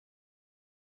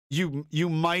 You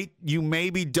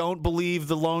maybe don't believe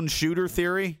the lone shooter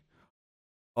theory?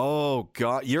 Oh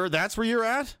God, that's where you're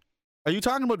at? Are you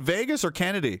talking about Vegas or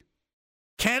Kennedy?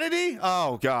 Kennedy?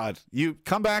 Oh God. You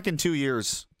come back in 2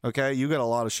 years, okay? You got a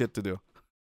lot of shit to do.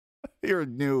 You're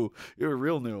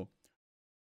real new.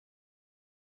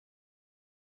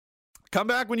 Come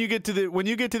back when you get to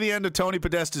the end of Tony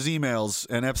Podesta's emails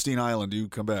and Epstein Island. You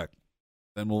come back,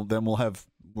 then we'll have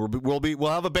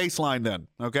We'll have a baseline then,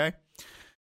 okay?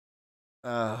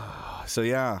 So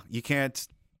yeah, you can't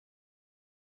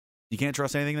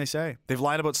trust anything they say. They've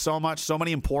lied about so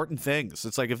many important things.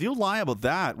 It's like, if you lie about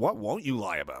that, what won't you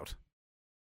lie about?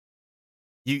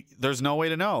 There's no way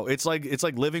to know. It's like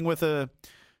living with a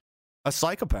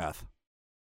psychopath.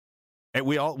 And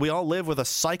we all live with a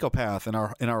psychopath in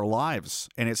our lives,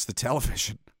 and it's the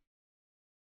television.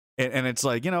 And it's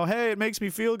like, hey, it makes me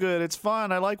feel good. It's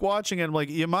fun. I like watching it. I'm like,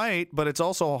 you might, but it's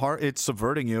also hard. It's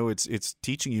subverting you. It's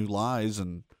teaching you lies,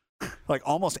 and like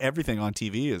almost everything on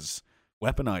TV is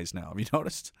weaponized now. Have you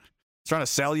noticed? It's trying to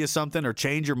sell you something or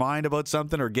change your mind about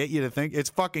something or get you to think. It's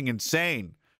fucking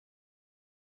insane.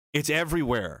 It's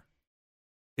everywhere.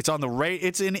 It's on the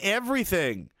it's in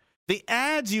everything. The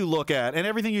ads you look at and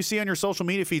everything you see on your social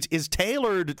media feeds is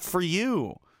tailored for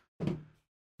you.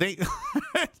 They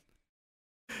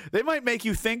they might make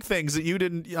you think things that you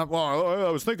didn't. Well, I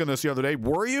was thinking this the other day.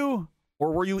 Were you?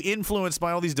 Or were you influenced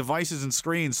by all these devices and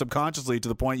screens subconsciously to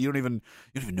the point you don't even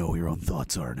know what your own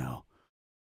thoughts are now?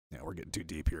 Yeah, we're getting too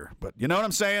deep here. But you know what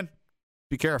I'm saying?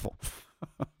 Be careful.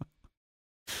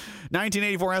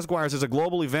 1984 Esquire says a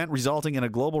global event resulting in a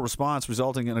global response,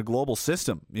 resulting in a global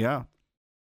system. Yeah,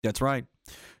 that's right.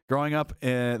 Growing up,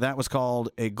 that was called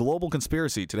a global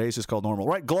conspiracy. Today it's just called normal.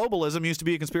 Right? Globalism used to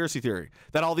be a conspiracy theory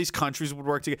that all these countries would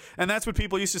work together. And that's what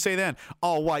people used to say then.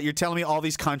 Oh, what? You're telling me all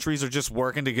these countries are just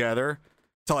working together?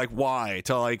 To like, why?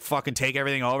 To like fucking take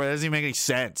everything over? That doesn't even make any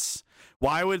sense.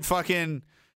 Why would fucking,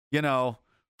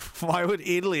 why would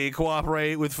Italy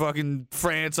cooperate with fucking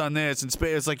France on this? And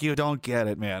Spain? It's like, you don't get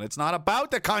it, man. It's not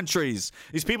about the countries.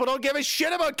 These people don't give a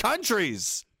shit about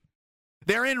countries.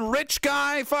 They're in rich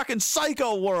guy fucking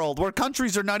psycho world where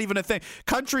countries are not even a thing.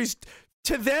 Countries,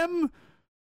 to them,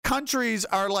 countries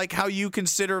are like how you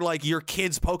consider like your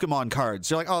kids' Pokemon cards.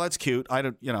 You're like, oh, that's cute. I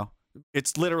don't,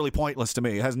 it's literally pointless to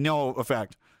me. It has no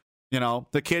effect.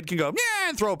 The kid can go, yeah,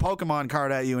 and throw a Pokemon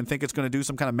card at you and think it's going to do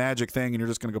some kind of magic thing, and you're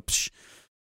just going to go, psh.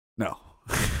 No.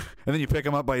 And then you pick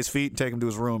him up by his feet and take him to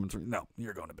his room. And no,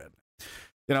 you're going to bed.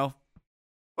 Well,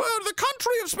 the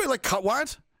country of Spain, like,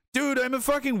 what? Dude, I'm a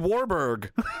fucking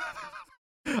Warburg.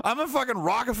 I'm a fucking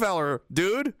Rockefeller,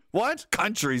 dude. What?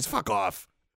 Countries, fuck off.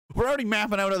 We're already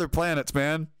mapping out other planets,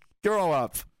 man. Grow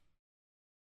up.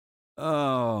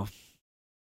 Oh,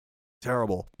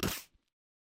 terrible.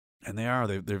 And they are.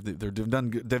 They've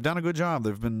done a good job.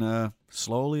 They've been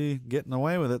slowly getting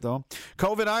away with it, though.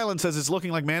 COVID Island says it's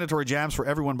looking like mandatory jabs for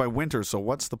everyone by winter. So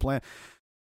what's the plan?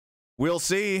 We'll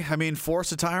see. I mean,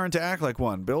 force a tyrant to act like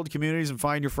one. Build communities and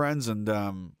find your friends, and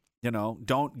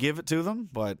don't give it to them,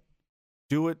 but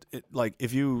do it. Like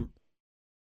if you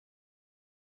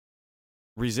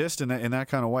resist in that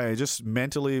kind of way, just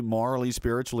mentally, morally,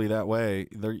 spiritually, that way,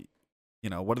 they're,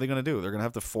 what are they going to do? They're going to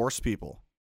have to force people.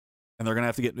 And they're going to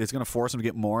have to it's going to force them to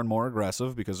get more and more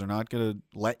aggressive because they're not going to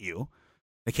let you.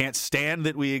 They can't stand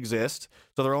that we exist.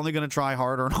 So they're only going to try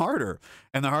harder and harder.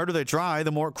 And the harder they try,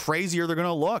 the more crazier they're going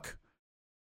to look.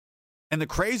 And the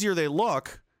crazier they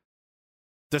look,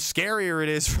 the scarier it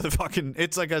is for the fucking,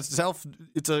 it's like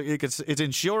it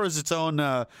ensures its own,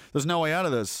 there's no way out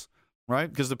of this, right?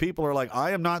 Because the people are like,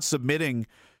 I am not submitting.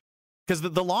 Because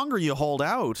the longer you hold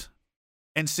out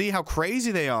and see how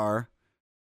crazy they are,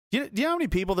 do you know how many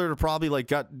people that are probably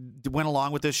like went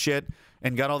along with this shit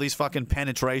and got all these fucking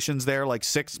penetrations there like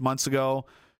 6 months ago,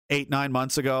 8-9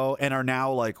 months ago, and are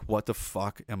now like, what the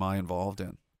fuck am I involved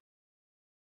in?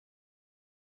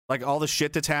 Like all the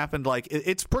shit that's happened, like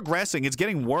it's progressing. It's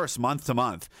getting worse month to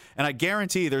month. And I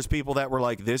guarantee there's people that were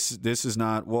like, this is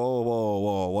not,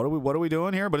 whoa. What are we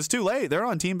doing here? But it's too late. They're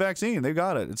on team vaccine. They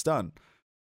got it. It's done.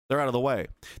 They're out of the way.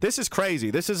 This is crazy.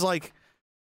 This is like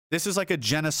a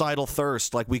genocidal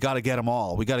thirst. Like, we got to get them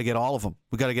all. We got to get all of them.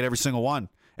 We got to get every single one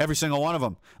of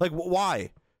them. Like,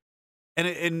 why?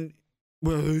 And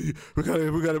we got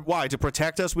to, why? To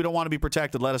protect us? We don't want to be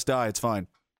protected. Let us die. It's fine.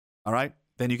 All right?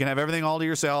 Then you can have everything all to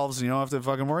yourselves, and you don't have to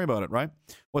fucking worry about it, right?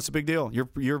 What's the big deal?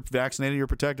 You're vaccinated. You're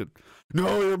protected.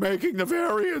 No, you're making the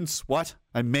variants. What?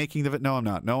 I'm making no, I'm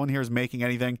not. No one here is making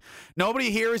anything. Nobody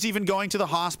here is even going to the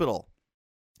hospital.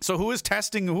 So who is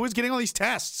testing? Who is getting all these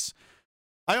tests?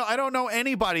 I don't know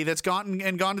anybody that's gone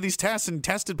to these tests and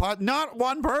tested positive. Not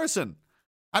one person.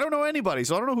 I don't know anybody,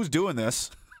 so I don't know who's doing this.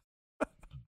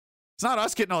 It's not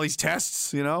us getting all these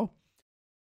tests,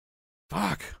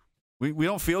 Fuck. We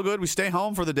don't feel good. We stay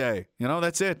home for the day.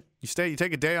 That's it. You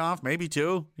take a day off, maybe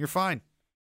 2. You're fine.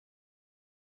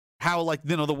 How,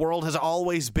 the world has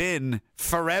always been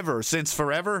forever, since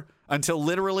forever, until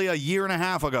literally a year and a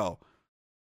half ago.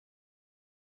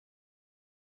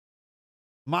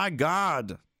 My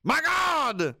God.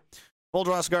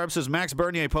 Boldross Garb says Max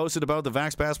Bernier posted about the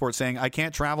Vax Passport saying, I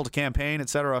can't travel to campaign,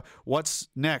 etc. What's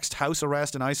next? House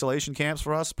arrest and isolation camps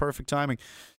for us? Perfect timing.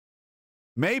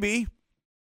 Maybe.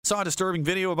 Saw a disturbing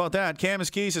video about that. Camus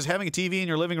Key says having a TV in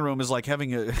your living room is like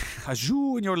having a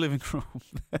zoo in your living room.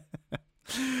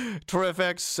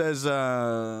 Terrifex says,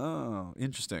 oh,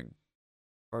 interesting.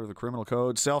 Part of the criminal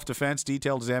code. Self-defense,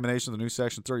 detailed examination of the new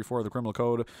section 34 of the criminal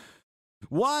code.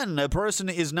 1, a person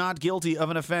is not guilty of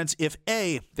an offense if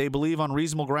A, they believe on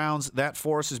reasonable grounds that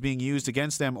force is being used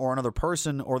against them or another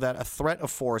person, or that a threat of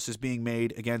force is being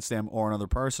made against them or another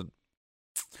person.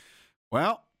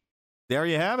 Well, there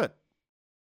you have it.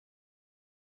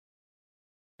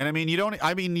 And I mean, you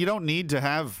don't need to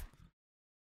have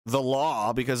the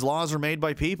law, because laws are made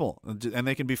by people and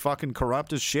they can be fucking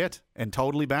corrupt as shit and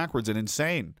totally backwards and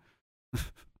insane.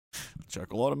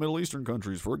 Check a lot of Middle Eastern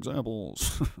countries for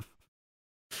examples.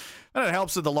 And it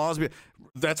helps that the laws be.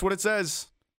 That's what it says.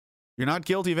 You're not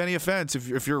guilty of any offense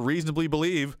if you reasonably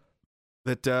believe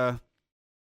that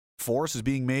force is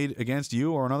being made against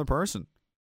you or another person.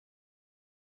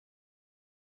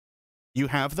 You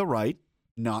have the right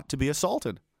not to be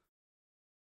assaulted.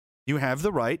 You have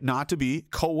the right not to be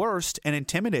coerced and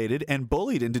intimidated and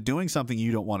bullied into doing something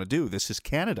you don't want to do. This is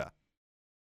Canada.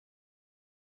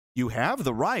 You have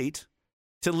the right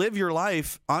to live your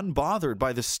life unbothered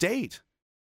by the state,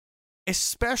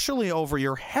 especially over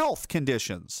your health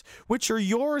conditions, which are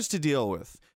yours to deal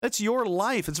with. That's your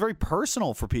life. It's very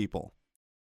personal for people.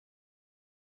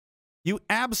 You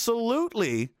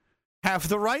absolutely have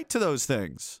the right to those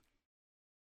things.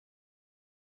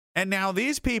 And now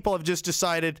these people have just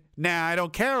decided, nah, I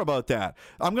don't care about that.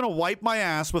 I'm going to wipe my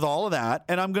ass with all of that,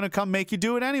 and I'm going to come make you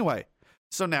do it anyway.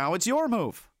 So now it's your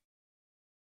move.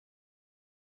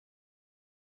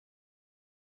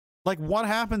 Like, what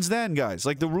happens then, guys?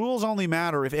 Like, the rules only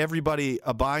matter if everybody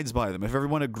abides by them, if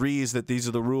everyone agrees that these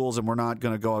are the rules and we're not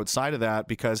going to go outside of that,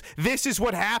 because this is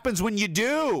what happens when you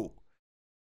do.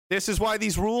 This is why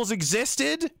these rules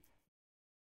existed.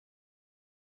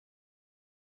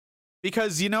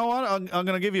 Because, you know what? I'm going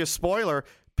to give you a spoiler.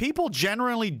 People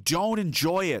generally don't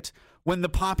enjoy it when the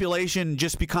population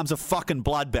just becomes a fucking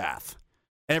bloodbath.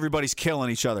 Everybody's killing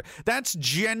each other. That's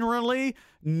generally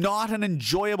not an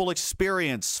enjoyable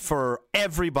experience for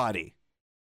everybody.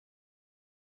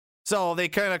 So they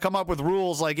kind of come up with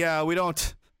rules like, yeah,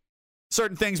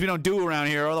 certain things we don't do around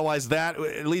here, otherwise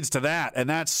it leads to that, and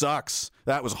that sucks.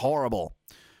 That was horrible.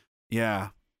 Yeah.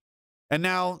 And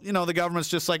now, the government's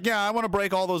just like, yeah, I want to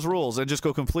break all those rules and just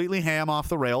go completely ham off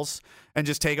the rails and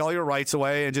just take all your rights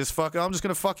away and just I'm just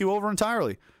going to fuck you over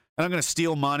entirely. And I'm going to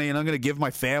steal money, and I'm going to give my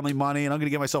family money, and I'm going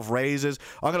to give myself raises.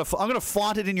 I'm going to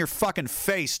flaunt it in your fucking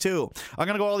face, too. I'm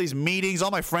going to go to all these meetings.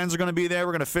 All my friends are going to be there.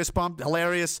 We're going to fist bump.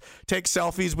 Hilarious. Take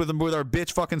selfies with our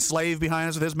bitch fucking slave behind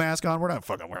us with his mask on. We're not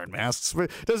fucking wearing masks.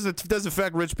 It doesn't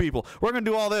affect rich people. We're going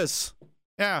to do all this.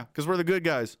 Yeah, because we're the good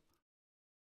guys.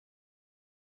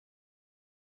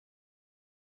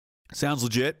 Sounds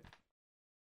legit.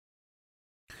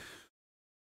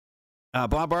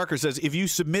 Bob Barker says, if you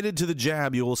submitted to the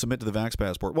jab, you will submit to the Vax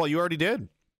Passport. Well, you already did.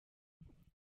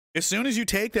 As soon as you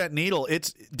take that needle,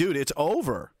 it's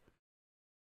over.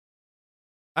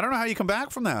 I don't know how you come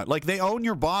back from that. Like, they own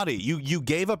your body. You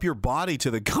gave up your body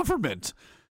to the government.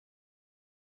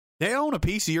 They own a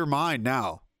piece of your mind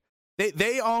now.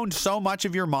 They owned so much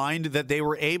of your mind that they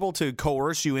were able to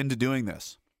coerce you into doing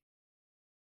this.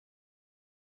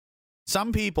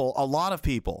 Some people, a lot of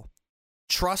people,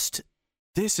 trust.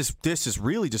 This is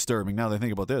really disturbing now that I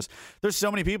think about this. There's so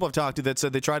many people I've talked to that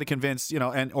said they try to convince,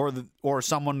 or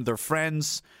someone, their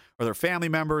friends or their family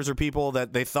members or people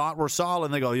that they thought were solid,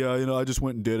 and they go, yeah, I just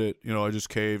went and did it. I just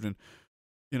caved and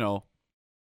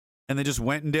they just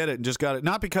went and did it and just got it.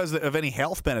 Not because of any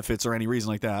health benefits or any reason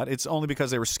like that. It's only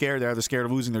because they were scared. They're either scared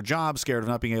of losing their job, scared of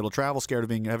not being able to travel, scared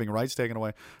of having rights taken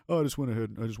away. Oh, I just went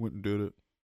ahead. I just went and did it.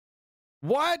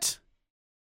 What?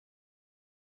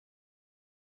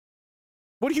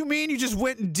 What do you mean you just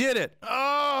went and did it?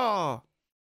 Oh!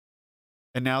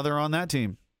 And now they're on that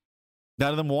team.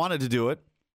 None of them wanted to do it,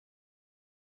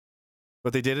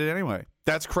 but they did it anyway.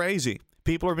 That's crazy.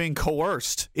 People are being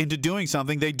coerced into doing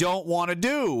something they don't want to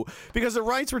do because their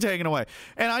rights were taken away.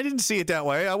 And I didn't see it that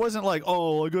way. I wasn't like,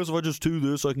 oh, I guess if I just do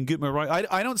this, I can get my right.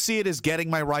 I don't see it as getting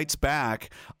my rights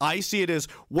back. I see it as,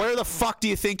 where the fuck do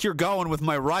you think you're going with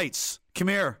my rights? Come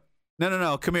here.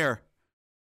 No, come here.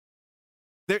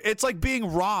 It's like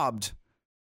being robbed.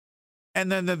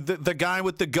 And then the guy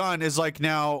with the gun is like,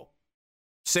 now,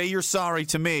 say you're sorry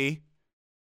to me.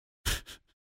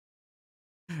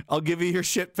 I'll give you your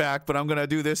shit back, but I'm going to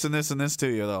do this and this and this to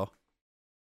you, though.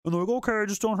 And they're like, okay,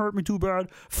 just don't hurt me too bad.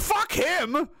 Fuck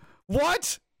him!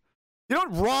 What? You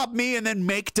don't rob me and then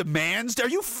make demands? Are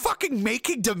you fucking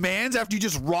making demands after you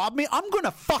just robbed me? I'm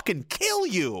gonna fucking kill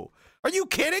you. Are you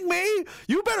kidding me?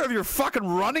 You better have your fucking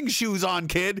running shoes on,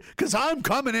 kid, because I'm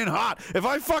coming in hot. If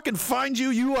I fucking find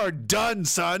you, you are done,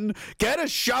 son. Get a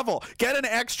shovel. Get an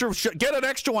extra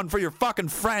one for your fucking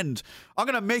friend. I'm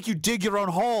going to make you dig your own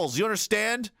holes. You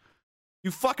understand? You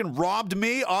fucking robbed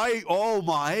me? Oh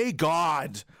my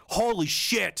God. Holy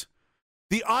shit.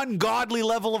 The ungodly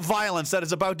level of violence that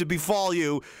is about to befall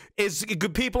you is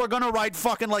people are going to write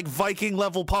fucking like Viking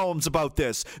level poems about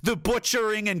this. The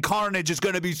butchering and carnage is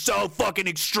going to be so fucking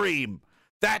extreme.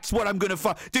 That's what I'm going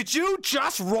to Did you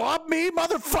just rob me,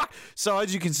 motherfucker? So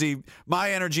as you can see,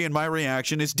 my energy and my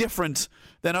reaction is different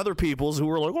than other people's who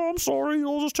are like, oh, I'm sorry,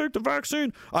 I'll just take the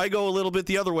vaccine. I go a little bit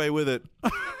the other way with it.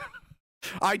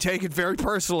 I take it very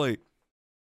personally.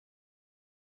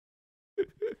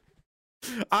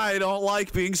 I don't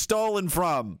like being stolen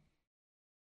from.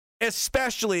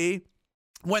 Especially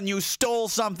when you stole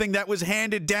something that was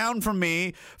handed down from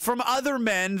me from other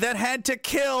men that had to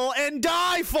kill and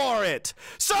die for it.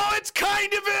 So it's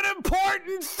kind of an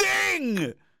important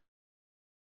thing.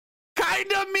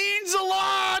 Kind of means a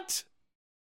lot.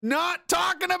 Not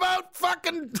talking about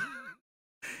fucking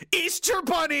Easter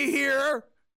Bunny here.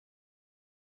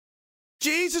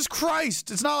 Jesus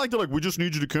Christ. It's not like they're like, we just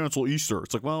need you to cancel Easter.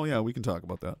 It's like, well, yeah, we can talk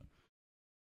about that.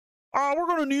 We're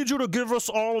going to need you to give us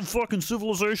all of fucking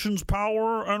civilization's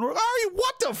power. And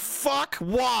what the fuck?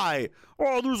 Why?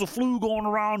 Oh, there's a flu going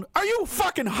around. Are you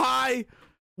fucking high?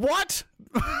 What?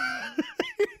 Are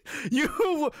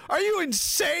you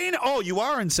insane? Oh, you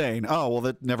are insane. Oh,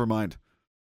 well, never mind.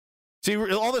 See,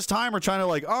 all this time we're trying to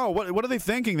like, oh, what are they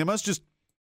thinking? They must just,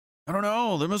 I don't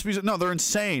know. There must be, no, they're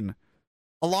insane.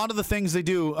 A lot of the things they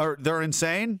do they're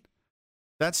insane.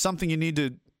 That's something you need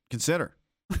to consider.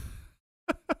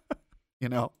 You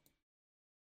know,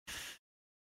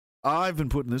 I've been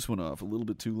putting this one off a little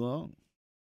bit too long.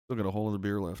 Still got a whole other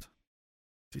beer left.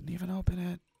 Didn't even open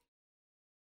it.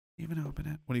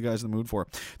 What are you guys in the mood for?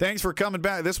 Thanks for coming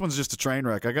back. This one's just a train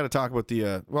wreck. I got to talk about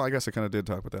the, well, I guess I kind of did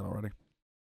talk about that already.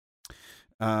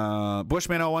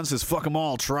 Bushman01 says, fuck them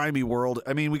all. Try me, world.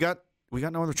 I mean, we got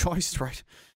no other choice, right?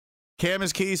 Cam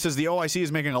is Key says the OIC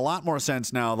is making a lot more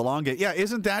sense now. The long game. Yeah,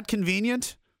 isn't that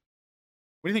convenient?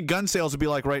 What do you think gun sales would be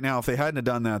like right now if they hadn't have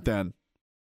done that then?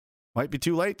 Might be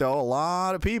too late, though. A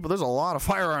lot of people. There's a lot of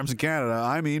firearms in Canada.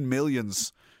 I mean,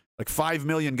 millions. Like 5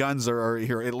 million guns are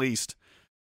here at least.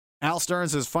 Al Stern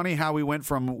says, funny how we went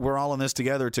from we're all in this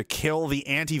together to kill the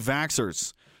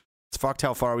anti-vaxxers. It's fucked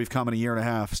how far we've come in a year and a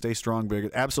half. Stay strong,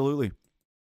 bigot. Absolutely.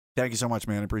 Thank you so much,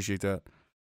 man. I appreciate that.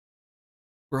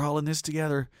 We're all in this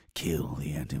together. Kill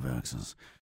the anti-vaxxers.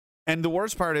 And the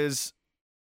worst part is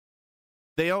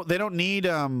they don't need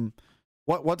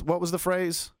what was the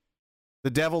phrase? The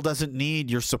devil doesn't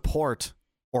need your support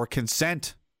or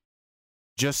consent,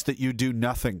 just that you do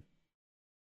nothing.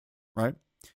 Right?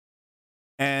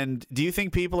 And do you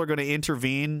think people are going to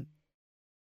intervene?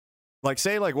 Like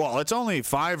say like, well, it's only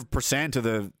 5% of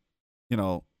the,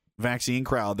 vaccine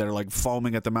crowd that are like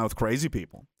foaming at the mouth crazy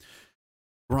people.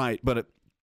 Right, but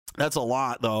that's a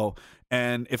lot, though.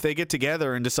 And if they get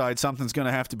together and decide something's going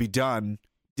to have to be done,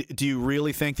 do you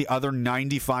really think the other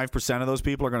 95% of those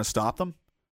people are going to stop them?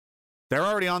 They're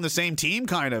already on the same team,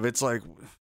 kind of. It's like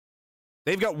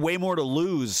they've got way more to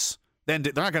lose than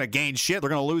they're not going to gain shit. They're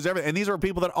going to lose everything. And these are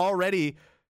people that already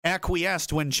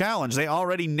acquiesced when challenged. They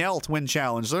already knelt when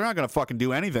challenged. They're not going to fucking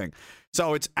do anything.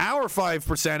 So it's our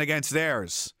 5% against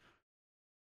theirs.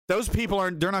 Those people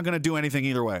they're not going to do anything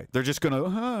either way. They're just going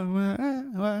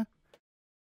to,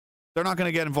 they're not going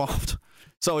to get involved.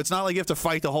 So it's not like you have to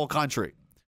fight the whole country.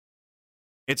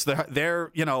 It's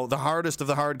the hardest of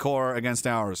the hardcore against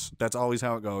ours. That's always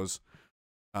how it goes.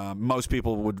 Most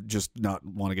people would just not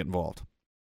want to get involved.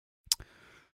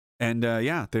 And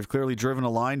yeah, they've clearly driven a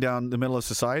line down the middle of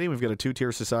society. We've got a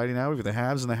two-tier society now. We've got the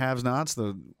haves and the have-nots,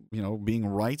 being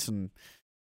rights. And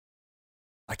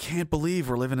I can't believe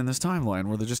we're living in this timeline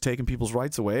where they're just taking people's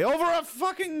rights away over a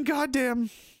fucking goddamn.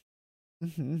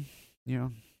 Yeah.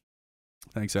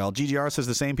 Thanks, Al. GGR says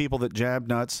the same people that jab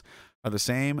nuts are the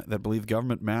same that believe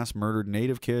government mass murdered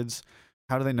Native kids.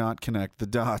 How do they not connect the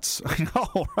dots? I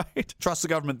know, right? Trust the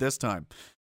government this time.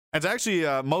 It's actually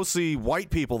mostly white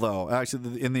people, though.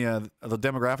 Actually, in the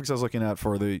demographics I was looking at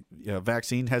for the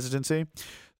vaccine hesitancy,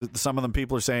 some of them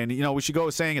people are saying, we should go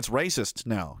saying it's racist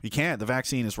now. You can't. The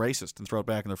vaccine is racist and throw it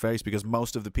back in their face because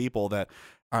most of the people that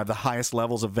are the highest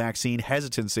levels of vaccine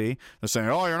hesitancy, they're saying,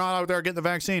 oh, you're not out there getting the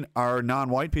vaccine, are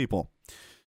non-white people.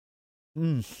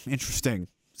 Interesting.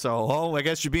 So, I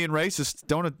guess you're being racist.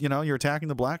 Don't, you're attacking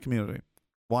the black community.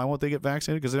 Why won't they get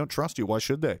vaccinated? Because they don't trust you. Why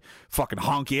should they? Fucking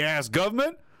honky ass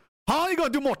government. Huh? You gonna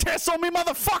do more tests on me,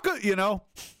 motherfucker? You know?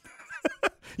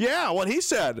 Yeah, what he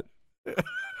said.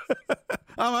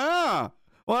 I'm like,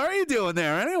 what are you doing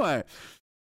there anyway?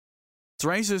 It's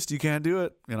racist. You can't do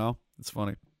it. You know, it's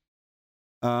funny.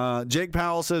 Jake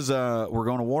Powell says, we're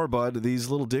going to war, bud. These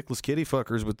little dickless kitty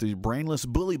fuckers with the brainless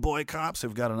bully boy cops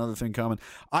have got another thing coming.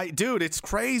 Dude, it's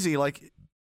crazy. Like,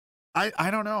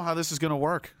 I don't know how this is going to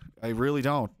work. I really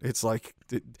don't. It's like,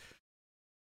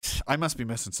 I must be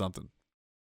missing something.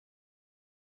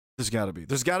 There's got to be.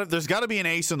 There's got to be an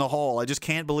ace in the hole. I just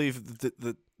can't believe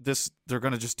that they're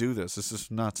going to just do this. This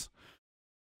is nuts.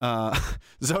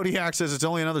 Zodiac says it's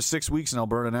only another 6 weeks in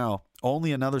Alberta now.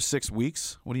 Only another 6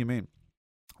 weeks? What do you mean?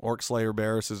 Orc Slayer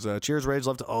Bear says, cheers, rage,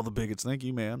 love to all the bigots. Thank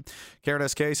you, man. Carrot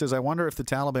SK says, I wonder if the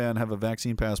Taliban have a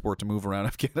vaccine passport to move around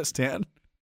Afghanistan.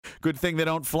 Good thing they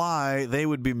don't fly. They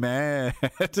would be mad.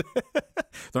 They're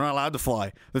not allowed to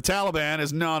fly. The Taliban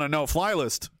is not a no-fly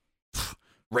list.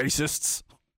 Racists.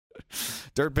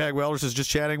 Dirtbag Welder says,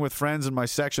 just chatting with friends in my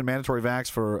section, mandatory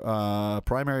vax for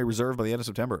primary reserve by the end of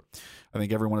September. I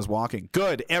think everyone is walking.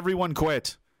 Good. Everyone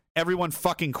quit. Everyone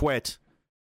fucking quit.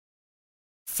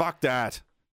 Fuck that.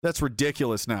 That's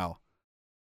ridiculous now.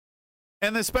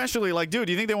 And especially, like, dude,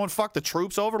 do you think they won't fuck the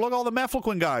troops over? Look, all the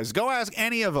Mefloquin guys. Go ask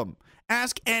any of them.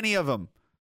 Ask any of them.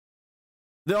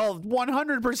 They'll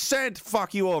 100%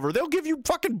 fuck you over. They'll give you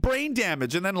fucking brain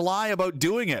damage and then lie about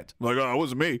doing it. Like, oh, it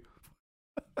wasn't me.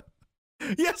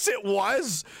 Yes, it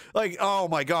was. Like, oh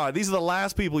my God, these are the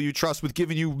last people you trust with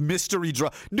giving you mystery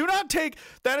drug. Do not take,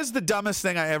 that is the dumbest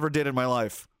thing I ever did in my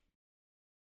life.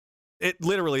 It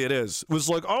literally, it is. It was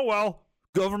like, oh, well,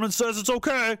 government says it's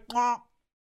okay.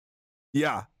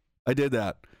 Yeah, I did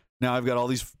that. Now I've got all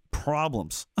these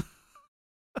problems.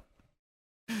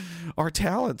 Our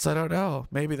talents, I don't know.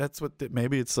 Maybe that's what,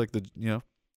 maybe it's like the,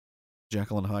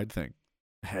 Jekyll and Hyde thing.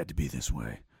 It had to be this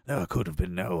way. There could have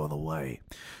been no other way.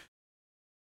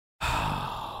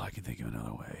 I can think of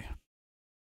another way.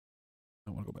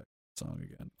 I want to go back to the song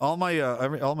again. All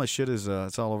my shit is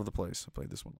it's all over the place. I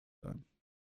played this one last time.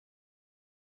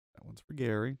 That one's for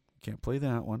Gary. Can't play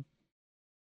that one.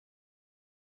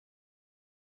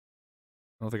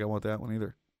 I don't think I want that one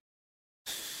either.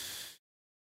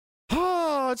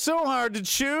 Oh, it's so hard to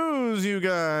choose, you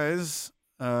guys.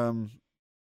 Yeah,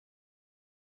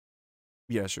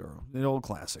 sure. An old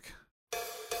classic.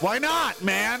 Why not,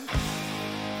 man?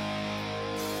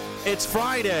 It's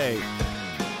Friday.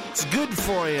 It's good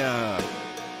for you.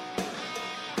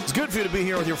 It's good for you to be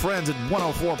here with your friends at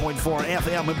 104.4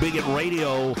 FM Bigot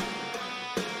Radio.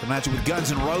 To match it with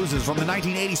Guns N' Roses from the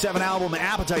 1987 album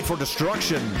Appetite for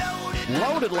Destruction.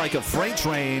 Loaded like a freight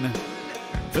train.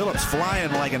 Phillips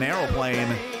flying like an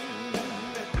aeroplane.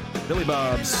 Billy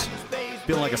Bob's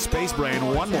feeling like a space brain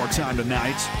one more time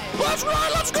tonight. Let's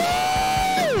ride, let's go!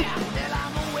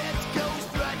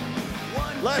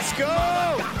 Let's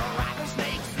go!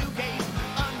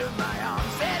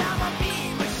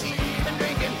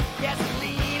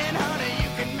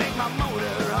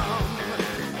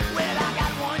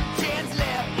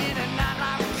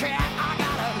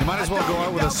 You might as well go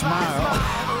out with a smile.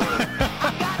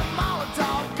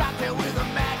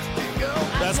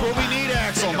 That's what we need,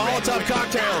 Axel. Molotov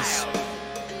cocktails.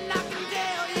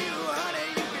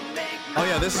 Oh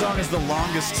yeah, this song is the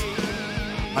longest.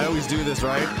 I always do this,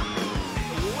 right?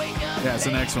 Yeah, it's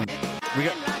the next one. We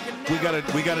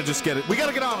gotta just get it. We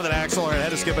gotta get on with it, Axel. All right, I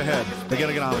had to skip ahead. We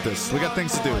gotta get on with this. We got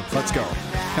things to do. Let's go.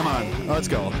 Come on. Let's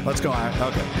go. Let's go. Okay.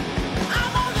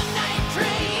 I'm on the night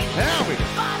train. There we go.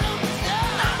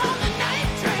 I'm on the night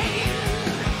train.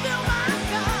 Fill my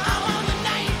cup. I'm on the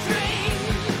night train.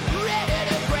 Ready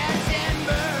to crash and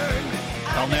burn.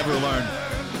 I'll never learn.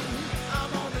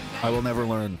 I will never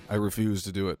learn. I refuse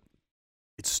to do it.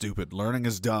 It's stupid. Learning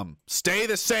is dumb. Stay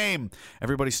the same.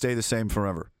 Everybody stay the same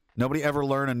forever. Nobody ever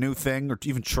learn a new thing or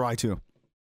even try to.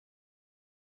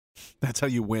 That's how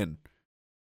you win.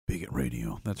 Bigot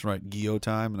Radio. That's right. Guillotine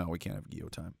time. No, we can't have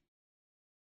Guillotine time.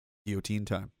 Guillotine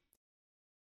time.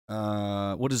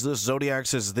 What is this? Zodiac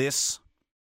says this.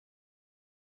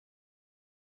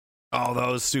 Oh,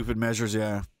 those stupid measures,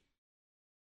 yeah.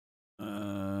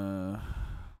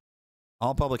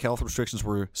 All public health restrictions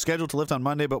were scheduled to lift on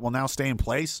Monday, but will now stay in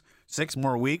place 6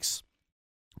 more weeks.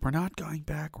 We're not going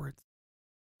backwards.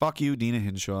 Fuck you, Dina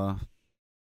Hinshaw.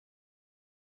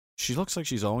 She looks like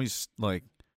she's always, like,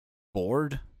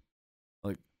 bored.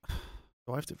 Like,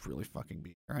 do I have to really fucking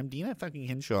be here? I'm Dina fucking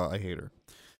Hinshaw. I hate her.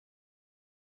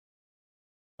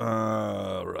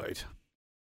 Right.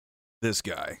 This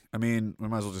guy. I mean, we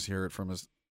might as well just hear it from his...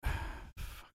 Good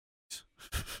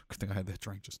thing I had that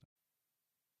drink just now.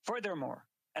 Furthermore,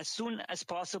 as soon as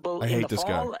possible I in hate the this guy.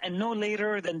 fall and no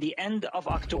later than the end of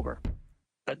October.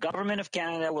 The Government of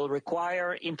Canada will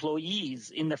require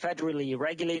employees in the federally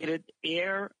regulated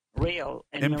air, rail,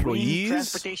 and marine Employees?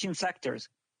 transportation sectors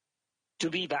to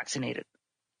be vaccinated.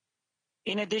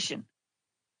 In addition,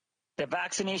 the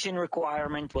vaccination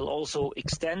requirement will also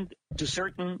extend to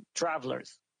certain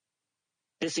travelers.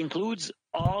 This includes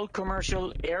all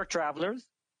commercial air travelers,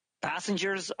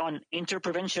 passengers on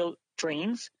interprovincial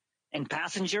trains, and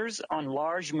passengers on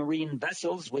large marine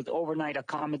vessels with overnight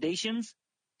accommodations,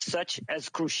 such as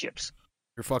cruise ships.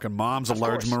 Your fucking mom's a Of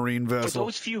large course, marine For vessel.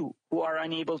 those few who are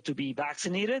unable to be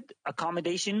vaccinated,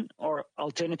 accommodation or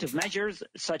alternative measures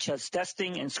such as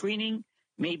testing and screening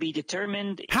may be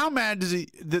determined. How mad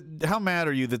how mad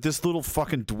are you that this little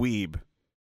fucking dweeb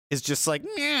is just like,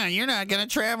 yeah, you're not gonna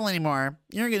travel anymore.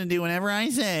 You're gonna do whatever I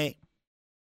say.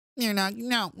 You're not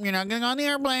gonna go on the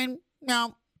airplane.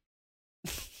 No.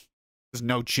 There's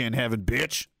no chin having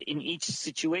bitch. In each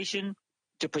situation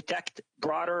to protect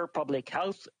broader public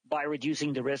health by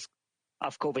reducing the risk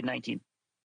of COVID-19.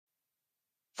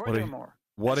 Furthermore,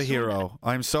 What a as soon hero.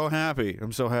 I'm so happy.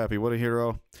 I'm so happy. What a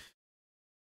hero.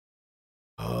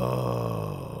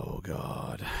 Oh,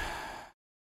 God.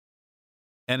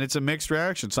 And it's a mixed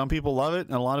reaction. Some people love it,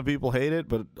 and a lot of people hate it,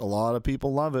 but a lot of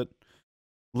people love it.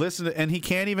 Listen, and he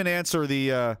can't even answer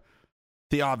the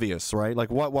obvious, right? Like,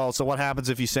 so what happens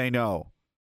if you say no?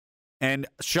 And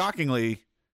shockingly,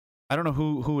 I don't know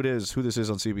who this is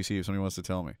on CBC, if somebody wants to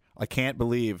tell me. I can't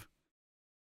believe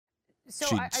So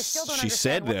she I still don't she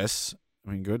said understand what- this.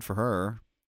 I mean, good for her.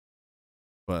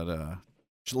 But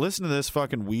listen to this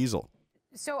fucking weasel.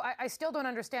 So I still don't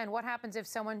understand what happens if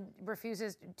someone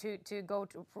refuses to go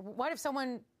to. What if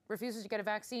someone refuses to get a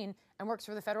vaccine and works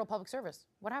for the Federal Public Service?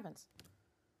 What happens?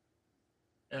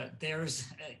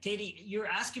 Katie, you're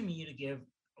asking me to give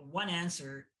one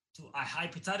answer to a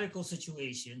hypothetical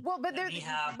situation. Well, but that may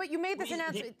have- but you made this we-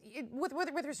 announcement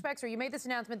with respect, sir. You made this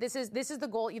announcement. This is the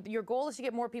goal. Your goal is to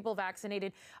get more people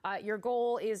vaccinated. Your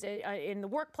goal is in the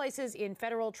workplaces, in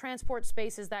federal transport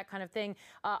spaces, that kind of thing.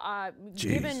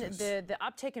 Given the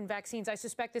uptick in vaccines, I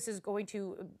suspect this is going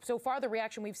to. So far, the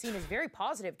reaction we've seen is very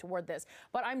positive toward this.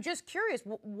 But I'm just curious,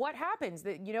 what happens?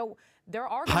 That there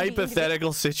are gonna be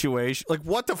Hypothetical situation. Like,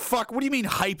 what the fuck? What do you mean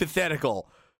hypothetical?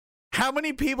 How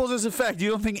many people does this affect?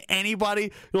 You don't think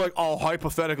anybody? You're like, oh,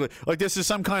 hypothetically, like this is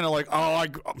some kind of like, oh,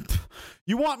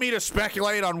 you want me to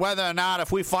speculate on whether or not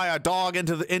if we fire a dog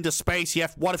into space,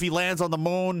 what if he lands on the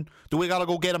moon? Do we gotta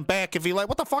go get him back? If he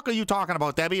what the fuck are you talking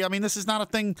about, Debbie? I mean, this is not a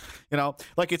thing,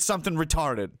 like it's something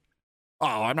retarded.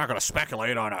 Oh, I'm not gonna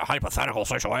speculate on a hypothetical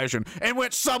situation in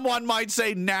which someone might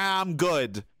say, nah, I'm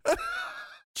good.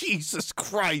 Jesus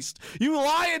Christ. You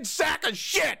lying sack of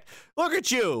shit. Look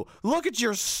at you. Look at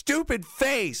your stupid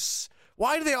face.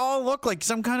 Why do they all look like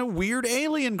some kind of weird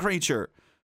alien creature?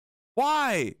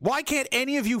 Why? Why can't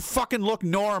any of you fucking look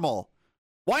normal?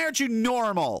 Why aren't you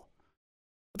normal?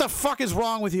 What the fuck is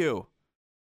wrong with you?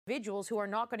 individuals who are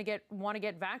not going to want to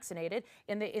get vaccinated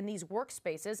in these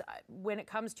workspaces when it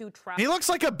comes to travel. He looks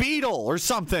like a beetle or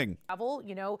something. You're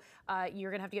going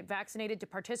to have to get vaccinated to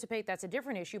participate. That's a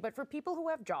different issue. But for people who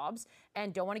have jobs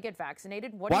and don't want to get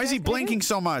vaccinated, why is he blinking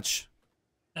so much?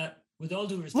 With all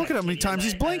due respect, look at how many Katie, times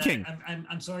he's blinking.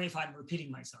 I'm sorry if I'm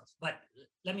repeating myself, but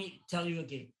let me tell you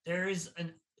again. There is a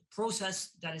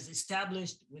process that is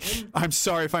established within. I'm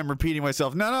sorry if I'm repeating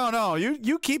myself. No.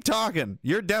 You keep talking.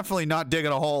 You're definitely not digging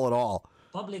a hole at all.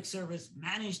 Public service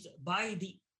managed by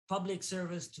the public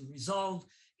service to resolve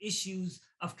issues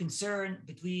of concern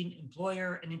between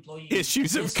employer and employee.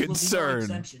 Issues of This will be no concern.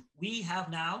 exemption. We have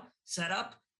now set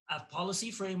up a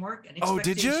policy framework and Oh,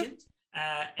 did you? expectations.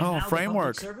 And Oh, now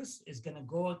framework. The public service is going to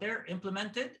go out there,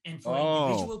 implement it, and for Oh.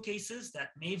 individual cases that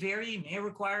may vary, may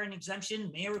require an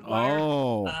exemption, may require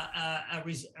Oh. a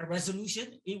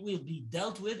resolution, it will be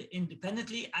dealt with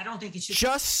independently. I don't think it should.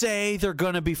 Just say they're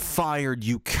going to be fired,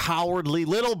 you cowardly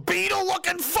little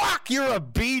beetle-looking fuck. You're a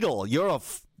beetle. You're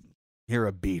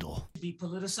a beetle. be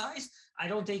politicized. I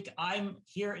don't think I'm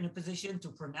here in a position to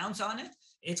pronounce on it.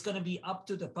 It's going to be up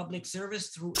to the public service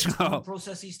through its own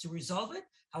processes to resolve it.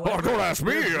 However, don't ask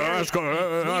me. we're very Ask clear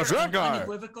that guy. and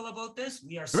unequivocal about this.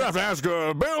 We are You have to ask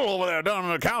Bill over there down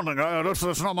in accounting.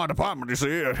 That's not my department, you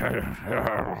see. It's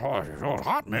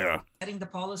hot in here. setting the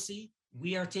policy.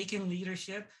 We are taking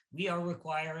leadership. We are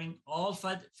requiring all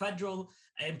federal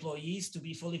employees to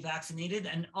be fully vaccinated,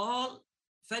 and all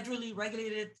federally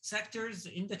regulated sectors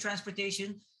in the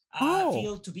transportation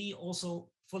field to be also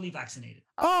fully vaccinated.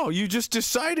 Oh, you just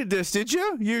decided this, did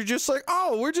you? You're just like,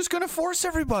 oh, we're just going to force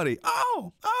everybody.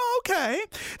 Oh, okay.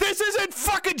 This isn't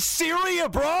fucking Syria,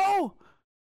 bro.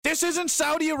 This isn't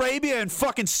Saudi Arabia and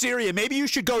fucking Syria. Maybe you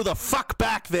should go the fuck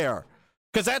back there.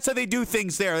 Because that's how they do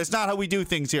things there. That's not how we do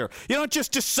things here. You don't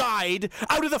just decide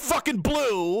out of the fucking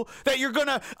blue that you're going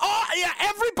to, oh, yeah,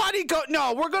 everybody go.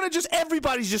 No,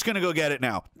 everybody's just going to go get it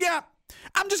now. Yeah.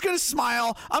 I'm just going to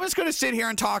smile. I'm just going to sit here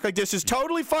and talk like this is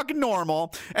totally fucking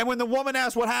normal. And when the woman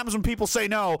asks what happens when people say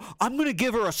no, I'm going to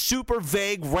give her a super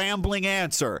vague, rambling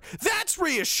answer. That's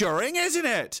reassuring, isn't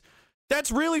it? That's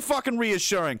really fucking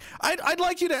reassuring. I'd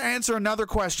like you to answer another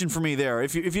question for me there.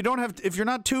 If you're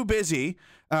not too busy,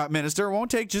 Minister, it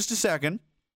won't take just a second.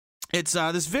 It's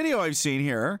this video I've seen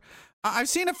here. I've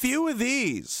seen a few of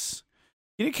these.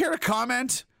 You care to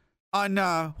comment on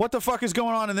what the fuck is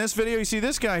going on in this video? You see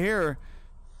this guy here.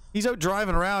 He's out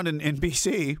driving around in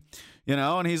BC,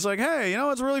 and he's like, hey,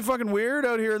 it's really fucking weird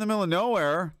out here in the middle of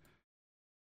nowhere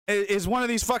is one of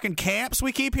these fucking camps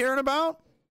we keep hearing about.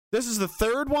 This is the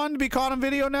third one to be caught on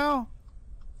video now.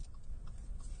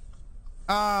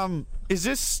 Is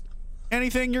this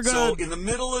anything you're gonna? So in the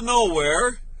middle of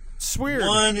nowhere, it's weird.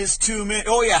 One is too many.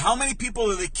 Oh yeah, how many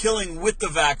people are they killing with the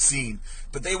vaccine?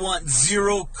 But they want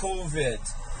zero COVID.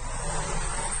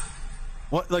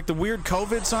 What, like the weird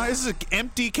COVID sign? This is an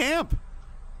empty camp.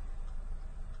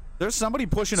 There's somebody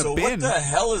pushing a bin. So what the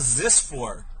hell is this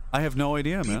for? I have no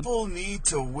idea, man. People need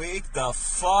to wake the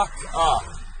fuck up.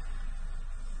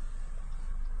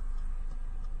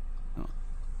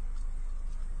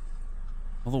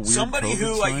 Somebody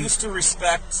who I used to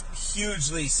respect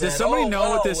hugely said, does somebody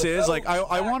know what this is? Like,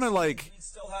 I want to, like... We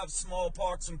still have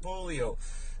smallpox and polio.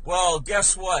 Well,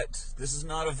 guess what? This is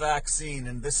not a vaccine,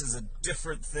 and this is a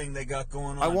different thing they got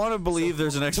going on. I want to believe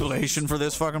there's an explanation for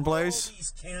this fucking place. What are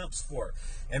these camps for?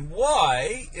 And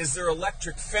why is there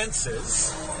electric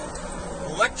fences?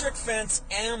 Electric fence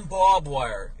and barbed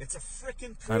wire. It's a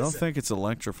frickin' prison. I don't think it's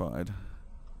electrified.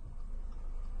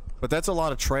 But that's a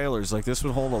lot of trailers. Like, this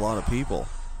would hold a lot of people.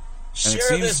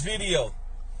 Share this video.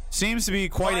 Seems to be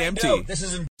quite empty.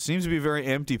 Seems to be a very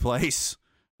empty place.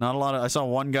 Not a lot of... I saw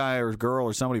one guy or girl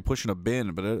or somebody pushing a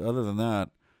bin, but other than that,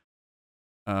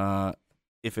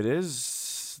 if it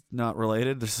is not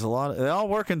related, there's a lot... They all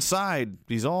work inside.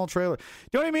 These all trailers.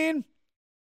 You know what I mean?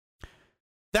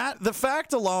 The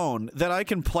fact alone that I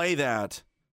can play that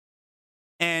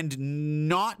and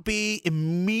not be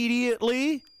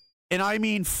immediately... And I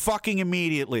mean fucking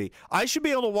immediately. I should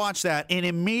be able to watch that and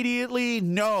immediately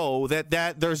know that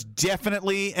there's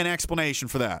definitely an explanation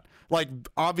for that. Like,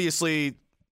 obviously,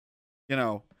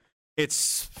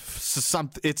 it's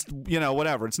something. It's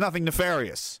whatever. It's nothing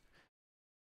nefarious.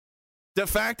 The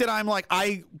fact that I'm like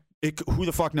who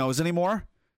the fuck knows anymore?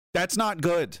 That's not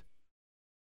good.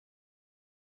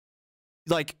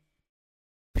 Like,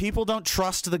 people don't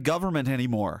trust the government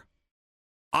anymore.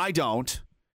 I don't.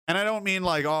 And I don't mean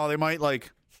like, oh, they might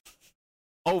like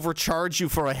overcharge you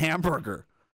for a hamburger.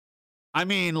 I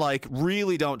mean, like,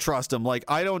 really don't trust them. Like,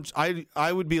 I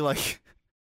would be like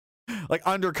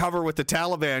undercover with the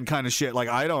Taliban kind of shit. Like,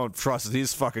 I don't trust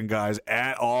these fucking guys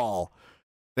at all.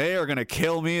 They are going to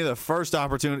kill me the first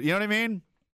opportunity. You know what I mean?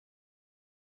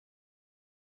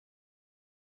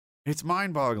 It's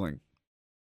mind-boggling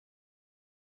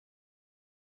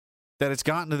that it's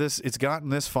gotten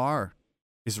this far.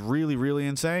 Is really, really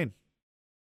insane.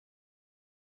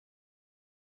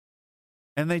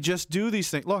 And they just do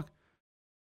these things. Look,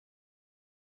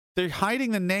 they're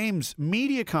hiding the names.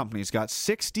 Media companies got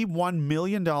 $61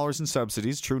 million in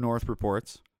subsidies, True North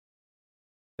reports,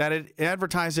 that it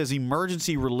advertised as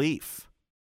emergency relief.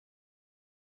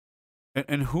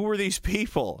 And who are these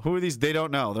people? Who are these? They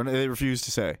don't know. They refuse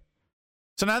to say.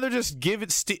 So now they're just you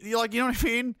know what I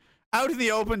mean? Out in the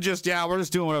open, we're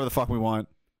just doing whatever the fuck we want.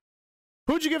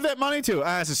 Who'd you give that money to?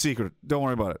 It's a secret. Don't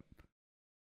worry about it.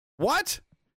 What?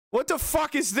 What the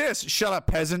fuck is this? Shut up,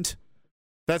 peasant.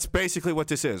 That's basically what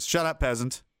this is. Shut up,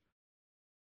 peasant.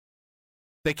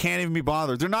 They can't even be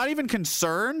bothered. They're not even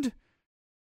concerned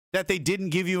that they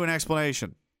didn't give you an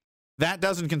explanation. That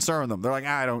doesn't concern them. They're like,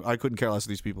 I couldn't care less what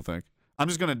these people think. I'm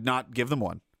just going to not give them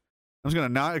one. I'm just going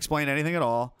to not explain anything at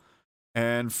all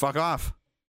and fuck off.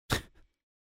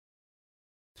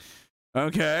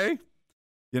 Okay.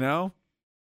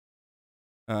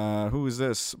 Who is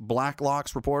this?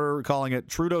 Blacklocks reporter calling it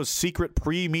Trudeau's secret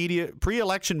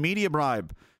pre-election media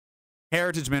bribe.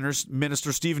 Heritage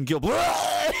Minister Stephen Guilbeault.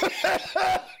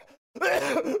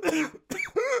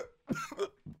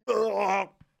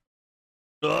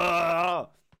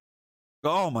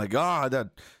 Oh my God! Does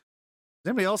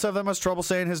anybody else have that much trouble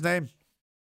saying his name?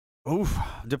 Oof.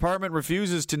 Department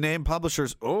refuses to name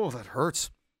publishers. Oh, that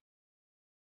hurts.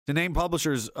 To name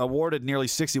publishers awarded nearly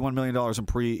 $61 million in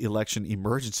pre-election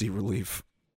emergency relief.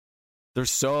 They're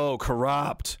so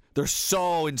corrupt. They're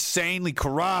so insanely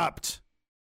corrupt.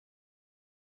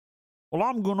 Well,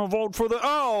 I'm gonna vote for the.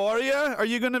 Oh, are you? Are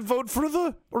you gonna vote for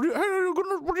the? Are you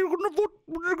gonna? Are you gonna vote?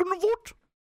 Are you gonna vote?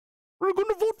 Are you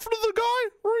gonna vote for the guy?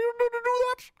 Are you gonna do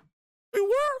that? You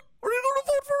were? Are you gonna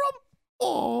vote for him?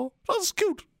 Oh, that's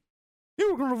cute.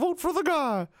 You were gonna vote for the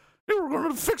guy. You were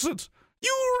gonna fix it.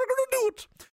 You were gonna do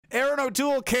it. Aaron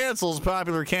O'Toole cancels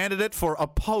popular candidate for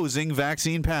opposing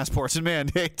vaccine passports and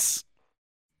mandates.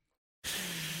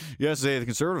 Yesterday, the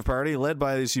Conservative Party, led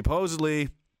by the supposedly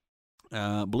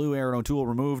blue Aaron O'Toole,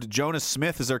 removed Jonas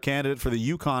Smith as their candidate for the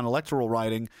Yukon electoral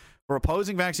riding for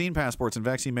opposing vaccine passports and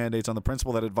vaccine mandates on the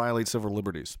principle that it violates civil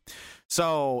liberties.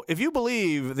 So, if you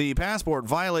believe the passport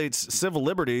violates civil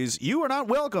liberties, you are not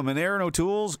welcome in Aaron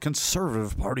O'Toole's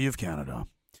Conservative Party of Canada.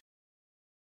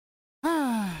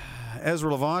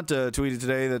 Ezra Levant tweeted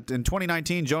today that in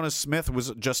 2019, Jonas Smith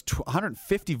was just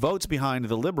 150 votes behind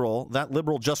the Liberal. That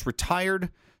Liberal just retired,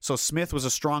 so Smith was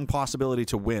a strong possibility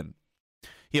to win.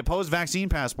 He opposed vaccine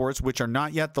passports, which are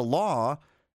not yet the law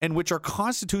and which are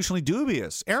constitutionally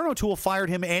dubious. Aaron O'Toole fired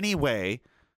him anyway,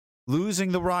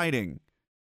 losing the riding.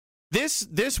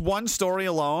 This one story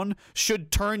alone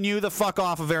should turn you the fuck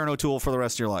off of Aaron O'Toole for the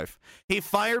rest of your life. He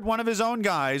fired one of his own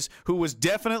guys who was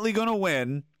definitely going to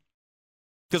win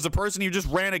because the person you just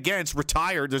ran against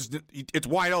retired. It's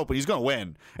wide open. He's going to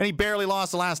win. And he barely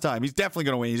lost the last time. He's definitely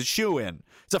going to win. He's a shoo-in.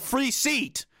 It's a free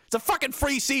seat. It's a fucking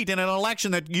free seat in an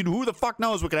election that who the fuck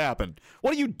knows what could happen.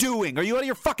 What are you doing? Are you out of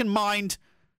your fucking mind?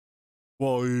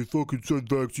 Well, he fucking said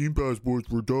vaccine passports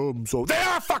were dumb, so... They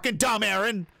are fucking dumb,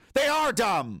 Aaron! They are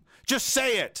dumb! Just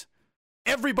say it!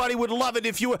 Everybody would love it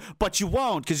if you... But you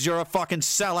won't, because you're a fucking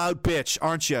sellout bitch,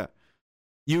 aren't you?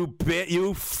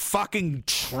 You fucking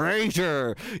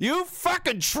traitor! You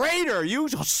fucking traitor! You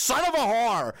son of a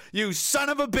whore! You son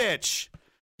of a bitch!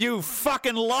 You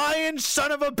fucking lying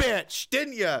son of a bitch!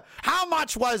 Didn't you? How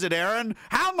much was it, Aaron?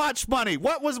 How much money?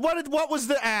 What was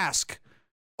the ask?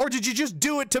 Or did you just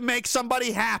do it to make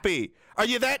somebody happy? Are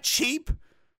you that cheap?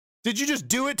 Did you just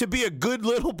do it to be a good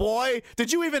little boy?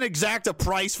 Did you even exact a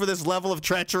price for this level of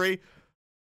treachery?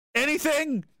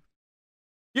 Anything?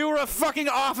 You were a fucking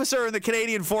officer in the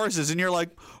Canadian Forces and you're like,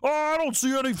 oh, I don't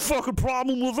see any fucking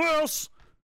problem with this.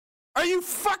 Are you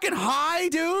fucking high,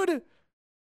 dude?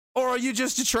 Or are you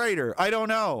just a traitor? I don't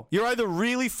know. You're either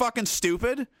really fucking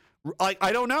stupid.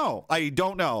 I don't know. I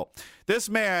don't know. This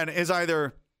man is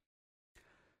either...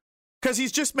 Because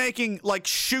he's just making, like,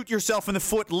 shoot yourself in the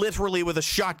foot literally with a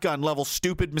shotgun level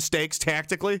stupid mistakes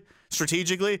tactically,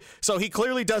 strategically. So he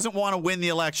clearly doesn't want to win the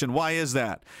election. Why is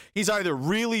that? He's either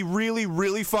really, really,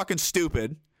 really fucking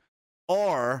stupid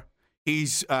or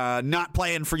he's not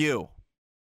playing for you.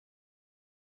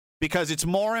 Because it's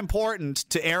more important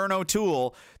to Aaron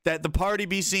O'Toole that the party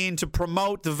be seen to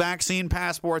promote the vaccine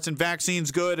passports and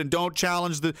vaccines good and don't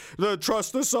challenge the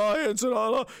trust the science and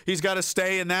all that. He's got to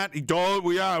stay in that. We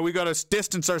got to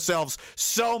distance ourselves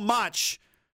so much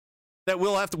that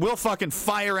we'll fucking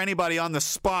fire anybody on the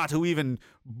spot who even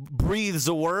breathes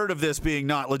a word of this being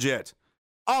not legit.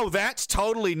 Oh, that's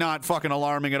totally not fucking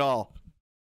alarming at all.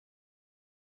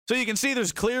 So you can see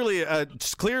there's clearly a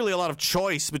lot of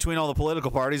choice between all the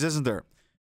political parties, isn't there?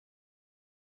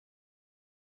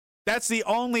 That's the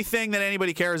only thing that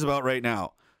anybody cares about right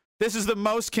now. This is the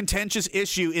most contentious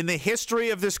issue in the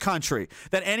history of this country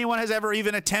that anyone has ever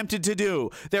even attempted to do.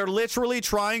 They're literally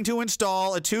trying to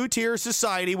install a two-tier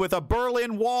society with a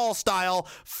Berlin Wall-style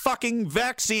fucking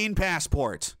vaccine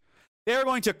passport. They're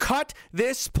going to cut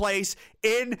this place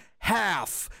in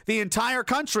half. The entire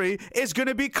country is going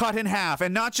to be cut in half,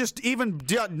 and not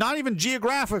even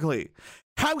geographically.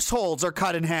 Households are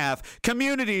cut in half.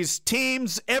 Communities,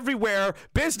 teams, everywhere,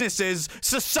 businesses,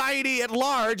 society at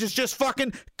large is just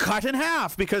fucking cut in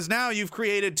half because now you've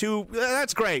created two.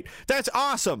 That's great. That's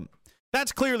awesome.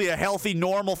 That's clearly a healthy,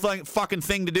 normal fucking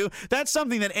thing to do. That's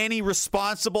something that any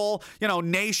responsible,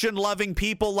 nation-loving,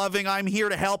 people-loving, I'm here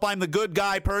to help, I'm the good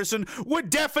guy person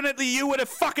you would have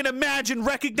fucking imagined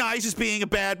recognized as being a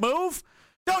bad move.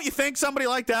 Don't you think somebody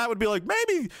like that would be like,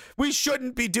 maybe we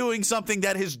shouldn't be doing something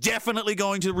that is definitely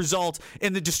going to result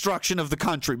in the destruction of the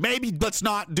country? Maybe let's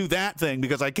not do that thing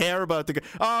because I care about the...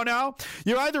 Oh, no?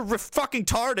 You're either fucking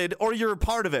tarded or you're a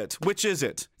part of it. Which is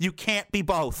it? You can't be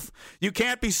both. You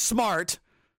can't be smart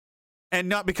and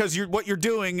not because what you're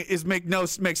doing is makes no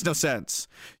sense.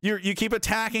 You keep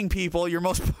attacking people. Your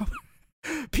most...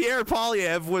 Pierre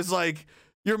Poilievre was like...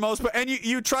 And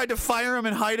you tried to fire him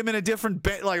and hide him in a different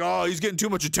bed. Like, oh, he's getting too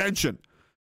much attention.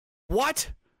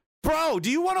 What? Bro, do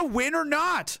you want to win or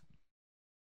not?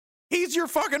 He's your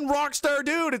fucking rock star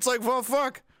dude. It's like, well,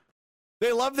 fuck.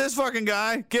 They love this fucking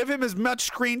guy. Give him as much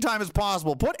screen time as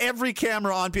possible. Put every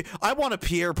camera on. I want a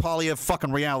Pierre Poilievre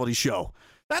fucking reality show.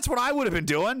 That's what I would have been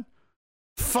doing.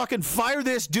 Fucking fire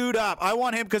this dude up. I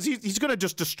want him because he's going to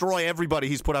just destroy everybody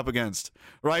he's put up against,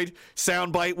 right?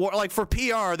 Soundbite. Like for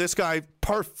PR, this guy,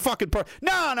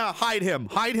 No, hide him.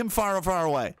 Hide him far, far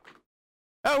away.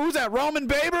 Oh, who's that? Roman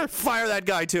Baber? Fire that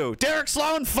guy too. Derek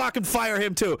Sloan? Fucking fire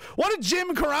him too. What did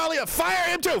Jim Coralia? Fire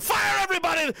him too. Fire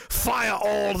everybody. Fire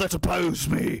all that oppose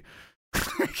me.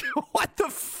 What the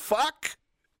fuck?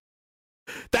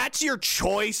 That's your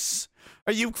choice?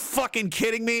 Are you fucking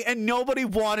kidding me? And nobody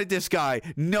wanted this guy.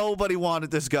 Nobody wanted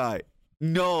this guy.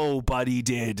 Nobody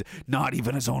did. Not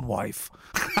even his own wife.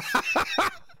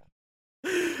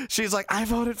 She's like, I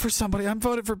voted for somebody. I'm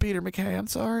voted for Peter MacKay. I'm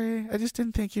sorry. I just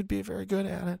didn't think you'd be very good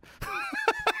at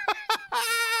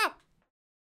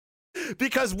it.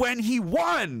 Because when he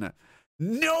won,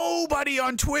 nobody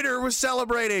on Twitter was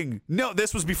celebrating. No,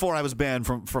 this was before I was banned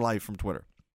for life from Twitter.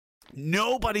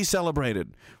 Nobody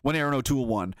celebrated when Aaron O'Toole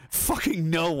won. Fucking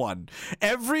no one.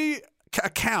 Every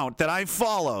account that I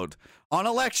followed on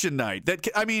election night, there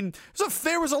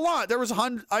was a lot. There was a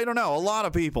lot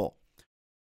of people.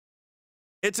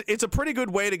 It's a pretty good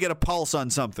way to get a pulse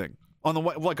on something, on the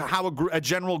like how a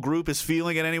general group is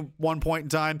feeling at any one point in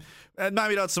time. And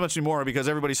maybe not so much anymore because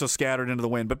everybody's so scattered into the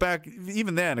wind. But back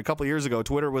even then, a couple of years ago,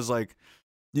 Twitter was like,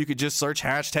 you could just search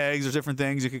hashtags or different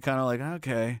things. You could kind of like,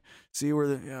 okay, see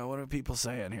where what are people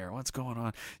saying here? What's going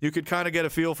on? You could kind of get a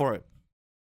feel for it.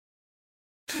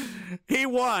 He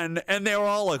won, and they were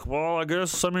all like, well, I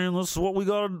guess, this is what we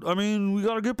got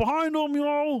to get behind him,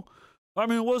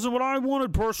 it wasn't what I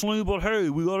wanted personally, but hey,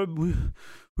 we gotta be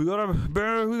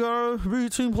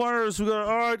team players. All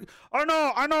right.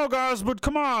 I know, guys, but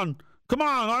come on.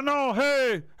 I know.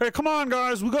 Hey, come on,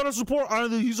 guys. We gotta support.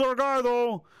 He's our guy,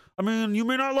 though. You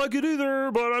may not like it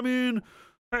either, but did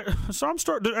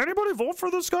anybody vote for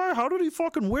this guy? How did he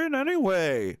fucking win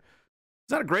anyway? Is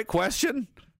that a great question?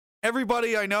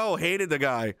 Everybody I know hated the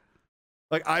guy.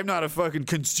 Like, I'm not a fucking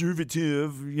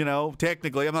conservative,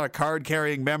 technically. I'm not a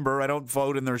card-carrying member. I don't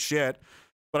vote in their shit.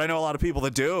 But I know a lot of people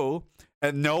that do.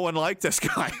 And no one liked this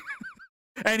guy.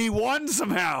 And he won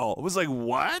somehow. It was like,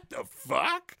 what the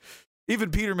fuck?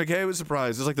 Even Peter MacKay was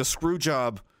surprised. It was like the screw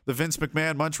job. The Vince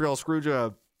McMahon Montreal screw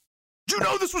job. Did you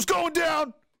know this was going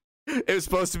down? It was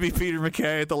supposed to be Peter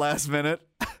MacKay at the last minute.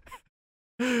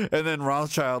 And then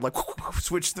Rothschild,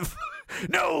 switched the...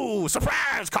 No!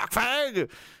 Surprise, cockfag!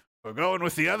 We're going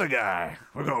with the other guy.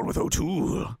 We're going with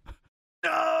O'Toole.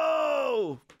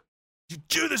 No! You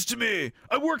do this to me!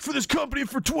 I worked for this company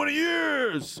for 20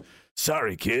 years!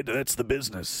 Sorry, kid, that's the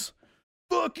business.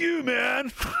 Fuck you,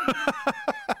 man!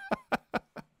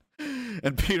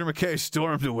 And Peter MacKay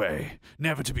stormed away,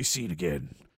 never to be seen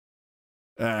again.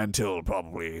 Until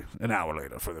probably an hour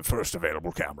later for the first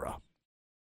available camera.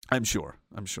 I'm sure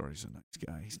he's a nice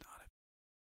guy. He's not a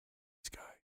nice guy.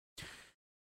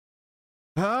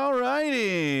 All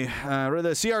righty.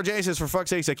 The CRJ says, for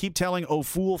fuck's sakes, I keep telling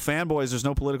fool fanboys there's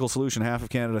no political solution. Half of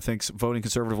Canada thinks voting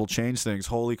Conservative will change things.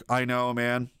 I know,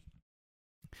 man.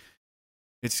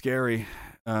 It's scary.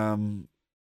 Because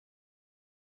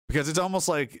it's almost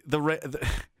like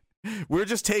we're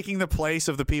just taking the place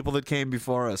of the people that came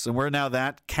before us, and we're now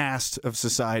that caste of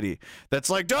society that's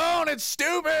like, don't, it's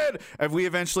stupid. And we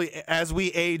eventually, as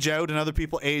we age out and other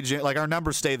people age in, like our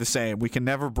numbers stay the same. We can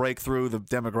never break through the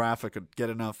demographic and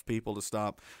get enough people to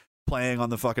stop playing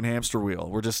on the fucking hamster wheel.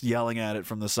 We're just yelling at it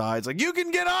from the sides like, you can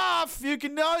get off. You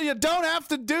don't have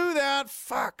to do that.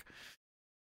 Fuck.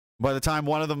 By the time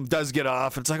one of them does get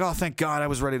off, it's like, oh, thank God I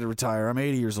was ready to retire. I'm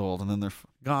 80 years old. And then they're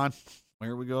gone.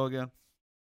 Here we go again.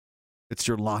 It's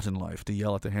your lot in life to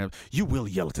yell at the hamster. You will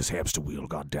yell at this hamster wheel,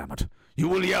 goddammit. You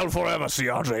will yell forever,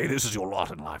 CRJ. This is your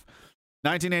lot in life.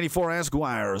 1984 Ask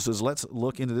Guire says, let's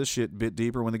look into this shit a bit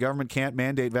deeper. When the government can't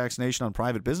mandate vaccination on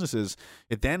private businesses,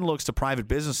 it then looks to private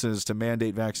businesses to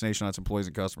mandate vaccination on its employees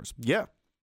and customers. Yeah.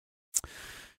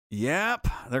 Yep.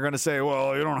 They're going to say,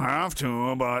 well, you don't have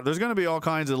to, but there's going to be all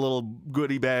kinds of little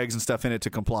goodie bags and stuff in it to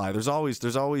comply. There's always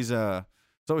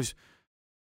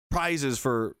prizes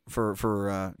for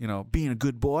being a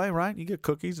good boy, right? You get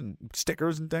cookies and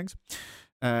stickers and things.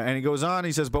 And he goes on,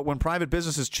 he says, but when private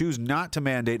businesses choose not to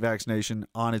mandate vaccination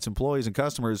on its employees and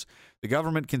customers, the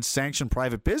government can sanction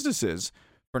private businesses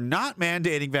for not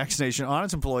mandating vaccination on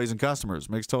its employees and customers.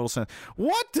 Makes total sense.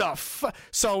 What the fuck?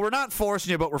 So we're not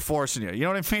forcing you, but we're forcing you. You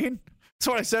know what I mean? That's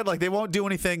what I said. Like, they won't do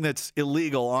anything that's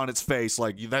illegal on its face.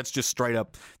 Like, that's just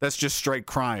straight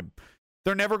crime.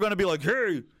 They're never going to be like,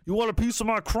 hey, you want a piece of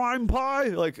my crime pie?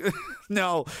 Like,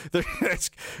 no.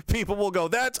 People will go,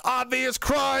 that's obvious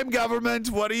crime, government.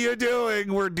 What are you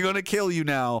doing? We're going to kill you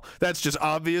now. That's just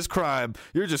obvious crime.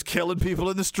 You're just killing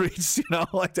people in the streets,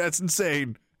 like that's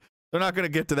insane. They're not going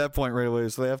to get to that point right away,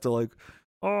 so they have to like,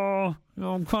 I'm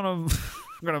kind of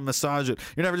I'm going to massage it.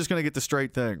 You're never just going to get the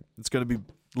straight thing. It's going to be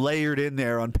layered in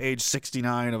there on page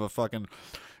 69 of a fucking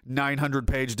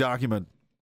 900-page document.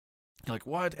 You're like,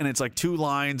 what? And it's like 2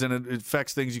 lines, and it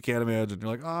affects things you can't imagine. You're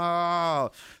like,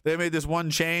 oh, they made this one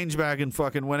change back in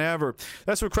fucking whenever.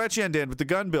 That's what Chrétien did with the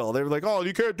gun bill. They were like, oh,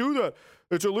 you can't do that.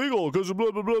 It's illegal because of blah,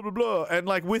 blah, blah, blah, blah. And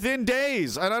like within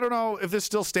days, and I don't know if this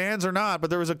still stands or not, but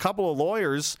there was a couple of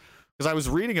lawyers, because I was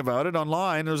reading about it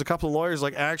online. There was a couple of lawyers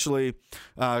like, actually,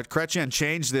 Chrétien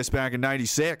changed this back in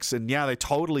 96, and yeah, they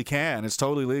totally can. It's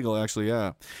totally legal, actually,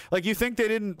 yeah. Like, you think they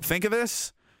didn't think of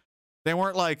this? They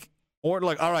weren't like, all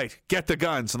right, get the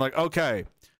guns. And like, okay,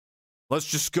 let's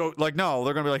just go. Like, no,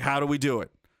 they're going to be like, how do we do it?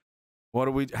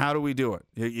 How do we do it?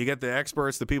 You get the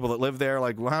experts, the people that live there.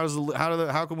 Like, well,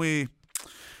 how can we?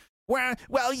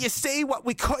 Well, you see, what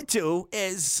we could do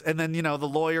is, and then, the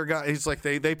lawyer guy, he's like,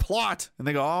 they plot, and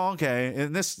they go, oh, okay,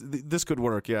 and this could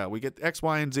work. Yeah, we get X,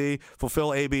 Y, and Z,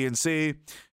 fulfill A, B, and C,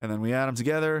 and then we add them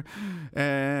together,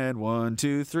 and 1,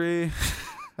 2, 3,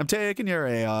 I'm taking your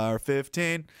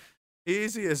AR-15.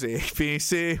 Easy as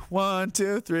ABC. 1,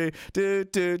 2, 3.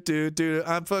 Do.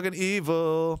 I'm fucking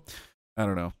evil. I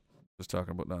don't know. Just talking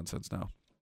about nonsense now.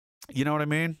 You know what I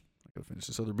mean? I gotta finish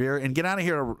this other beer and get out of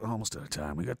here. Almost out of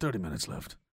time. We got 30 minutes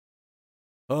left.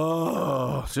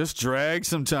 Oh, just drag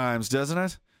sometimes, doesn't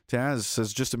it? Taz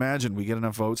says, just imagine we get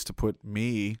enough votes to put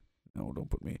me. No, don't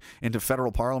put me into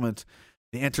federal parliament.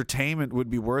 The entertainment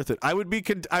would be worth it. I would be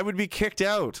kicked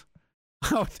out.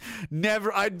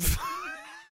 Never.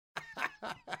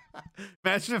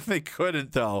 Imagine if they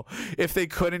couldn't, though. If they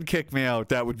couldn't kick me out,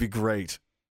 that would be great.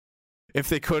 If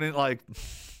they couldn't,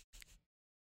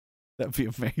 that'd be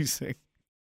amazing.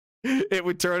 It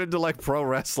would turn into like pro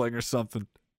wrestling or something.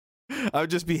 I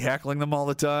would just be heckling them all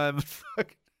the time.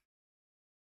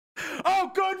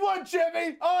 Oh, good one,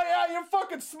 Jimmy. Oh, yeah, you're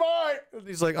fucking smart. And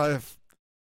he's like,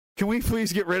 can we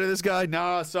please get rid of this guy?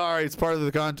 No, sorry. It's part of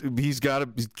the he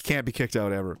can't be kicked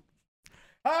out ever.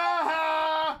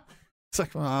 It's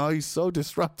like, oh, he's so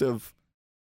disruptive.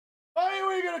 Oh,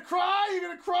 are you gonna cry? You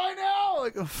gonna cry now?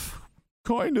 Like,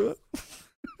 kinda.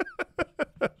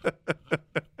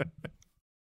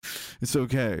 It's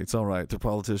okay. It's all right. They're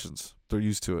politicians. They're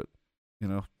used to it.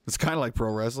 It's kind of like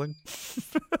pro wrestling.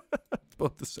 It's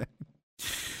both the same.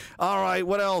 All right.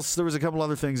 What else? There was a couple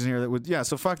other things in here that would. Yeah.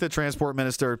 So fuck the transport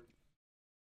minister.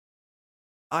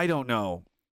 I don't know.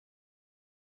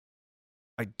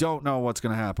 I don't know what's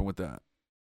gonna happen with that.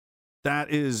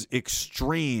 That is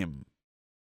extreme.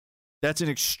 That's an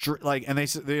extreme, and they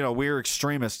said, we're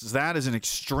extremists. That is an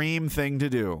extreme thing to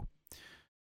do.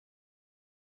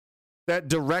 That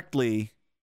directly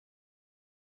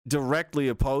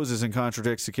opposes and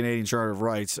contradicts the Canadian Charter of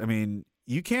Rights. I mean,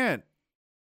 you can't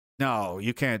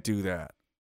do that.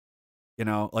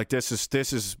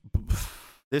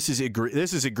 This is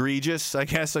egregious, I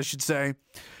guess I should say,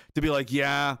 to be like,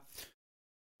 yeah,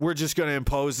 we're just going to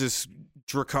impose this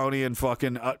draconian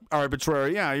fucking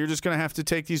arbitrary. Yeah, you're just going to have to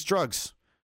take these drugs.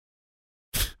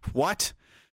 What?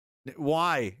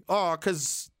 Why? Oh,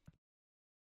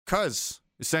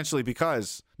 essentially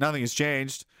because nothing has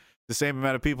changed. The same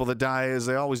amount of people that die as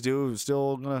they always do.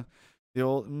 Still gonna,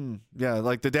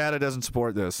 like the data doesn't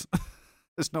support this.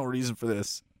 There's no reason for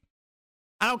this.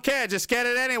 I don't care. Just get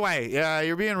it anyway. Yeah,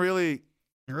 you're being really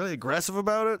aggressive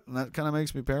about it, and that kind of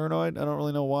makes me paranoid. I don't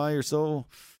really know why you're so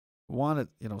want it,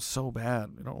 so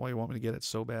bad. I don't know why you want me to get it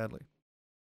so badly.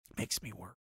 Makes me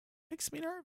work. Makes me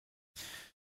nervous.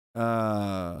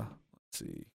 Let's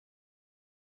see.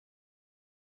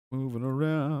 Moving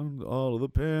around all of the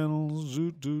panels.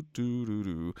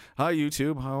 Hi,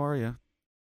 YouTube. How are you?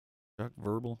 Chuck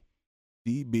Verbal.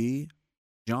 DB.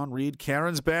 John Reed.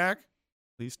 Karen's back.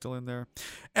 He's still in there.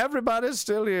 Everybody's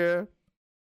still here.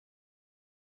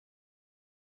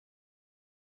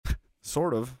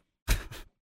 Sort of.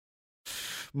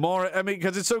 More,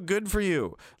 because it's so good for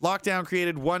you. Lockdown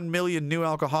created 1 million new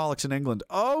alcoholics in England.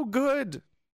 Oh, good.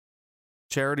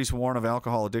 Charities warn of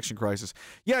alcohol addiction crisis.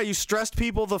 Yeah, you stressed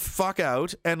people the fuck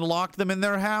out and locked them in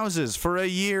their houses for a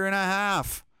year and a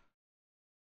half.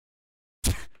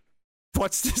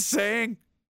 What's this saying?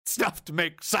 Stuff to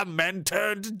make some men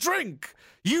turn to drink.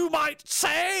 You might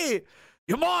say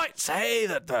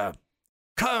that the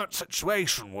current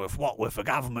situation with the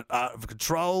government out of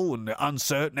control and the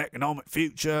uncertain economic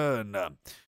future and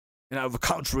the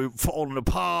country falling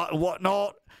apart and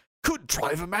whatnot, could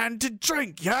drive a man to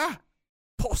drink, yeah?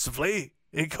 Possibly.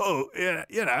 It could, yeah,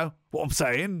 you know what I'm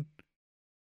saying.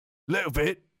 Little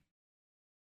bit.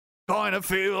 Kind of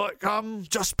feel like I'm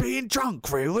just being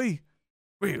drunk, really.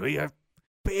 Really, a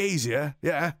bit easier,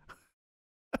 yeah.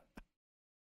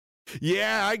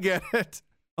 Yeah, I get it.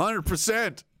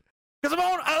 100%. Because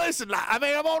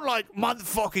I'm on like month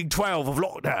fucking 12 of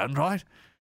lockdown, right?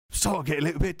 Starting to get a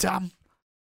little bit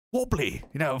wobbly,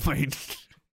 you know what I mean?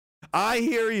 I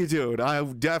hear you, dude. I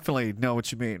definitely know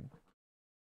what you mean.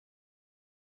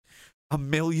 1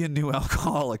 million new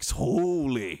alcoholics.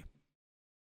 Holy.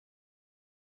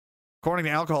 According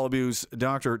to alcohol abuse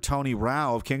Dr. Tony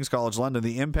Rao of King's College London,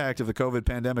 the impact of the COVID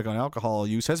pandemic on alcohol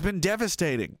use has been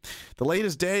devastating. The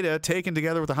latest data, taken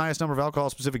together with the highest number of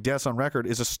alcohol-specific deaths on record,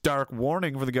 is a stark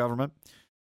warning for the government.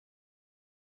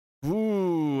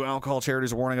 Ooh, alcohol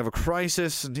charities are warning of a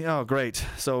crisis. And, oh, great.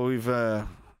 So we've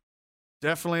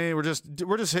definitely we're just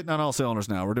hitting on all cylinders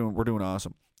now. We're doing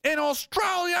awesome. In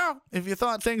Australia, if you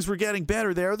thought things were getting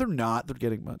better there, they're not. They're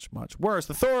getting much, much worse.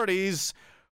 The authorities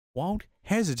won't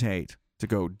hesitate to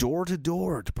go door to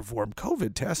door to perform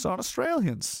COVID tests on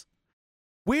Australians.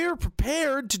 We're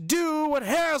prepared to do what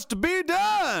has to be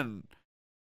done.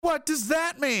 What does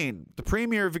that mean? The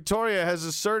Premier of Victoria has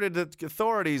asserted that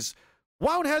authorities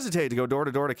won't hesitate to go door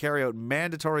to door to carry out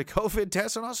mandatory COVID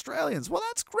tests on Australians. Well,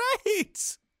 that's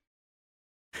great.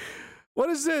 What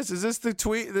is this? Is this the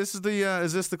tweet?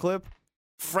 Is this the clip?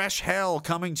 Fresh hell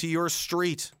coming to your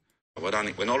street. We're not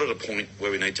at a point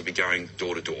where we need to be going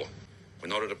door to door. We're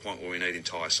not at a point where we need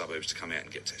entire suburbs to come out and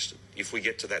get tested. If we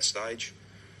get to that stage,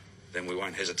 then we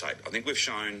won't hesitate. I think we've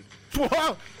shown... Whoa!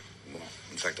 Well,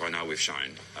 in fact, I know we've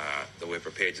shown that we're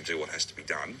prepared to do what has to be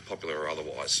done, popular or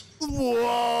otherwise.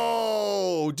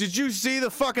 Whoa! Did you see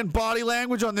the fucking body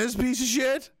language on this piece of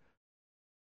shit?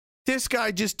 This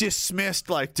guy just dismissed,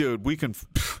 like, dude, we can...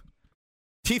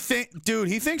 He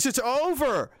thinks it's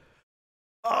over.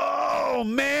 Oh,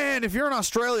 man, if you're in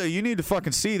Australia, you need to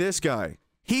fucking see this guy.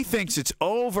 He thinks it's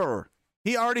over.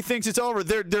 He already thinks it's over.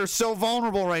 They're so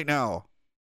vulnerable right now.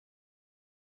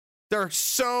 They're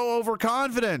so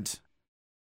overconfident.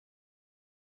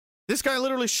 This guy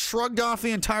literally shrugged off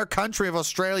the entire country of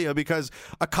Australia because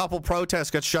a couple protests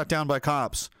got shut down by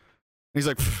cops. He's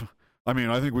like, I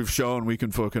mean, I think we've shown we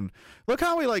can fucking... Look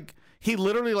how he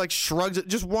literally like shrugs it.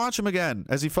 Just watch him again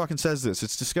as he fucking says this.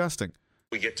 It's disgusting.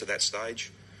 If we get to that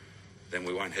stage, then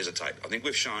we won't hesitate. I think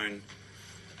we've shown...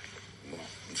 Well,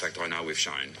 in fact, I know we've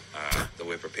shown that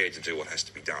we're prepared to do what has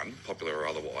to be done, popular or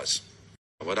otherwise.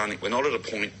 We're not at a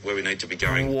point where we need to be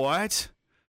going... What?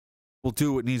 We'll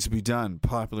do what needs to be done,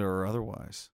 popular or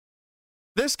otherwise.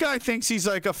 This guy thinks he's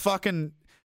like a fucking...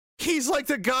 He's like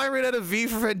the guy right out of V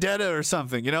for Vendetta or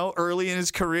something, you know, early in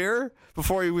his career,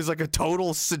 before he was like a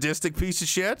total sadistic piece of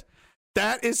shit.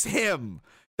 That is him.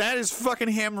 That is fucking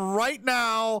him right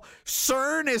now.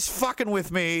 CERN is fucking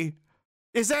with me.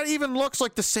 Is that even looks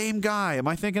like the same guy? Am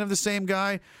I thinking of the same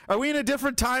guy? Are we in a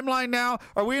different timeline now?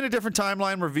 Are we in a different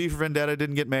timeline where V for Vendetta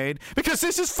didn't get made? Because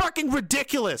this is fucking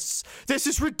ridiculous. This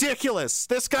is ridiculous.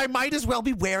 This guy might as well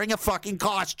be wearing a fucking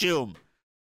costume.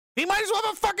 He might as well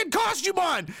have a fucking costume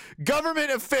on. Government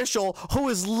official who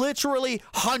is literally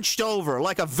hunched over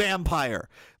like a vampire.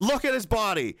 Look at his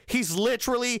body. He's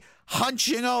literally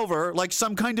hunching over like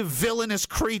some kind of villainous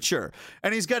creature.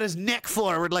 And he's got his neck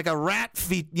forward like a rat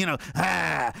feet, you know.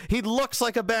 He looks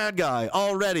like a bad guy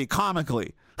already,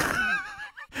 comically.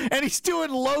 And he's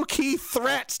doing low-key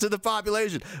threats to the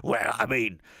population. Well, I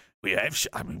mean, we have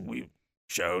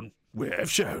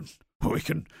shown.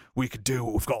 We can do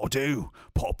what we've got to do,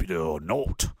 popular or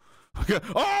not.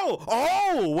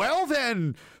 Oh, well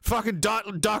then, fucking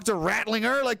Dr.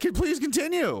 Rattlinger, like, please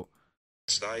continue.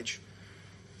 Stage,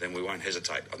 then we won't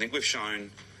hesitate. I think we've shown,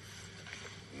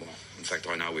 well, in fact,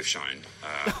 I know we've shown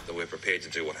that we're prepared to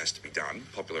do what has to be done,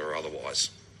 popular or otherwise.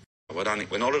 We're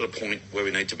not at a point where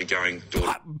we need to be going...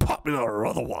 Popular or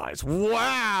otherwise.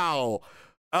 Wow.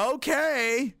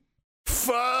 Okay.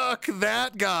 Fuck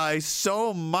that guy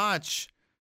so much.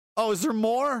 Oh, is there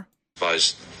more? I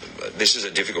suppose this is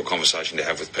a difficult conversation to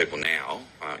have with people now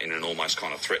in an almost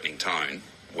kind of threatening tone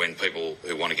when people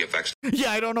who want to get vaccinated...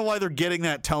 Yeah, I don't know why they're getting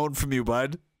that tone from you,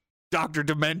 bud. Dr.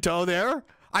 Demento there.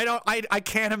 I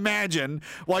can't imagine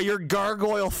why your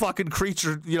gargoyle fucking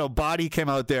creature, you know, body came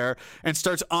out there and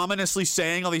starts ominously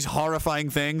saying all these horrifying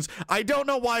things. I don't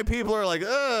know why people are like,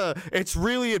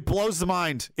 it blows the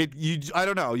mind. I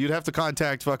don't know. You'd have to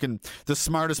contact fucking the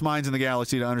smartest minds in the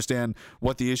galaxy to understand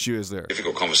what the issue is there.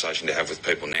 Difficult conversation to have with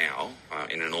people now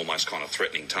in an almost kind of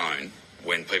threatening tone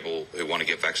when people who want to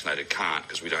get vaccinated can't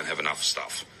because we don't have enough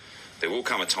stuff. There will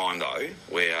come a time, though,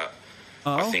 where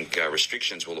I think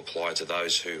restrictions will apply to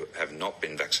those who have not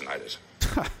been vaccinated,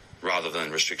 rather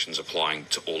than restrictions applying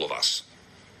to all of us.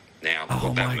 Now,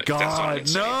 Oh my if that's not an God,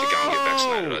 incentive to go and get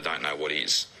vaccinated, no! I don't know what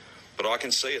is. But I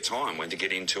can see a time when to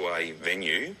get into a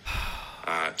venue,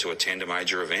 to attend a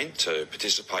major event, to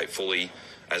participate fully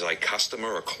as a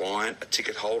customer, a client, a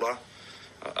ticket holder,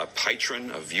 a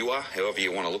patron, a viewer, however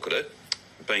you want to look at it.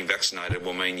 Being vaccinated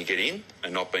will mean you get in,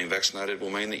 and not being vaccinated will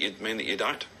mean that you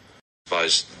don't. I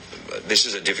suppose this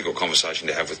is a difficult conversation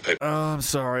to have with people. Oh, I'm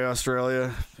sorry,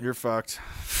 Australia. You're fucked.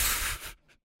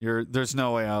 There's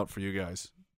no way out for you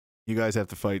guys. You guys have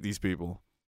to fight these people.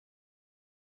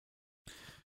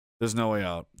 There's no way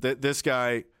out.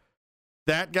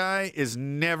 That guy is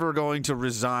never going to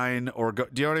resign or go.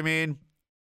 Do you know what I mean?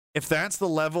 If that's the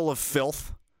level of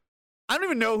filth, I don't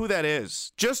even know who that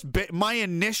is. My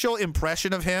initial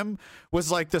impression of him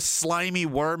was like the slimy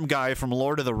worm guy from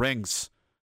Lord of the Rings.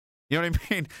 You know what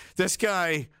I mean? This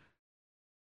guy.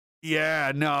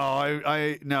 Yeah,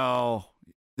 no, no.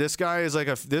 This guy is like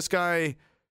this guy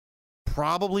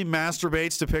probably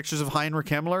masturbates to pictures of Heinrich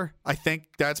Himmler. I think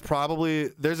there's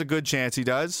a good chance he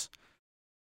does.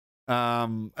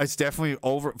 It's definitely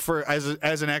over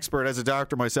as an expert, as a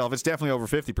doctor myself, it's definitely over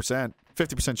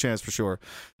 50% chance for sure.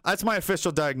 That's my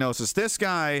official diagnosis. This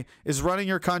guy is running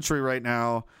your country right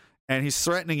now, and he's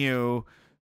threatening you,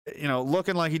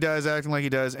 looking like he does, acting like he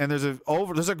does, and there's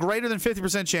a greater than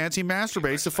 50% chance he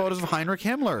masturbates to photos of Heinrich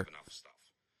Himmler.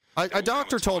 A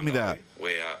doctor told me that.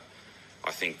 Where I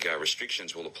think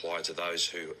restrictions will apply to those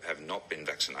who have not been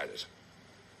vaccinated,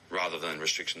 rather than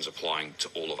restrictions applying to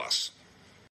all of us.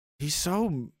 He's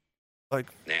so,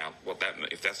 Now,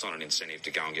 if that's not an incentive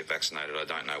to go and get vaccinated, I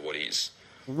don't know what is.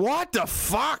 What the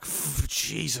fuck?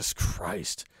 Jesus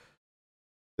Christ.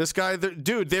 This guy,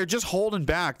 dude, they're just holding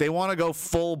back. They want to go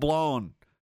full blown.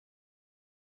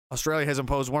 Australia has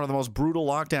imposed one of the most brutal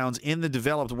lockdowns in the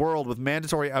developed world, with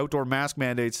mandatory outdoor mask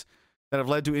mandates that have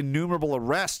led to innumerable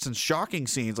arrests and shocking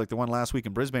scenes like the one last week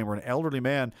in Brisbane, where an elderly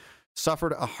man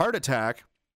suffered a heart attack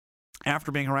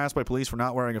after being harassed by police for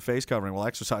not wearing a face covering while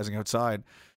exercising outside.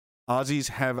 Aussies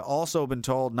have also been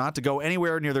told not to go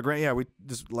anywhere near their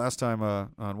last time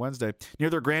on Wednesday, near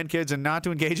their grandkids, and not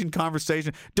to engage in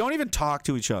conversation. Don't even talk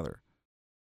to each other.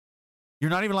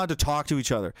 You're not even allowed to talk to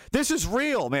each other. This is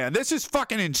real, man. This is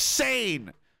fucking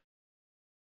insane.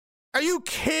 Are you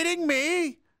kidding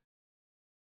me?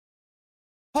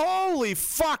 Holy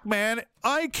fuck, man.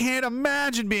 I can't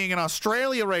imagine being in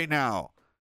Australia right now.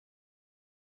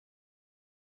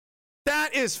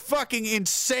 That is fucking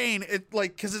insane.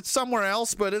 Because it's somewhere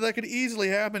else, but that could easily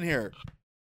happen here.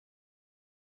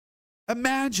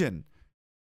 Imagine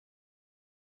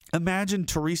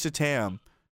Theresa Tam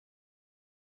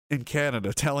in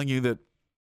Canada telling you that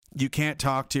you can't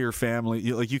talk to your family.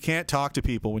 You can't talk to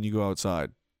people when you go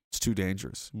outside. It's too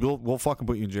dangerous. We'll fucking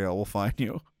put you in jail. We'll fine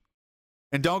you.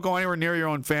 And don't go anywhere near your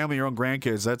own family, your own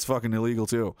grandkids. That's fucking illegal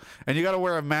too. And you got to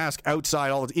wear a mask outside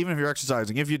even if you're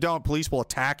exercising. If you don't, police will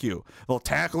attack you. They'll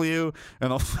tackle you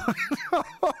and they'll.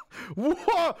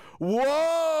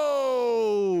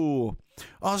 Whoa!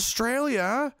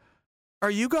 Australia,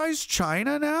 are you guys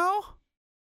China now?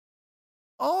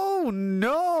 Oh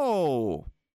no!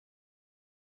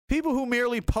 People who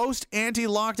merely post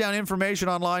anti-lockdown information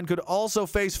online could also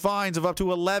face fines of up to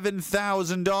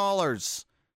 $11,000.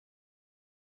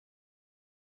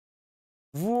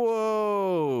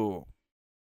 Whoa.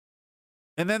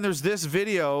 And then there's this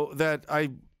video that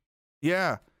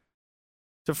to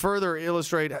further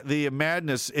illustrate the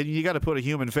madness, and you got to put a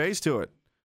human face to it.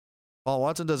 Paul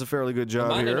Watson does a fairly good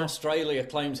job A man here. in Australia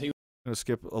claims he... I'm going to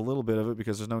skip a little bit of it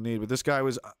because there's no need, but this guy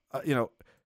was,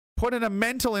 put in a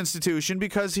mental institution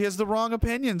because he has the wrong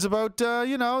opinions about,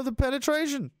 the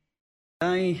penetration.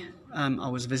 Today, I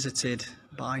was visited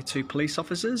by 2 police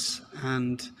officers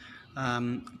and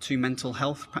 2 mental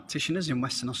health practitioners in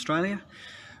Western Australia,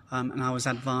 and I was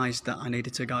advised that I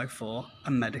needed to go for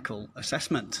a medical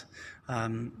assessment. I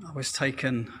was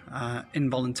taken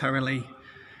involuntarily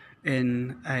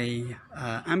in a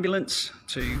ambulance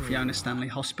to Fiona Stanley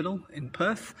Hospital in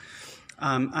Perth,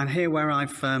 and here where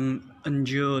I've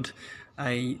endured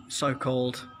a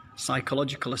so-called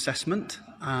psychological assessment,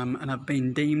 and I've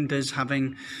been deemed as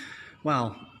having,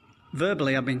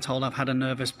 verbally, I've been told I've had a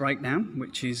nervous breakdown,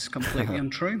 which is completely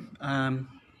untrue.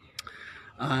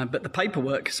 But the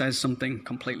paperwork says something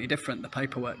completely different. The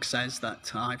paperwork says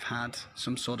that I've had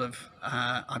some sort of,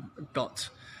 I've got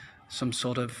some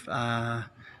sort of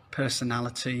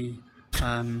personality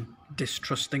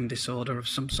distrusting disorder of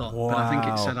some sort. Wow. But I think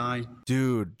it said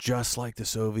Dude, just like the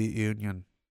Soviet Union.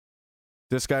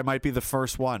 This guy might be the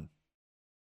first one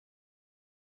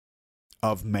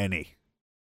of many.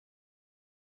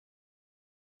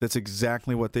 That's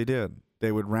exactly what they did.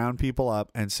 They would round people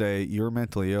up and say, you're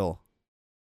mentally ill.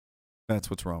 That's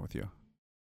what's wrong with you.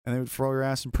 And they would throw your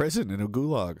ass in prison in a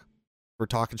gulag for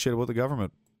talking shit about the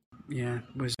government. Yeah,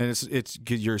 was And it's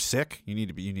you're sick. You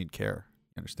need care.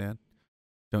 You understand?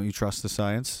 Don't you trust the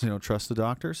science? You don't trust the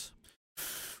doctors?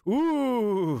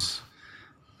 Ooh.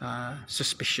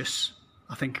 Suspicious.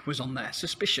 I think was on there.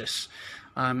 Suspicious.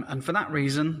 And for that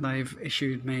reason, they've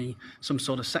issued me some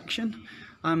sort of section.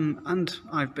 And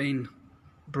I've been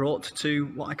brought to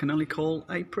what I can only call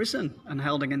a prison and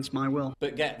held against my will.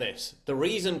 But get this, the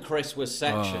reason Chris was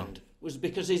sectioned was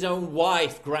because his own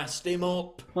wife grassed him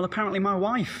up. Well, apparently my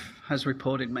wife has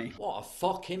reported me. What a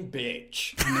fucking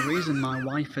bitch. And the reason my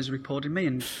wife has reported me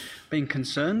and being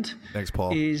concerned Thanks,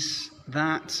 Paul. is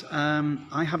that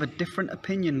I have a different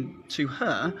opinion to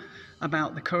her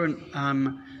about the current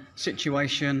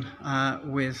situation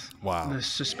with the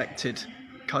suspected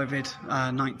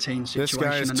COVID-19 situation This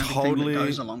guy is and everything totally- that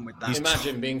goes along with that.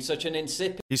 Imagine being such an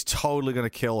insipid. He's totally gonna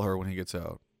kill her when he gets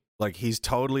out. Like he's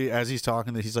totally, as he's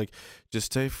talking, he's like,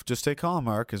 just stay calm,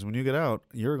 Mark, because when you get out,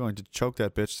 you're going to choke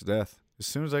that bitch to death. As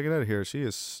soon as I get out of here, she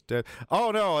is dead.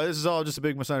 Oh no, this is all just a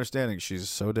big misunderstanding. She's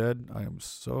so dead. I am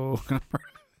so gonna murder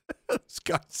this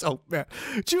guy's so mad.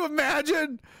 Do you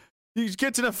imagine? He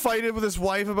gets in a fight with his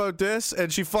wife about this,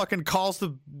 and she fucking calls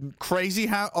the crazy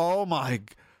house. Oh my.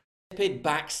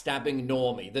 Backstabbing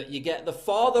normie that you get the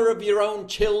father of your own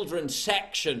children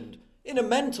sectioned in a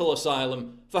mental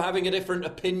asylum for having a different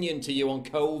opinion to you on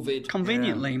COVID.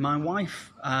 Conveniently, my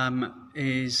wife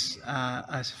is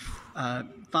a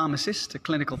pharmacist, a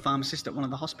clinical pharmacist at one of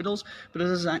the hospitals, but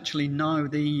doesn't actually know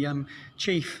the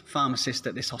chief pharmacist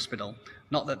at this hospital.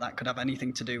 Not that that could have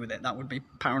anything to do with it. That would be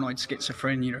paranoid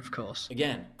schizophrenia, of course.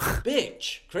 Again,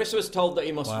 bitch. Chris was told that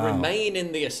he must remain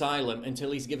in the asylum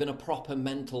until he's given a proper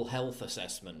mental health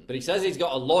assessment. But he says he's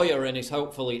got a lawyer and is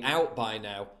hopefully out by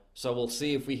now. So we'll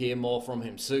see if we hear more from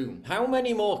him soon. How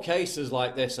many more cases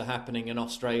like this are happening in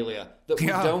Australia that we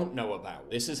don't know about?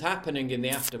 This is happening in the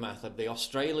aftermath of the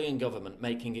Australian government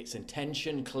making its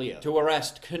intention clear to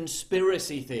arrest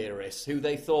conspiracy theorists who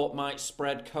they thought might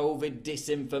spread COVID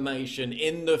disinformation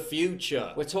in the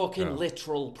future. We're talking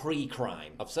literal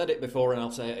pre-crime. I've said it before and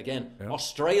I'll say it again.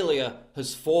 Australia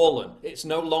has fallen. It's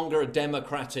no longer a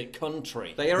democratic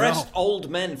country. They arrest old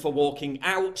men for walking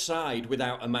outside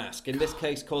without a mask, in this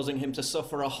case causing him to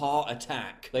suffer a heart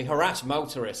attack. They harass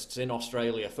motorists in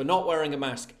Australia for not wearing a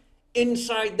mask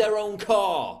inside their own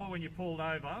car. When you pulled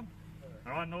over, all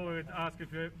right, no one would ask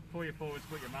if you, before you forward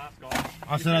put your mask on.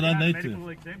 I said I don't need to. Medical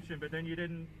exemption, but then you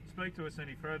didn't speak to us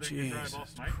any further and you drove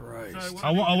off, mate. Christ. So,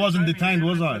 I wasn't detained,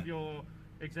 was I? Your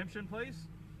exemption, please.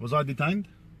 Was I detained?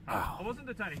 I wasn't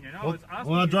detaining you. No, I was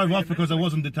asking Well, I you drove for off your because I medical-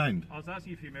 wasn't detained. I was asking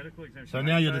you for your medical exemption. So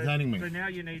mate. now you're detaining me. So now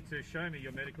you need to show me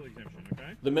your medical exemption,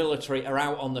 okay? The military are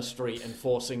out on the street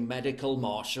enforcing medical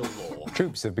martial law.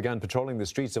 Troops have begun patrolling the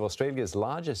streets of Australia's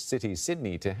largest city,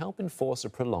 Sydney, to help enforce a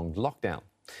prolonged lockdown.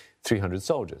 300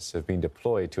 soldiers have been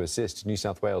deployed to assist New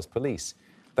South Wales police.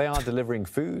 They are delivering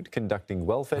food, conducting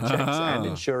welfare checks and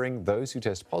ensuring those who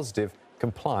test positive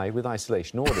comply with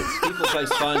isolation orders. People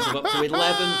face fines of up to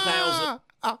 11,000.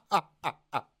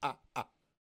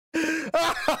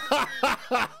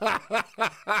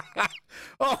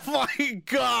 Oh my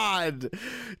God.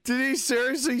 Did he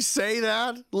seriously say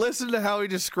that? Listen to how he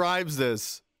describes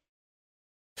this.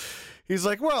 He's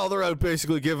like, well, they're out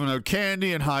basically giving out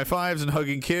candy and high fives and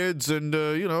hugging kids and,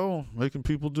 making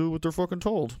people do what they're fucking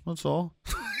told. That's all.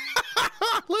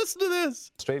 Listen to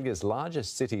this. Australia's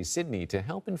largest city, Sydney, to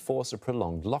help enforce a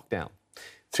prolonged lockdown.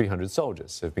 300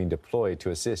 soldiers have been deployed to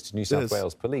assist New South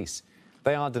Wales police.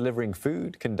 They are delivering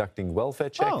food, conducting welfare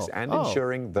checks and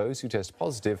ensuring those who test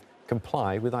positive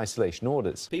comply with isolation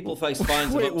orders. People face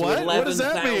fines of up to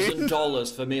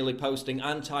 $11,000 for merely posting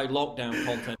anti-lockdown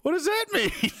content. What does that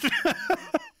mean?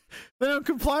 They don't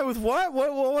comply with what?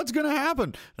 What's going to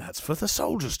happen? That's for the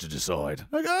soldiers to decide.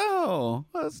 Like,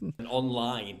 that's...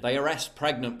 Online, they arrest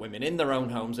pregnant women in their own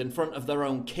homes in front of their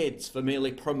own kids for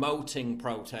merely promoting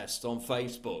protests on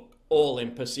Facebook. All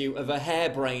in pursuit of a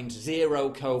harebrained zero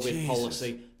COVID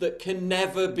policy that can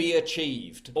never be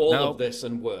achieved. All of this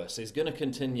and worse is going to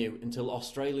continue until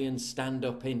Australians stand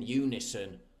up in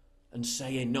unison and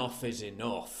say enough is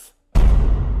enough.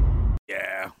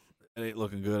 Yeah. It ain't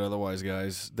looking good otherwise,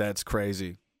 guys. That's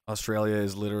crazy. Australia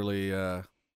is literally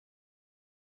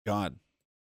gone.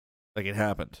 Like, it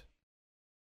happened.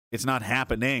 It's not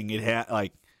happening.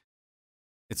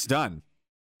 It's done.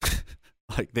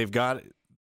 Like, they've got it.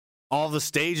 All the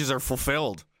stages are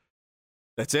fulfilled.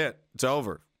 That's it. It's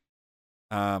over.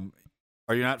 Are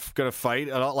you not going to fight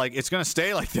at all? Like, it's going to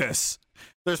stay like this.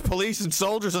 There's police and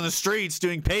soldiers on the streets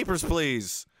doing papers,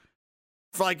 please.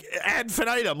 For like ad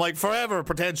infinitum, like forever,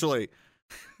 potentially.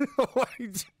 I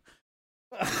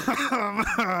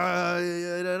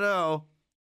don't know.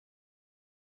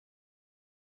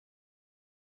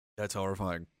 That's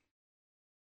horrifying.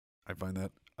 I find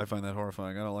that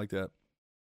horrifying. I don't like that.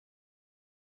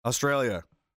 Australia,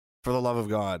 for the love of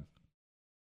God.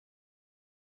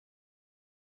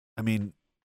 I mean,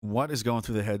 what is going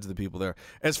through the heads of the people there?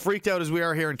 As freaked out as we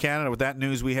are here in Canada with that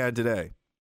news we had today.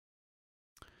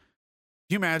 Can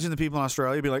you imagine the people in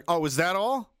Australia be like, oh, is that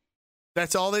all?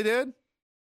 That's all they did?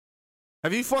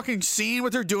 Have you fucking seen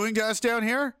what they're doing to us down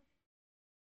here?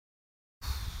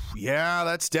 Yeah,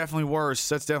 that's definitely worse.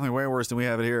 That's definitely way worse than we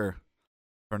have it here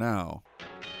for now.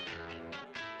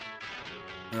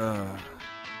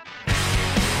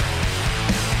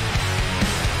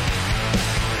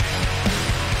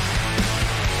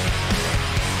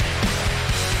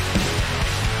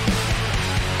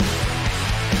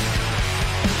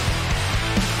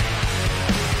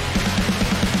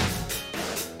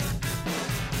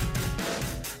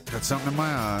 Got something in my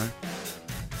eye.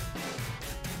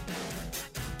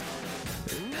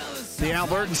 The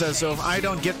Albertan says, so if I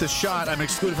don't get the shot, I'm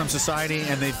excluded from society,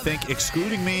 and they think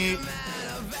excluding me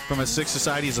from a sick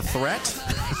society is a threat?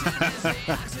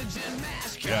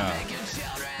 Yeah.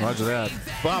 Roger that.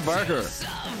 Bob Barker.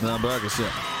 Bob Barker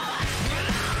said.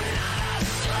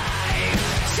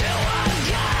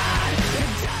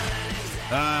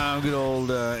 Good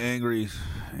old angry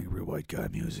white guy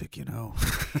music, you know.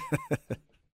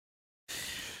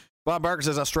 Bob Barker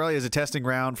says Australia is a testing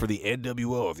ground for the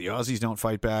NWO. If the Aussies don't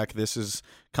fight back, this is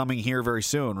coming here very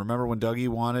soon. Remember when Dougie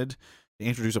wanted to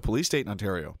introduce a police state in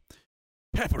Ontario?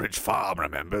 Pepperidge Farm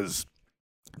remembers.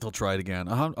 They'll try it again.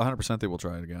 100% they will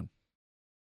try it again.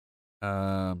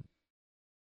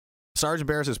 Sergeant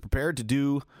Bear says, prepared to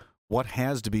do what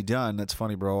has to be done. That's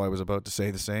funny, bro. I was about to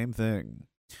say the same thing.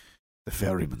 The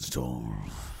ferryman's door.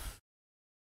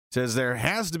 Says there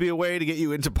has to be a way to get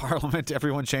you into Parliament.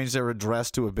 Everyone changed their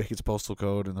address to a biggest postal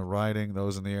code in the riding.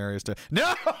 Those in the areas to...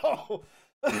 No!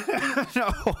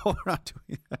 No, we're not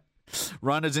doing that.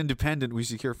 Run as independent. We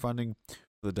secure funding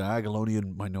for the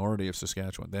Diagolonian minority of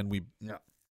Saskatchewan. Then we... Yeah.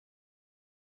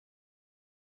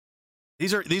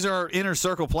 These are inner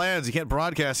circle plans. You can't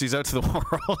broadcast these out to the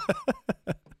world.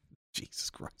 Jesus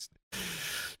Christ.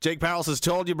 Jake Powell says,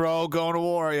 told you, bro, going to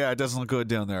war. Yeah, it doesn't look good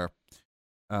down there.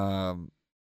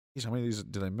 How many of these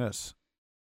did I miss?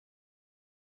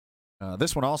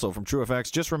 This one also from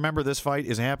TrueFX. Just remember this fight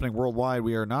is happening worldwide.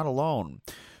 We are not alone.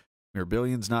 We are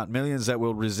billions, not millions, that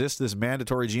will resist this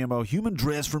mandatory GMO human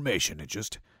transformation. It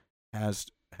just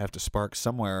have to spark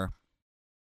somewhere.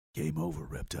 Game over,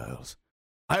 reptiles.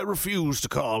 I refuse to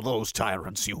call those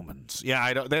tyrants humans.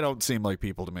 Yeah, they don't seem like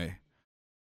people to me.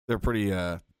 They're pretty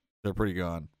gone. Pretty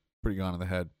gone in the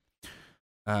head.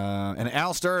 And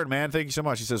Al Stern, man, thank you so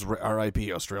much. He says,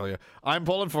 R.I.P. Australia. I'm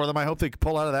pulling for them. I hope they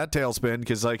pull out of that tailspin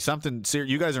because, like,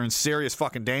 you guys are in serious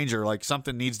fucking danger. Like,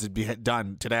 something needs to be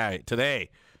done today,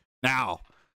 now.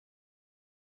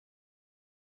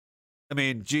 I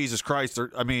mean, Jesus Christ.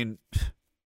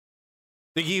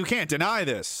 You can't deny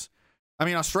this. I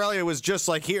mean, Australia was just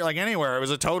like here, like anywhere. It was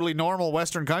a totally normal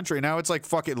Western country. Now it's like,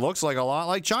 fuck, it looks like a lot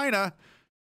like China.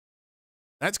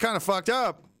 That's kind of fucked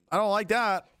up. I don't like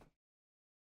that.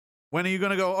 When are you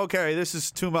going to go, okay, this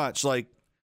is too much? Like,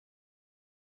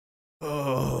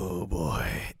 oh, boy.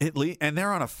 And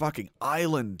they're on a fucking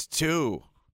island, too.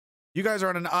 You guys are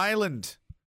on an island.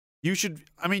 You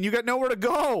got nowhere to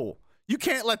go. You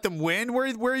can't let them win. Where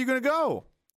are you going to go?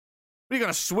 Are you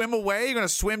going to swim away? You're going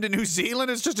to swim to New Zealand?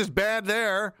 It's just as bad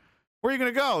there. Where are you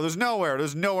going to go? There's nowhere.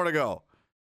 There's nowhere to go.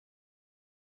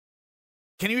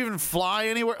 Can you even fly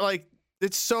anywhere? Like,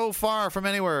 it's so far from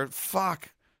anywhere. Fuck.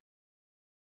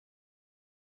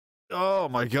 Oh,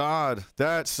 my God.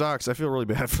 That sucks. I feel really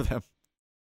bad for them.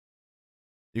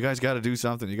 You guys got to do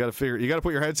something. You got to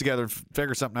put your heads together and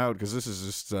figure something out because this is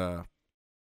just...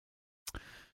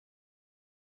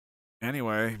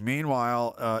 Anyway,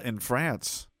 meanwhile, in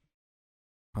France...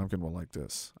 Pumpkin will like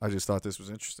this. I just thought this was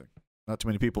interesting. Not too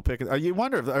many people pick it. You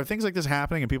wonder, are things like this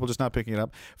happening and people just not picking it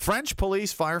up? French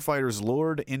police firefighters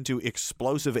lured into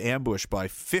explosive ambush by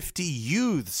 50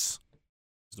 youths.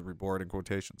 This is the report in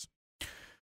quotations.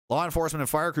 Law enforcement and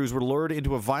fire crews were lured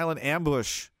into a violent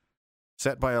ambush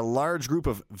set by a large group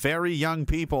of very young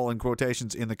people, in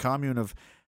quotations, in the commune of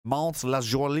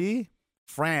Mont-la-Jolie,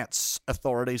 France,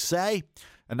 authorities say.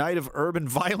 A night of urban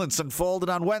violence unfolded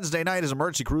on Wednesday night as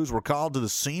emergency crews were called to the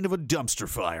scene of a dumpster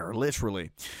fire,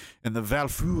 literally, in the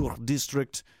Valfour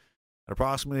district At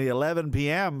approximately 11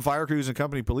 p.m., fire crews and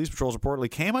company police patrols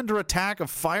reportedly came under attack of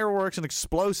fireworks and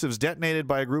explosives detonated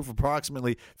by a group of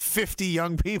approximately 50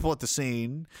 young people at the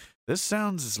scene. This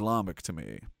sounds Islamic to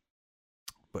me,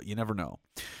 but you never know.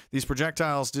 These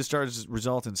projectiles discharges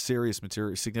result in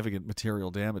significant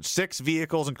material damage. 6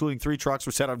 vehicles, including 3 trucks,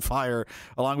 were set on fire,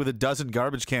 along with a dozen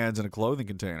garbage cans and a clothing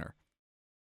container.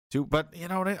 But, you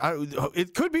know,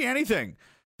 it could be anything.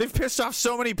 They've pissed off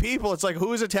so many people. It's like,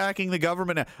 who is attacking the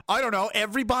government now? I don't know.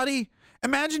 Everybody?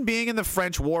 Imagine being in the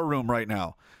French war room right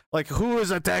now. Like, who is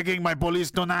attacking my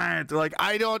police tonight? Like,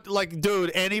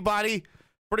 dude, anybody?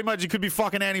 Pretty much, it could be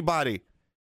fucking anybody.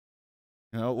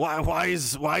 You know, why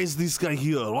is this guy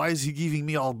here? Why is he giving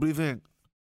me all briefing?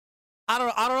 I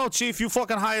don't know, Chief. You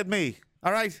fucking hired me.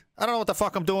 All right? I don't know what the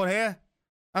fuck I'm doing here.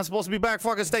 I'm supposed to be back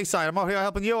fucking stateside. I'm out here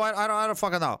helping you. I don't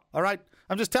fucking know. All right?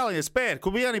 I'm just telling you, it's bad.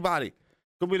 Could be anybody.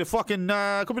 Could be the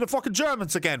fucking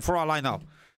Germans again, for all I know.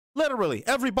 Literally,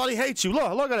 everybody hates you.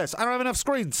 Look at this. I don't have enough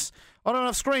screens. All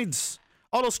those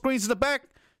screens in the back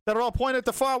that are all pointed at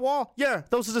the far wall. Yeah,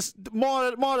 those are just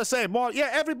more the same. Yeah,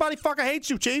 everybody fucking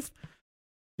hates you, Chief.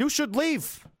 You should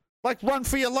leave. Like, run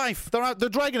for your life. They're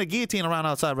dragging a guillotine around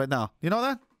outside right now. You know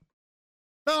that?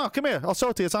 No, come here. I'll show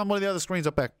it to you. It's on one of the other screens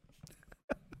up back.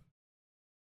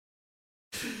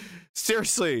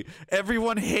 Seriously,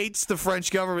 everyone hates the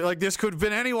French government. Like, this could have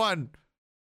been anyone.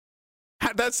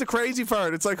 That's the crazy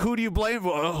part. It's like, who do you blame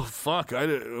for? Oh, fuck. I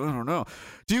don't know.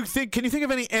 Can you think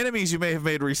of any enemies you may have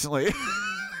made recently?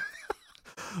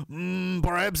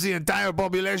 Perhaps the entire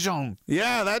population.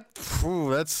 Yeah,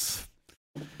 that's...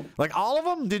 Like, all of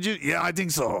them? Did you? Yeah, I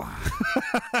think so.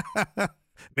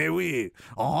 Mais oui.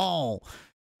 Oh,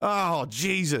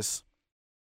 Jesus.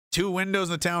 2 windows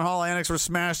in the town hall annex were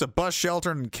smashed, a bus shelter,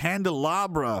 and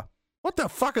candelabra. What the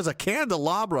fuck is a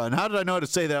candelabra? And how did I know how to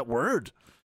say that word?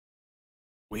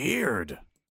 Weird.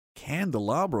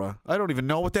 Candelabra. I don't even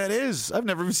know what that is. I've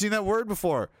never even seen that word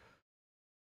before.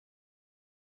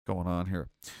 What's going on here?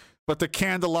 But the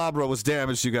candelabra was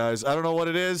damaged, you guys. I don't know what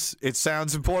it is. It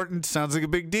sounds important. Sounds like a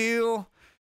big deal.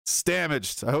 It's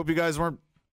damaged. I hope you guys weren't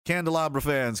candelabra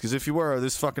fans, because if you were,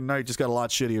 this fucking night just got a lot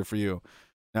shittier for you.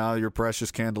 Now your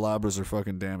precious candelabras are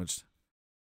fucking damaged.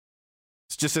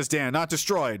 It just says damn, not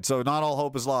destroyed, so not all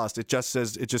hope is lost. It just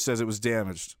says it was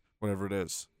damaged, whatever it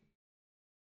is.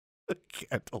 The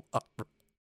candelabra.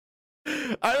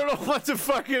 I don't know what the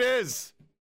fuck it is.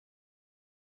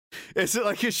 Is it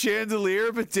like a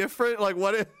chandelier but different? Like,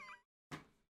 what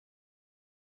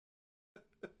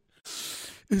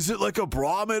is it, like a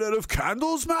bra made out of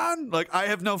candles, man? Like, I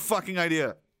have no fucking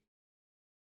idea.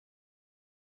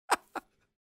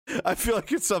 I feel like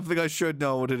it's something I should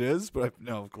know what it is, but I have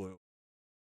no clue.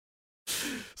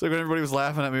 So when everybody was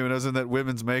laughing at me when I was in that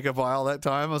women's makeup aisle that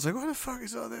time, I was like, what the fuck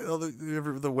is all that? All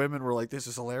the women were like, this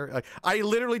is hilarious. I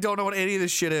literally don't know what any of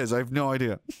this shit is. I have no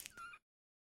idea.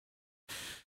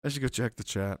 I should go check the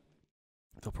chat.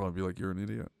 They'll probably be like, you're an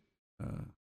idiot.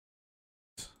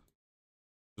 This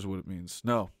is what it means.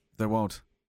 No, they won't.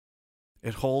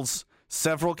 It holds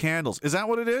several candles. Is that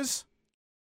what it is?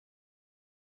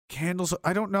 Candles,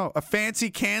 I don't know. A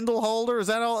fancy candle holder? Is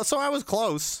that all? So I was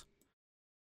close.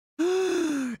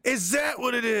 Is that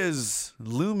what it is?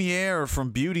 Lumiere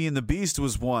from Beauty and the Beast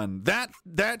was one. That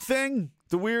thing?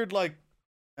 The weird, like,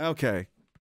 okay.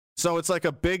 So it's like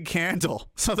a big candle.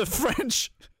 So the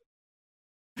French,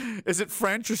 is it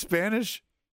French or Spanish?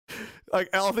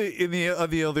 Like all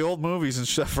the old movies and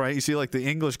stuff, right? You see like the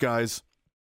English guys,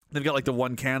 they've got like the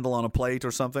one candle on a plate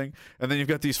or something, and then you've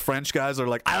got these French guys that are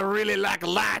like, I really like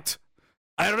that.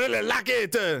 I really like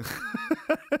it.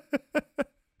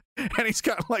 And he's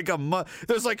got like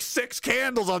there's like 6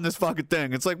 candles on this fucking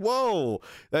thing. It's like, whoa.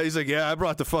 And he's like, yeah, I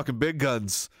brought the fucking big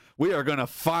guns. We are gonna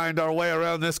find our way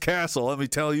around this castle. Let me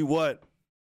tell you what.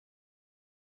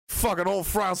 Fucking old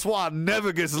Francois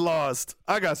never gets lost.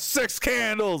 I got 6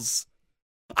 candles.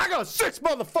 I got 6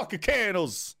 motherfucking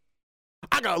candles.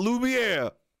 I got Lumiere.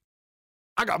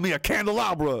 I got me a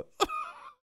candelabra.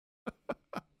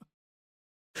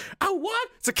 Oh, what?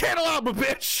 It's a candelabra,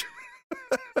 bitch.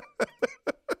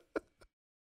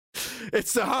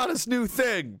 It's the hottest new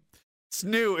thing. It's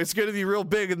new. It's going to be real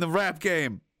big in the rap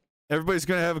game. Everybody's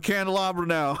going to have a candelabra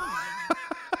now.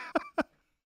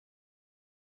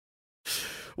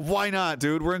 Why not,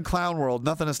 dude? We're in clown world.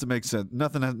 Nothing has to make sense.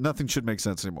 Nothing should make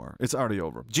sense anymore. It's already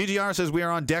over. GGR says we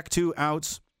are on deck 2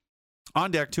 outs.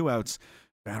 On deck 2 outs.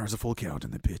 Banner's a full count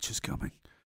and the pitch is coming.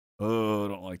 Oh, I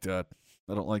don't like that.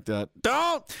 I don't like that.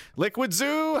 Don't! Liquid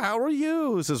Zoo, how are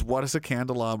you? It says, what is a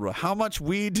candelabra? How much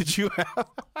weed did you have?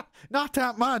 Not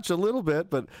that much, a little bit,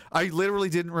 but I literally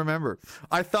didn't remember.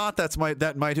 I thought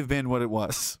that might have been what it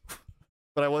was.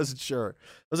 but I wasn't sure.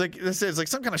 I was like, this is like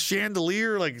some kind of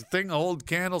chandelier, like thing to hold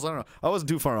candles. I don't know. I wasn't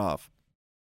too far off.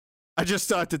 I just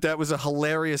thought that was a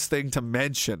hilarious thing to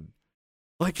mention.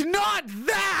 Like, not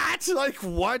that! Like,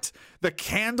 what? The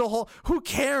candle hole? Who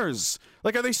cares?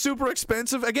 Like, are they super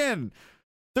expensive? Again,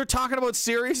 they're talking about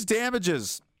serious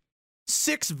damages.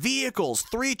 6 vehicles,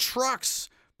 3 trucks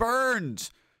burned,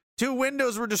 2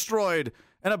 windows were destroyed,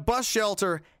 and a bus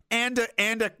shelter, and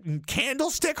a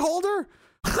candlestick holder?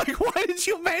 Like, why did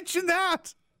you mention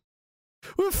that?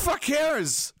 Who the fuck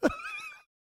cares?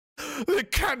 The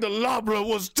candelabra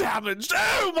was damaged.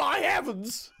 Oh, my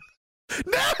heavens!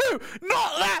 No,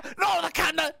 not that. Not the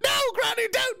candle. No, Granny,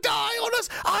 don't die on us.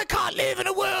 I can't live in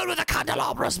a world where the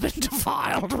candelabra's been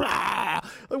defiled.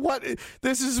 What?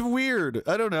 This is weird.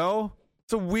 I don't know.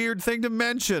 It's a weird thing to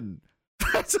mention.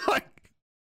 It's like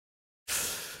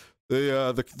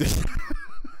the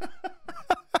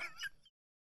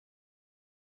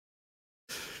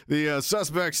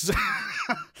suspects.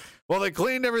 Well, they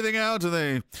cleaned everything out and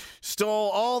they stole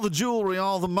all the jewelry,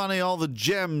 all the money, all the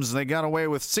gems. They got away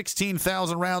with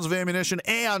 16,000 rounds of ammunition,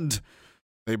 and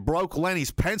they broke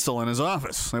Lenny's pencil in his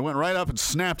office. They went right up and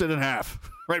snapped it in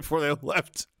half right before they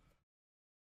left.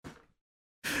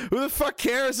 Who the fuck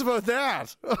cares about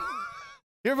that? You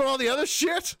hear about all the other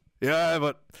shit? Yeah,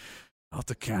 but not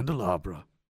the candelabra.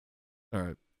 All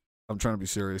right. I'm trying to be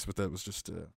serious, but that was just...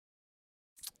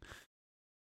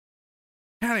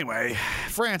 Anyway,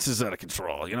 France is out of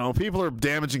control. You know, people are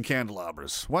damaging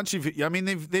candelabras. Once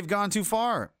they've gone too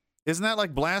far. Isn't that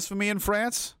like blasphemy in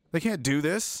France? They can't do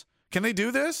this. Can they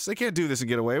do this? They can't do this and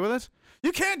get away with it.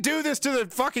 You can't do this to the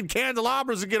fucking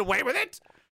candelabras and get away with it.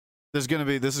 This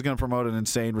is gonna promote an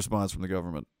insane response from the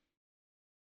government.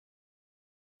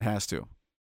 It has to.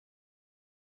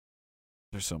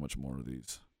 There's so much more of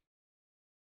these.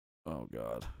 Oh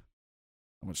God.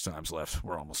 How much time's left?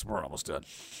 We're almost done.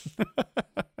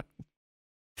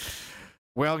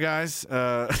 Well, guys,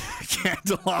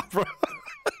 candelabra.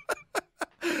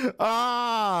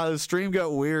 The stream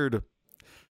got weird.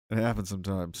 It happens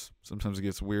sometimes. Sometimes it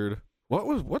gets weird. What?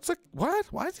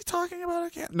 Why is he talking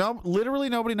about it? No, literally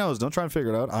nobody knows. Don't try and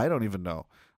figure it out. I don't even know.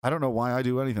 I don't know why I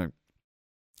do anything.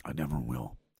 I never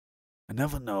will. I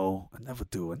never know. I never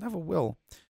do. I never will.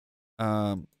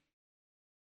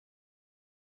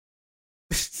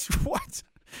 What?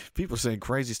 People are saying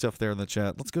crazy stuff there in the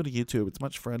chat. Let's go to YouTube. It's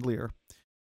much friendlier.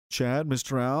 Chad,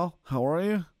 Mr. Al, how are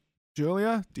you?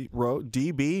 Julia,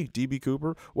 DB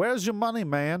Cooper. Where's your money,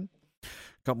 man? A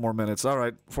couple more minutes. All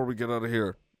right, before we get out of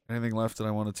here. Anything left that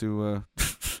I wanted to...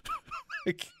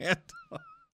 I can't...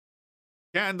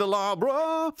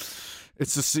 Candelabra!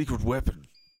 It's a secret weapon.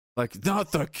 Like,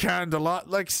 not the candelabra.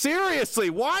 Like, seriously,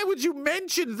 why would you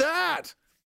mention that?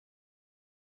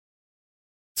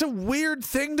 It's a weird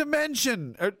thing to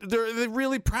mention. Are they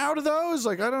really proud of those?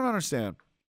 Like, I don't understand.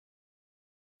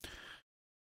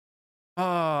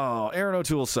 Oh, Aaron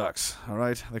O'Toole sucks. All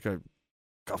right. I think I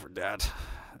covered that.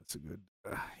 That's a good,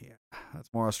 yeah. That's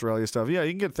more Australia stuff. Yeah,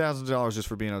 you can get thousands of dollars just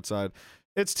for being outside.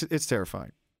 It's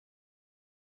terrifying.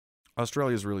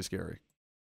 Australia is really scary.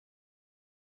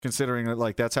 Considering that,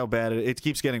 like, that's how bad it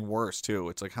keeps getting worse too.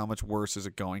 It's like, how much worse is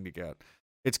it going to get?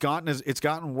 It's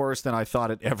gotten worse than I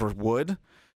thought it ever would.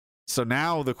 So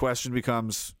now the question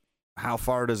becomes, how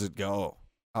far does it go?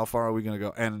 How far are we going to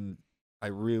go? And I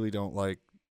really don't like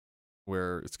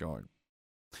where it's going.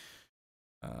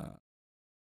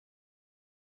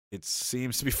 It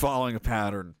seems to be following a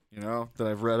pattern, you know, that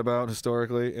I've read about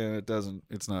historically, and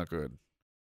it's not good.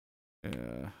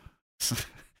 Yeah.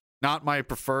 Not my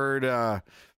preferred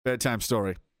bedtime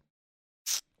story.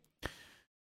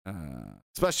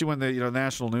 Especially when the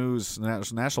national news,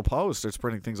 National Post starts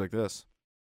printing things like this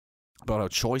about how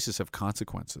choices have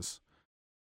consequences.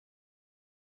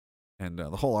 And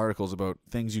the whole article is about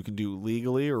things you can do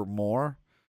legally or more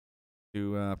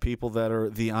to people that are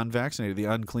the unvaccinated, the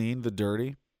unclean, the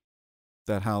dirty,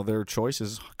 that how their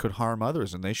choices could harm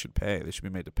others, and they should pay. They should be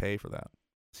made to pay for that.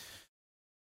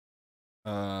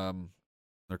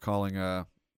 They're calling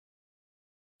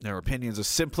their opinions a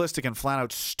simplistic and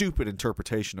flat-out stupid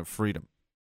interpretation of freedom.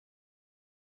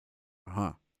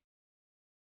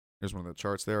 Here's one of the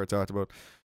charts there I talked about.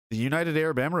 The United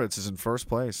Arab Emirates is in first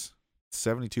place.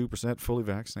 72% fully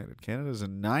vaccinated. Canada's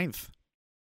in 9th.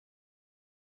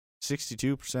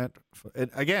 62%. And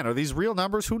again, are these real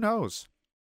numbers? Who knows?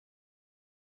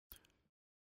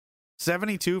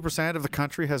 72% of the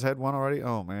country has had one already?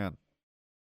 Oh, man.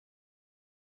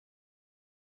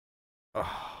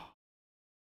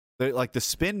 Like, the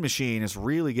spin machine is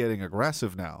really getting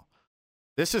aggressive now.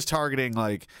 This is targeting,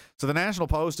 like... So the National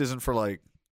Post isn't for, like,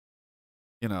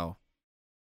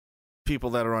 people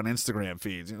that are on Instagram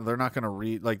feeds. They're not going to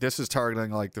read. Like, this is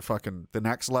targeting like the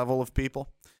next level of people.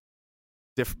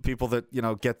 Different people that,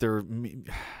 get their.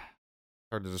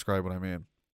 Hard to describe what I mean.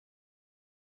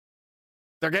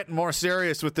 They're getting more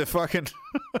serious with the fucking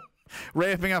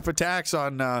ramping up attacks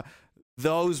on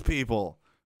those people.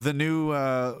 The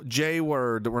new J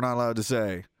word that we're not allowed to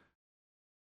say.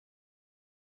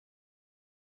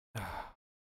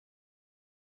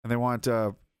 And they want,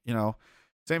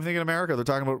 same thing in America. They're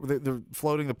talking about, they're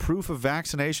floating the proof of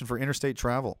vaccination for interstate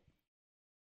travel.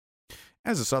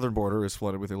 As the southern border is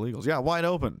flooded with illegals. Yeah, wide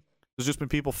open. There's just been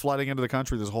people flooding into the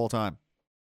country this whole time.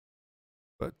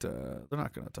 But they're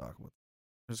not going to talk about it.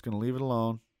 They're just going to leave it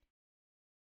alone.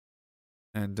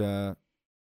 And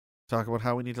talk about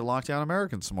how we need to lock down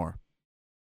Americans some more.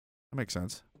 That makes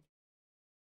sense.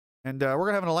 And we're going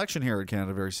to have an election here in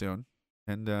Canada very soon.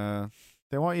 And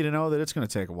they want you to know that it's going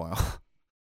to take a while.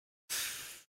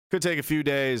 Could take a few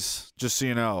days, just so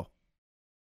you know.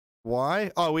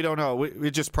 Why? Oh, we don't know.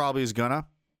 It just probably is gonna.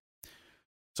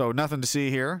 So nothing to see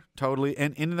here. Totally.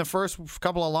 And in the first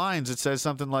couple of lines, it says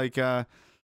something like,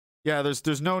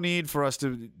 there's no need for us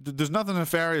to, there's nothing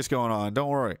nefarious going on. Don't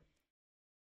worry.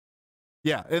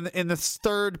 Yeah, in the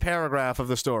third paragraph of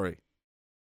the story.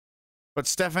 But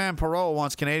Stéphane Perreault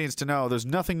wants Canadians to know there's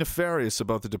nothing nefarious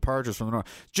about the departures from the North.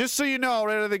 Just so you know,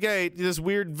 right out of the gate, this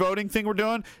weird voting thing we're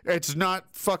doing, it's not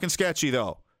fucking sketchy,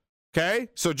 though. Okay?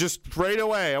 So just right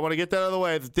away, I want to get that out of the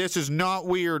way. This is not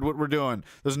weird, what we're doing.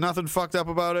 There's nothing fucked up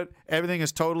about it. Everything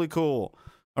is totally cool.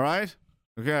 All right?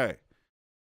 Okay.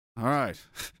 All right.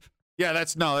 Yeah,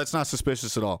 that's not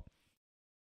suspicious at all.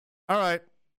 All right.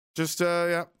 Just,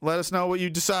 let us know what you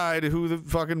decide, who the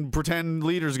fucking pretend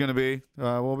leader is going to be.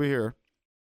 We'll be here.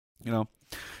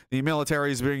 The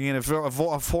military is bringing in a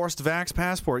forced vax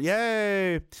passport.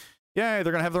 Yay! Yay, they're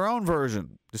going to have their own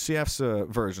version. The CF's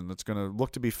version that's going to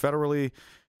look to be federally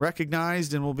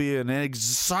recognized and will be an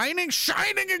exciting,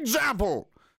 shining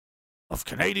example of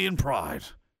Canadian pride.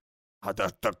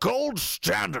 The gold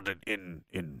standard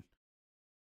in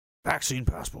vaccine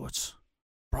passports.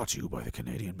 Brought to you by the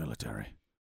Canadian military.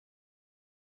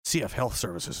 CF Health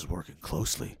Services is working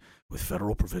closely with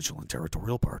federal, provincial, and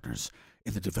territorial partners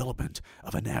in the development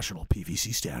of a national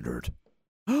PVC standard.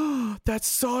 That's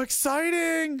so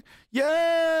exciting!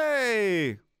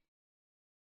 Yay!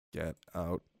 Get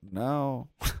out now.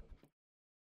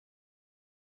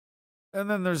 And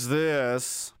then there's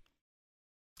this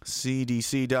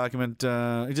CDC document.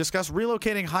 It discussed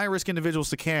relocating high-risk individuals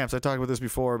to camps. I talked about this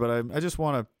before, but I just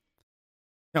want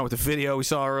to, with the video we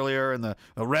saw earlier and the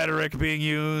rhetoric being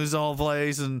used all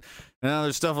place and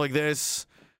other stuff like this.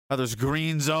 There's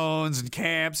green zones and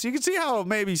camps. You can see how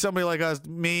maybe somebody like us,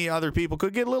 me, other people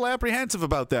could get a little apprehensive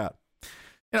about that.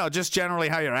 Just generally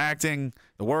how you're acting,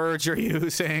 the words you're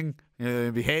using,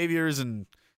 behaviors and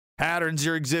patterns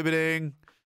you're exhibiting.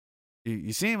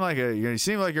 You seem like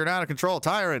you're not a control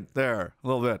tyrant there a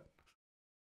little bit.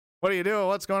 What are you doing?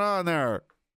 What's going on there?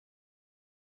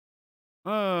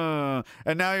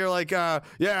 And now you're like, by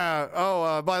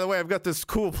the way, I've got this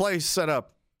cool place set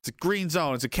up. It's a green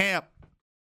zone. It's a camp.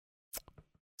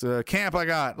 It's a camp I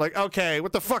got. Like, okay,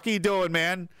 what the fuck are you doing,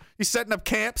 man? You setting up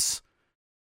camps?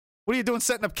 What are you doing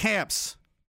setting up camps?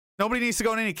 Nobody needs to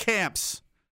go in any camps.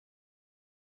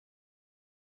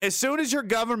 As soon as your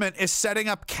government is setting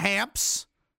up camps,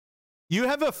 you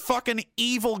have a fucking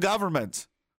evil government.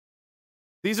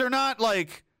 These are not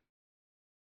like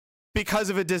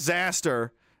because of a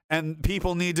disaster and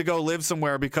people need to go live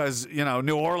somewhere because,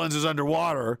 New Orleans is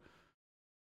underwater.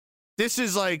 This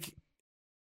is like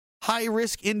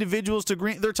high-risk individuals to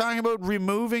green. They're talking about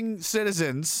removing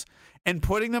citizens and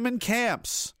putting them in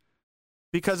camps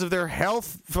because of their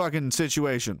health fucking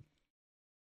situation.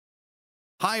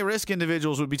 High-risk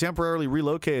individuals would be temporarily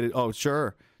relocated. Oh,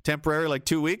 sure. Temporary, like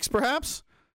 2 weeks, perhaps?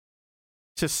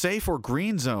 To safe or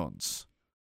green zones.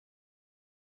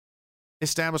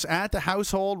 Established at the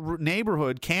household,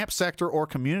 neighborhood, camp sector, or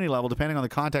community level, depending on the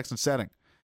context and setting.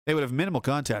 They would have minimal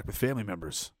contact with family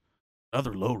members,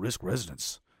 other low-risk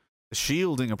residents. The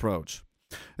shielding approach.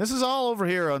 This is all over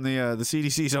here on the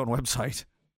CDC's own website.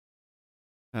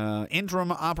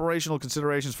 Interim operational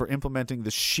considerations for implementing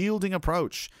the shielding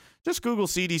approach. Just Google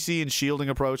CDC and shielding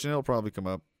approach, and it'll probably come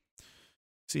up.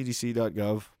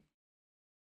 CDC.gov.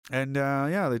 And,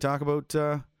 they talk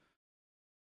about,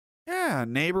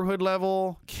 neighborhood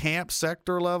level, camp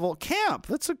sector level. Camp,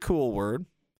 that's a cool word.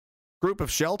 Group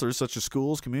of shelters, such as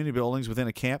schools, community buildings within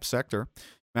a camp sector.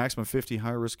 Maximum 50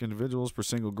 high-risk individuals per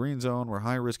single green zone, where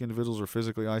high-risk individuals are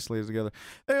physically isolated together.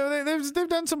 They've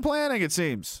done some planning, it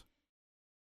seems.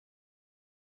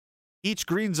 Each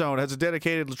green zone has a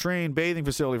dedicated latrine bathing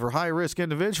facility for high-risk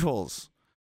individuals.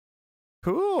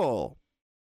 Cool.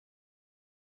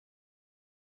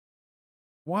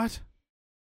 What?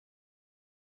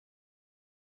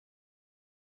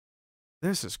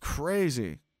 This is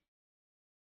crazy.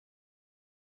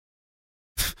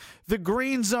 The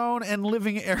green zone and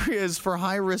living areas for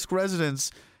high-risk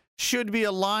residents should be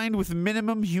aligned with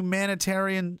minimum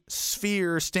humanitarian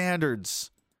sphere standards.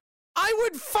 I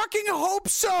would fucking hope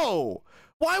so.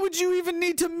 Why would you even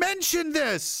need to mention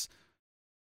this?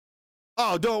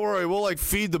 Oh, don't worry. We'll like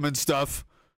feed them and stuff.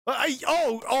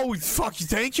 Fuck you.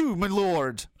 Thank you, my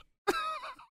lord.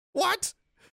 What?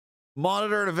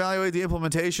 Monitor and evaluate the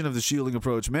implementation of the shielding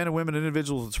approach. Men and women and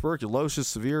individuals with tuberculosis,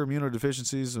 severe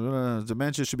immunodeficiencies,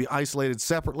 dementia should be isolated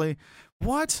separately.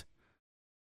 What?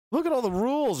 Look at all the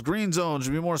rules. Green zones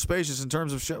should be more spacious in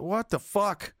terms of shit. What the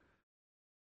fuck?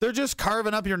 They're just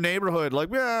carving up your neighborhood. Like,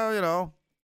 yeah, you know,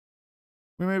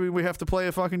 maybe we have to play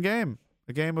a fucking game.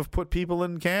 A game of put people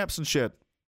in camps and shit.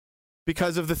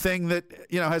 Because of the thing that,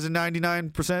 you know, has a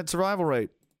 99% survival rate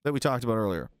that we talked about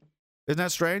earlier. Isn't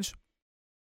that strange?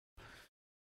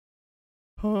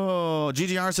 Oh,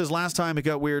 GGR says last time it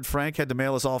got weird, Frank had to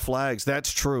mail us all flags.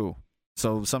 That's true.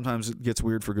 So sometimes it gets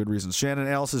weird for good reasons. Shannon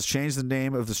L says change the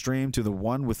name of the stream to the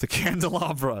one with the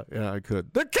candelabra. Yeah, I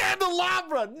could. The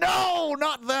candelabra! No,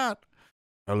 not that.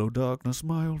 Hello, darkness,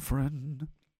 my old friend.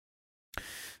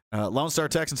 Lone Star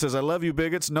Texan says, I love you,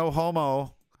 bigots. No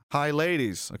homo. Hi,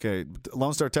 ladies. Okay,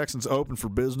 Lone Star Texan's open for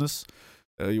business.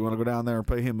 You want to go down there and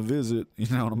pay him a visit?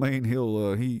 You know what I mean?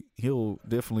 He'll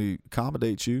definitely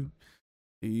accommodate you.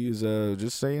 He is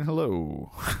just saying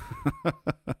hello.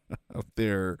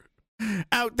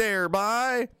 Out there,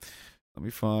 bye. Let me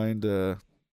find yeah,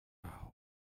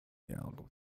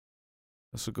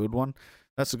 that's a good one.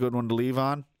 That's a good one to leave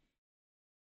on.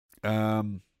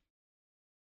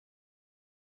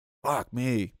 Fuck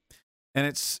me. And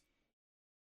it's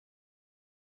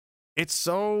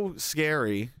so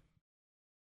scary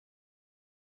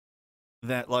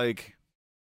that like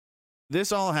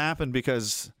this all happened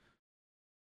because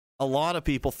a lot of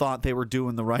people thought they were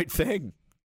doing the right thing.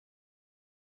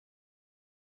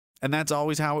 And that's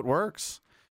always how it works.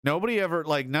 Nobody ever,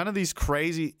 like, none of these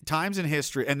crazy times in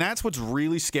history, and that's what's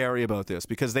really scary about this,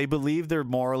 because they believe they're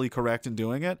morally correct in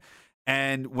doing it,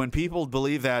 and when people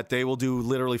believe that, they will do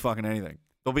literally fucking anything.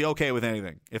 They'll be okay with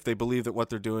anything if they believe that what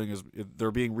they're doing is,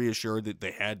 they're being reassured that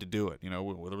they had to do it. You know,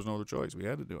 well, there was no other choice. We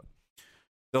had to do it.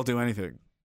 They'll do anything.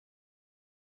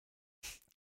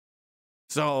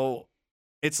 So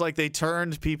it's like they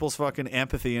turned people's fucking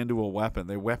empathy into a weapon.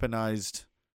 They weaponized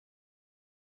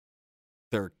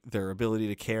their ability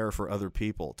to care for other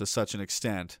people to such an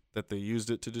extent that they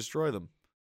used it to destroy them.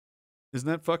 Isn't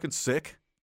that fucking sick?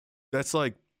 That's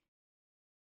like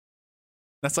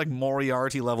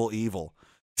Moriarty level evil.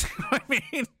 I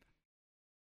mean,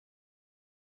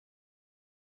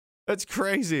 that's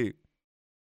crazy.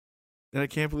 And I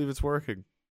can't believe it's working.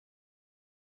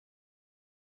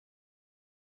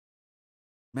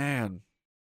 Man.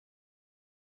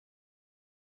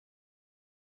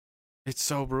 It's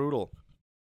so brutal.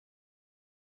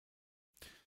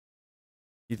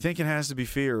 You'd think it has to be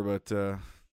fear, but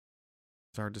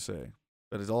it's hard to say.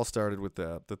 But it all started with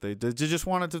that they just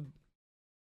wanted to,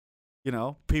 you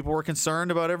know, people were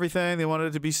concerned about everything. They wanted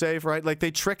it to be safe, right? Like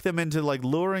they tricked them into like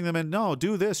luring them in. No,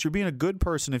 do this. You're being a good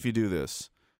person if you do this.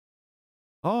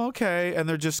 Oh, okay. And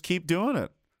they just keep doing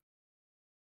it.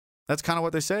 That's kind of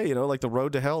what they say, you know, like the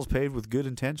road to hell is paved with good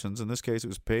intentions. In this case, it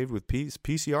was paved with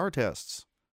PCR tests.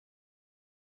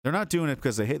 They're not doing it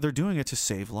because they hate. They're doing it to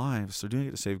save lives. They're doing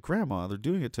it to save grandma. They're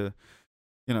doing it to,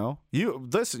 you know, you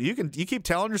keep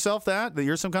telling yourself that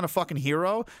you're some kind of fucking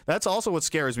hero. That's also what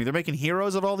scares me. They're making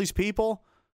heroes of all these people.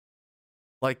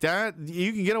 Like that,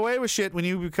 you can get away with shit when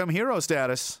you become hero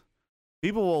status.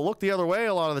 People will look the other way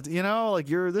a lot of the, you know, like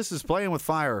this is playing with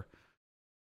fire.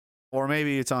 Or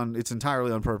maybe it's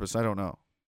entirely on purpose. I don't know.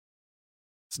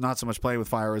 It's not so much playing with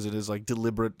fire as it is like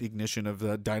deliberate ignition of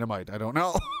the dynamite. I don't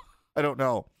know. I don't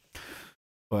know.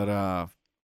 But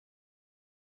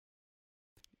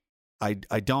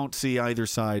I don't see either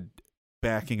side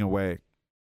backing away.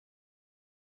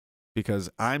 Because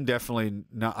I'm definitely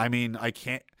not, I mean, I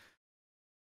can't.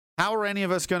 How are any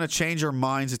of us going to change our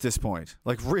minds at this point?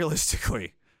 Like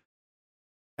realistically.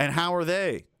 And how are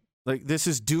they? Like this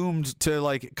is doomed to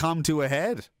like come to a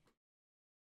head.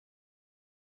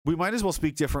 We might as well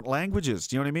speak different languages.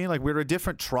 Do you know what I mean? Like we're a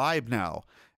different tribe now,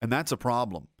 and that's a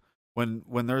problem.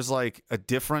 When there's like a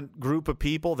different group of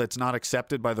people that's not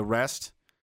accepted by the rest,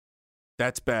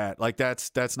 that's bad. Like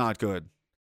that's not good.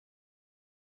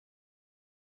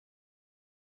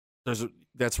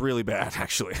 that's really bad,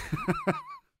 actually.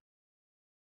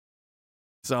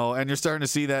 So, and you're starting to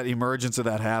see that emergence of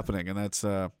that happening, and that's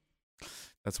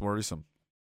worrisome.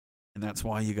 And that's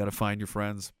why you got to find your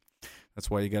friends. That's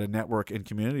why you got to network and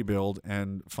community build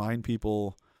and find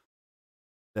people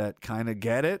that kind of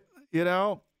get it, you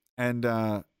know,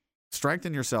 and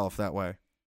strengthen yourself that way.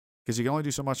 Because you can only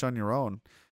do so much on your own,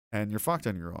 and you're fucked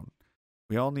on your own.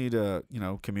 We all need, you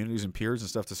know, communities and peers and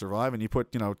stuff to survive. And you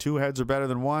put, you know, 2 heads are better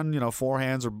than 1, you know, 4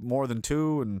 hands are more than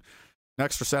 2, and an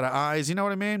extra set of eyes. You know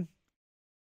what I mean?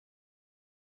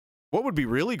 What would be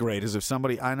really great is if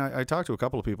somebody, I talked to a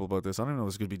couple of people about this. I don't know if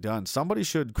this could be done. Somebody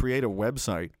should create a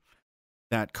website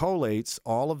that collates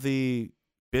all of the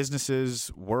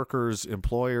businesses, workers,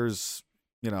 employers,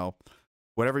 you know,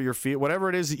 whatever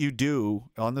it is that you do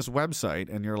on this website,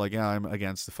 and you're like, yeah, I'm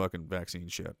against the fucking vaccine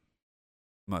shit.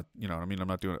 I'm not, you know what I mean? I'm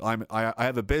not doing it. I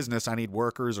have a business. I need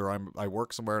workers, or I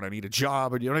work somewhere and I need a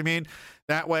job, and you know what I mean?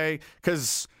 That way,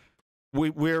 because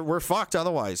we're fucked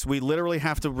otherwise. We literally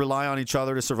have to rely on each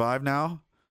other to survive now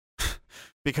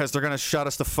because they're going to shut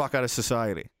us the fuck out of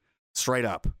society. Straight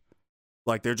up.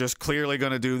 Like, they're just clearly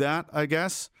going to do that, I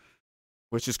guess,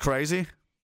 which is crazy.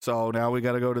 So now we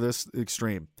got to go to this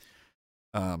extreme.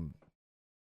 Oh,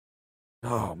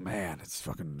 man, it's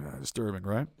fucking disturbing,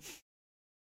 right?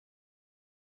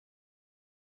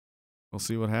 We'll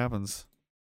see what happens.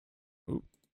 Oop.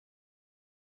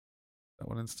 That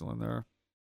one is still in there.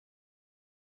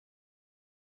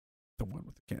 The one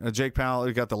with the Jake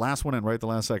Powell got the last one in right the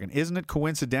last second. Isn't it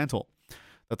coincidental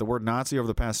that the word Nazi over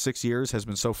the past 6 years has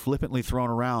been so flippantly thrown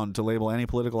around to label any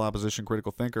political opposition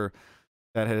critical thinker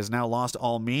that it has now lost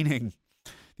all meaning?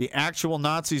 The actual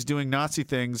Nazis doing Nazi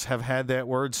things have had that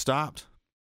word stopped.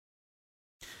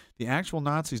 The actual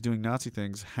Nazis doing Nazi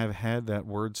things have had that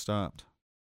word stopped.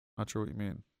 Not sure what you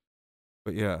mean.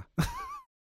 But yeah.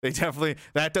 They definitely,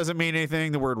 that doesn't mean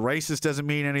anything. The word racist doesn't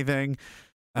mean anything.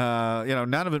 You know,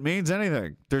 none of it means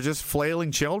anything. They're just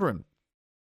flailing children.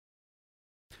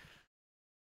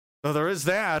 So there is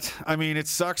that. I mean, it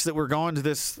sucks that we're going to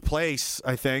this place,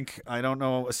 I think. I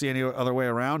don't see any other way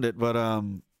around it, but,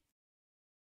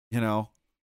 you know,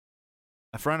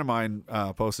 a friend of mine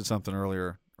posted something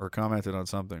earlier, or commented on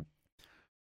something.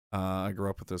 I grew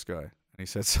up with this guy, and he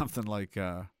said something like,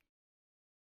 what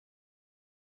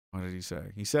did he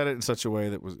say? He said it in such a way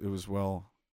that it was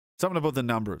something about the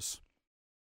numbers.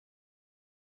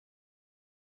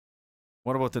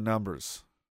 What about the numbers?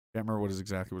 Can't remember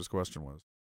exactly what his question was.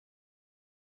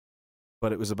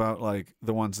 But it was about, like,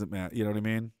 the ones that matter. You know what I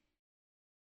mean?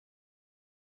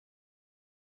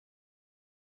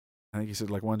 I think he said,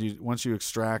 like, once you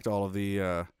extract all of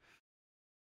the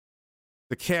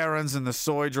Karens and the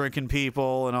soy drinking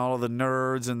people and all of the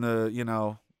nerds and the, you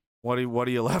know, what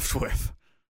are you left with?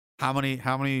 How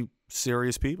many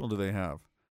serious people do they have?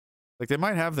 Like, they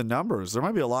might have the numbers. There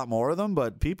might be a lot more of them,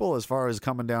 but people, as far as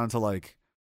coming down to, like,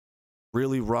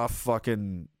 really rough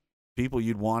fucking people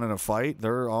you'd want in a fight,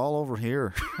 they're all over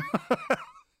here.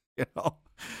 You know?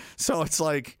 So it's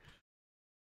like,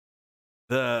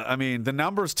 the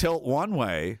numbers tilt one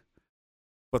way,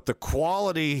 but the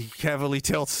quality heavily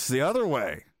tilts the other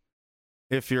way.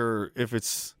 If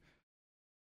it's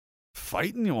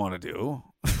fighting you want to do.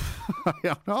 I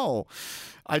don't know.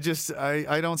 I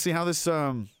don't see how this,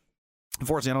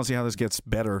 unfortunately, I don't see how this gets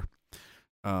better.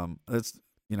 It's,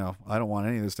 you know, I don't want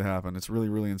any of this to happen. It's really,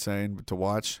 really insane to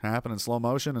watch happen in slow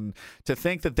motion. And to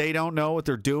think that they don't know what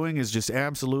they're doing is just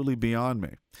absolutely beyond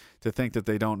me. To think that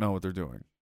they don't know what they're doing.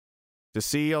 To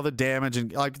see all the damage,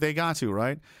 and like, they got to,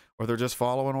 right? Or they're just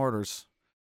following orders.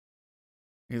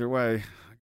 Either way,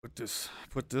 put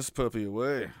this puppy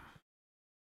away.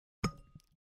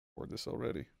 Poured this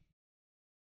already.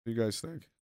 What do you guys think?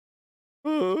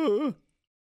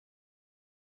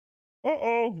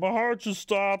 Uh-oh, my heart just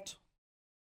stopped.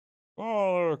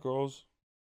 Oh, there it goes.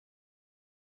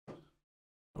 I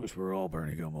wish we were all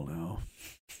Bernie Gumbel now.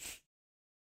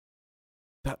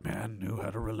 That man knew how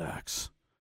to relax.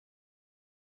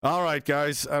 All right,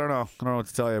 guys. I don't know what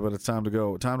to tell you, but it's time to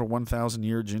go. Time to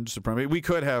 1,000-year ginger supremacy. We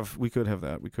could have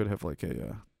that. We could have like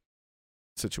a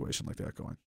situation like that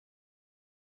going.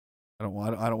 I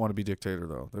don't want to be dictator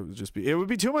though. It would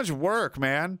be too much work,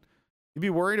 man. You'd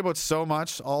be worried about so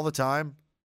much all the time.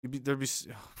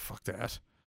 Fuck that.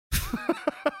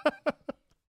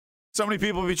 So many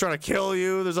people would be trying to kill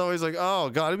you. There's always like, oh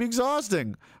God, it'd be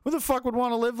exhausting. Who the fuck would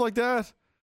want to live like that?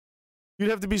 You'd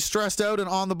have to be stressed out and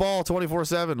on the ball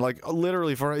 24/7. Like,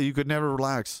 literally, you could never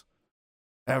relax.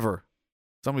 Ever.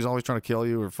 Somebody's always trying to kill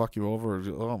you or fuck you over.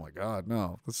 Oh my God,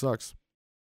 no. That sucks.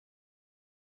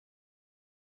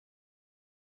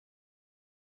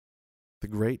 The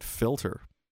Great Filter.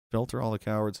 Filter all the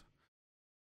cowards.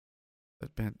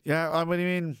 That band. Yeah, what do you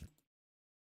mean?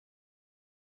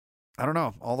 I don't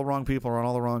know. All the wrong people are on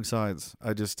all the wrong sides.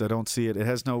 I don't see it. It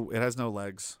has no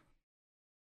legs.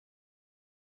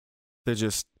 They're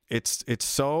just, it's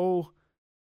so,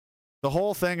 the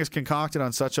whole thing is concocted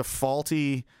on such a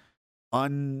faulty,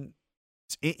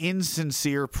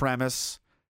 insincere premise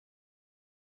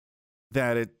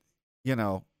that it,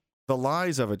 the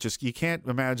lies of it just, you can't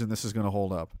imagine this is going to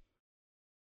hold up.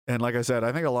 And like I said,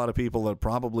 I think a lot of people that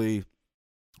probably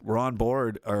were on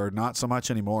board are not so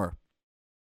much anymore.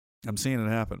 I'm seeing it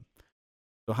happen.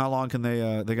 So how long can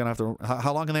they're going to have to,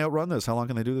 how long can they outrun this? How long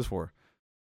can they do this for?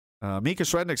 Mika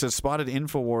Shrednick says, spotted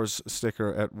InfoWars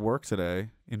sticker at work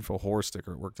today. InfoWars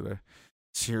sticker at work today.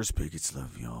 Cheers, bigots.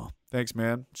 Love y'all. Thanks,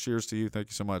 man. Cheers to you. Thank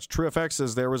you so much. TrueFX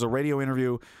says there was a radio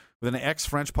interview with an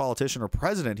ex-French politician or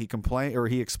president. He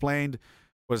explained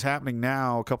what is happening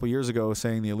now a couple years ago,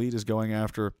 saying the elite is going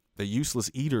after the useless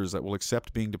eaters that will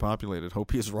accept being depopulated.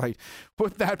 Hope he is right.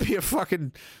 Wouldn't that be a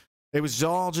fucking... It was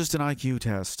all just an IQ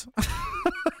test.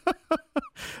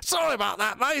 Sorry about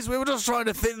that, mate. We were just trying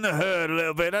to thin the herd a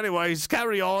little bit. Anyways,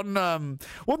 carry on.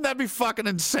 Wouldn't that be fucking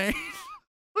insane?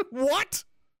 What?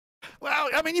 Well,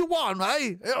 I mean, you won,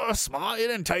 eh? You're smart. You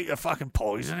didn't take the fucking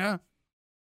poison, yeah?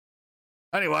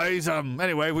 Anyways,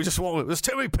 we just want... There's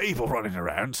too many people running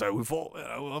around, so we thought,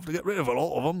 we'll have to get rid of a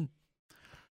lot of them.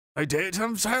 They did it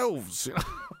themselves,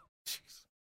 Jeez.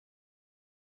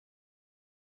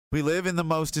 We live in the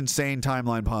most insane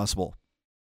timeline possible.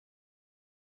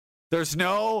 There's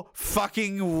no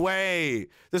fucking way.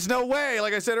 There's no way.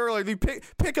 Like I said earlier, you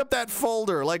pick up that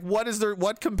folder. Like,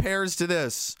 what compares to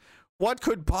this? What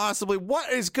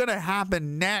is going to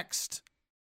happen next?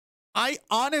 I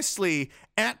honestly,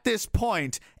 at this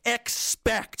point,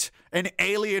 expect an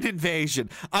alien invasion.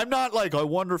 I'm not like, I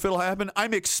wonder if it'll happen.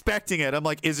 I'm expecting it. I'm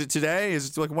like, is it today?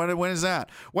 Is it like, when is that?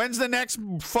 When's the next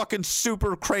fucking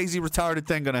super crazy retarded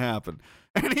thing going to happen?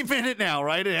 Any minute now,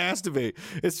 right? It has to be.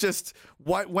 It's just,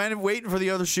 waiting for the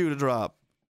other shoe to drop.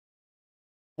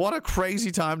 What a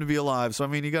crazy time to be alive. So, I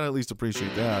mean, you got to at least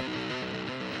appreciate that.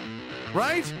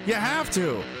 Right? You have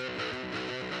to.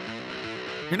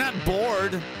 You're not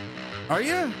bored. Are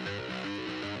you?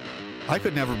 I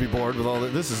could never be bored with all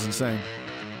that. This is insane.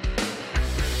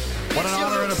 What an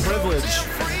honor and a privilege.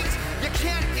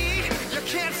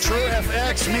 True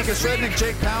FX, Mika Shrednick,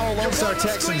 Jake Powell, Lone Star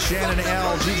Texan, Shannon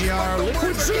L, GGR,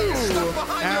 Liquid Zoo,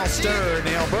 Al Stern,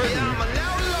 Neil Burton,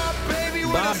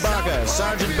 Bob Baca,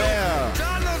 Sergeant Bear,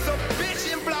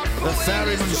 The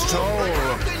Ferryman's Toll,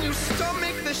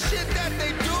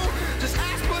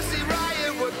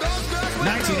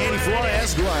 1984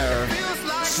 Esquire,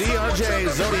 CRJ,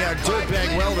 Zodiac,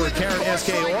 Dirtbag Welder, Karen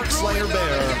SK, Orc Slayer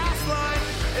Bear,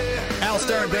 Al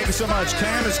Stern, thank you so much,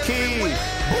 Cam is Key,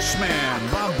 Bushman,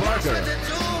 Bob Barker,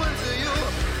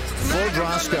 Full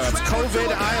Draw Scubs,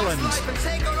 COVID Island,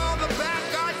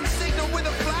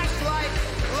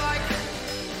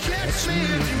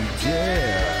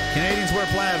 yeah. Canadians wear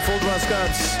plaid, Full Draw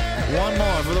Scubs, one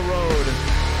more for the road.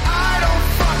 I don't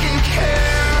fucking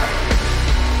care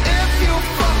if you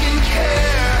fucking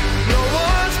care. No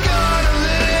one's gonna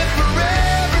live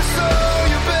forever, so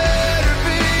you better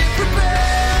be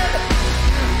prepared.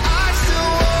 I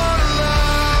still wanna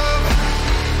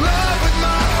love with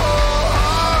my whole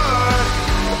heart.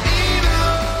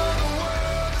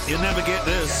 You'll never get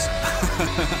this.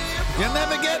 You'll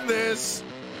never get this.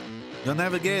 You'll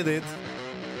never get it.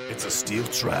 It's a steel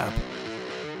trap.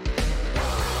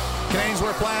 Canadians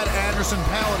wear plaid, Anderson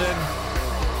Paladin,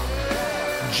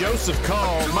 Joseph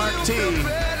Call, Mark T,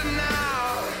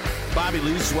 Bobby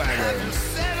Lee Swagger,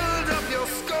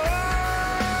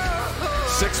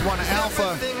 6-1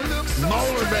 Alpha,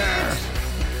 Molar Bear,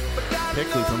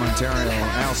 Pickley from Ontario,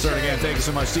 Al Stern again, thank you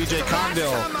so much, DJ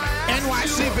Condil,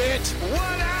 NYC Bit,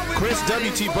 Chris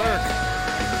W.T. Burke,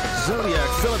 Zodiac,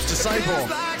 Phillips Disciple,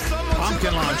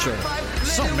 Pumpkin Launcher,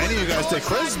 so many of you guys did,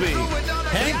 Crisby,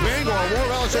 Hank Bangor, War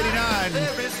Relish 89,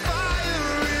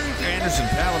 Anderson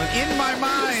Paladin, In My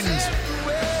Mind,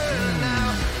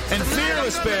 and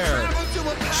Fearless Bear.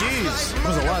 Jeez, there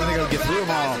was a lot. I think I would get through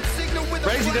them all.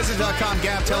 RagingDissident.com,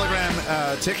 Gap, Telegram,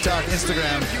 TikTok,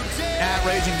 Instagram, at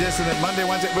Raging Dissident, Monday,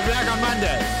 Wednesday. We'll be back on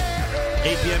Monday,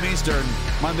 8 p.m. Eastern,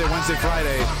 Monday, Wednesday,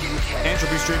 Friday.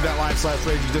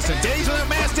 EntropyStream.live/Raging Dissident. Days Without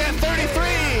Mass Death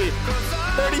 33!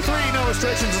 33, no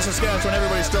restrictions in Saskatchewan.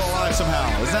 Everybody's still alive somehow.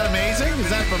 Isn't that amazing?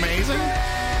 Isn't that amazing?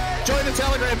 Join the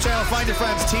Telegram channel. Find your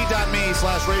friends.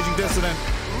 T.me/Raging Dissident.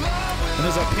 And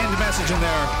there's a pinned message in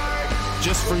there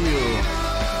just for you.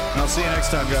 And I'll see you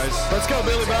next time, guys. Let's go,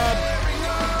 Billy Bob.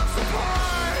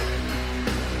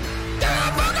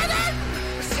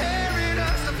 Tearing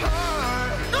us apart.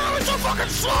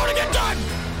 fucking slow to get done?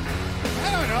 I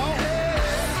don't know.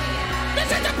 This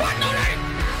is the button already.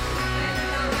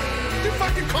 You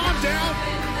fucking calm down.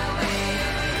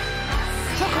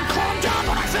 Fucking calm down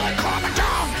when I feel like calming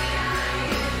down.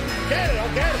 Get it,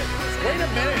 I'll get it. Just wait a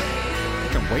minute. You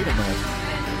can wait a minute.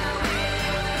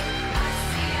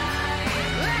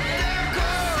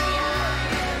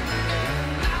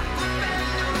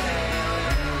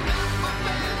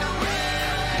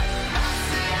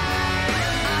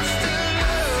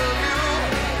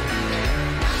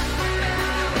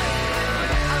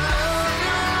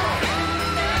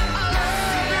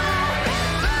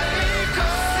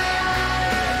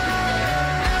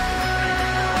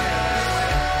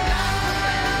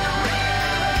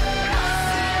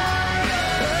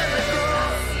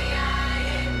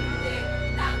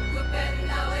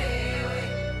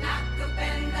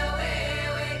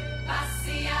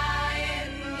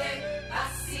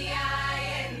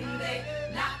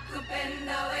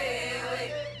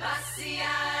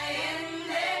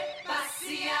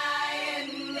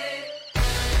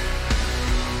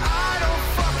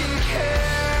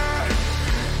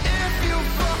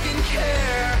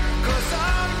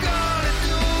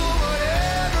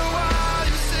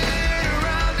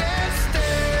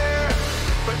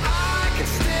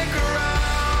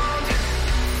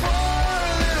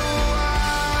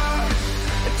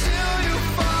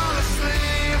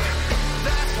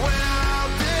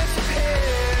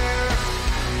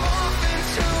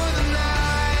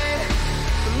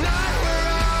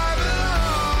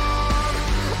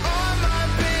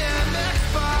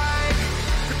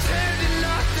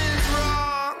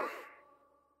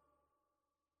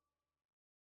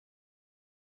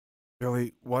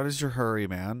 Billy, what is your hurry,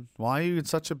 man? Why are you in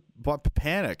such a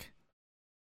panic?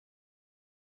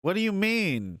 What do you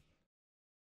mean?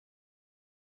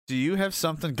 Do you have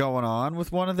something going on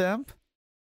with one of them?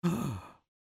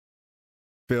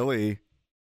 Billy,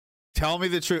 tell me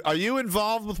the truth. Are you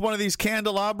involved with one of these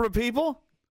candelabra people?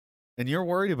 And you're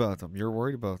worried about them. You're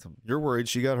worried about them. You're worried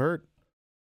she got hurt.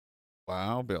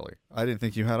 Wow, Billy. I didn't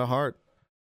think you had a heart.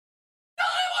 I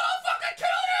want to fucking kill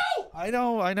you! I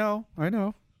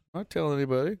know. I'm not telling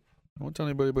anybody. I won't tell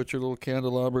anybody about your little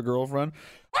candelabra girlfriend.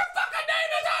 Her fucking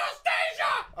name is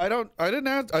Anastasia!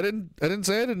 I didn't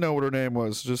say I didn't know what her name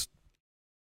was. Just,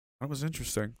 that was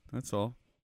interesting. That's all.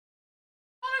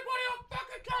 Anybody will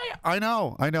fucking kill you!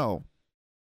 I know.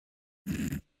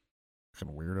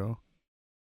 Fucking weirdo.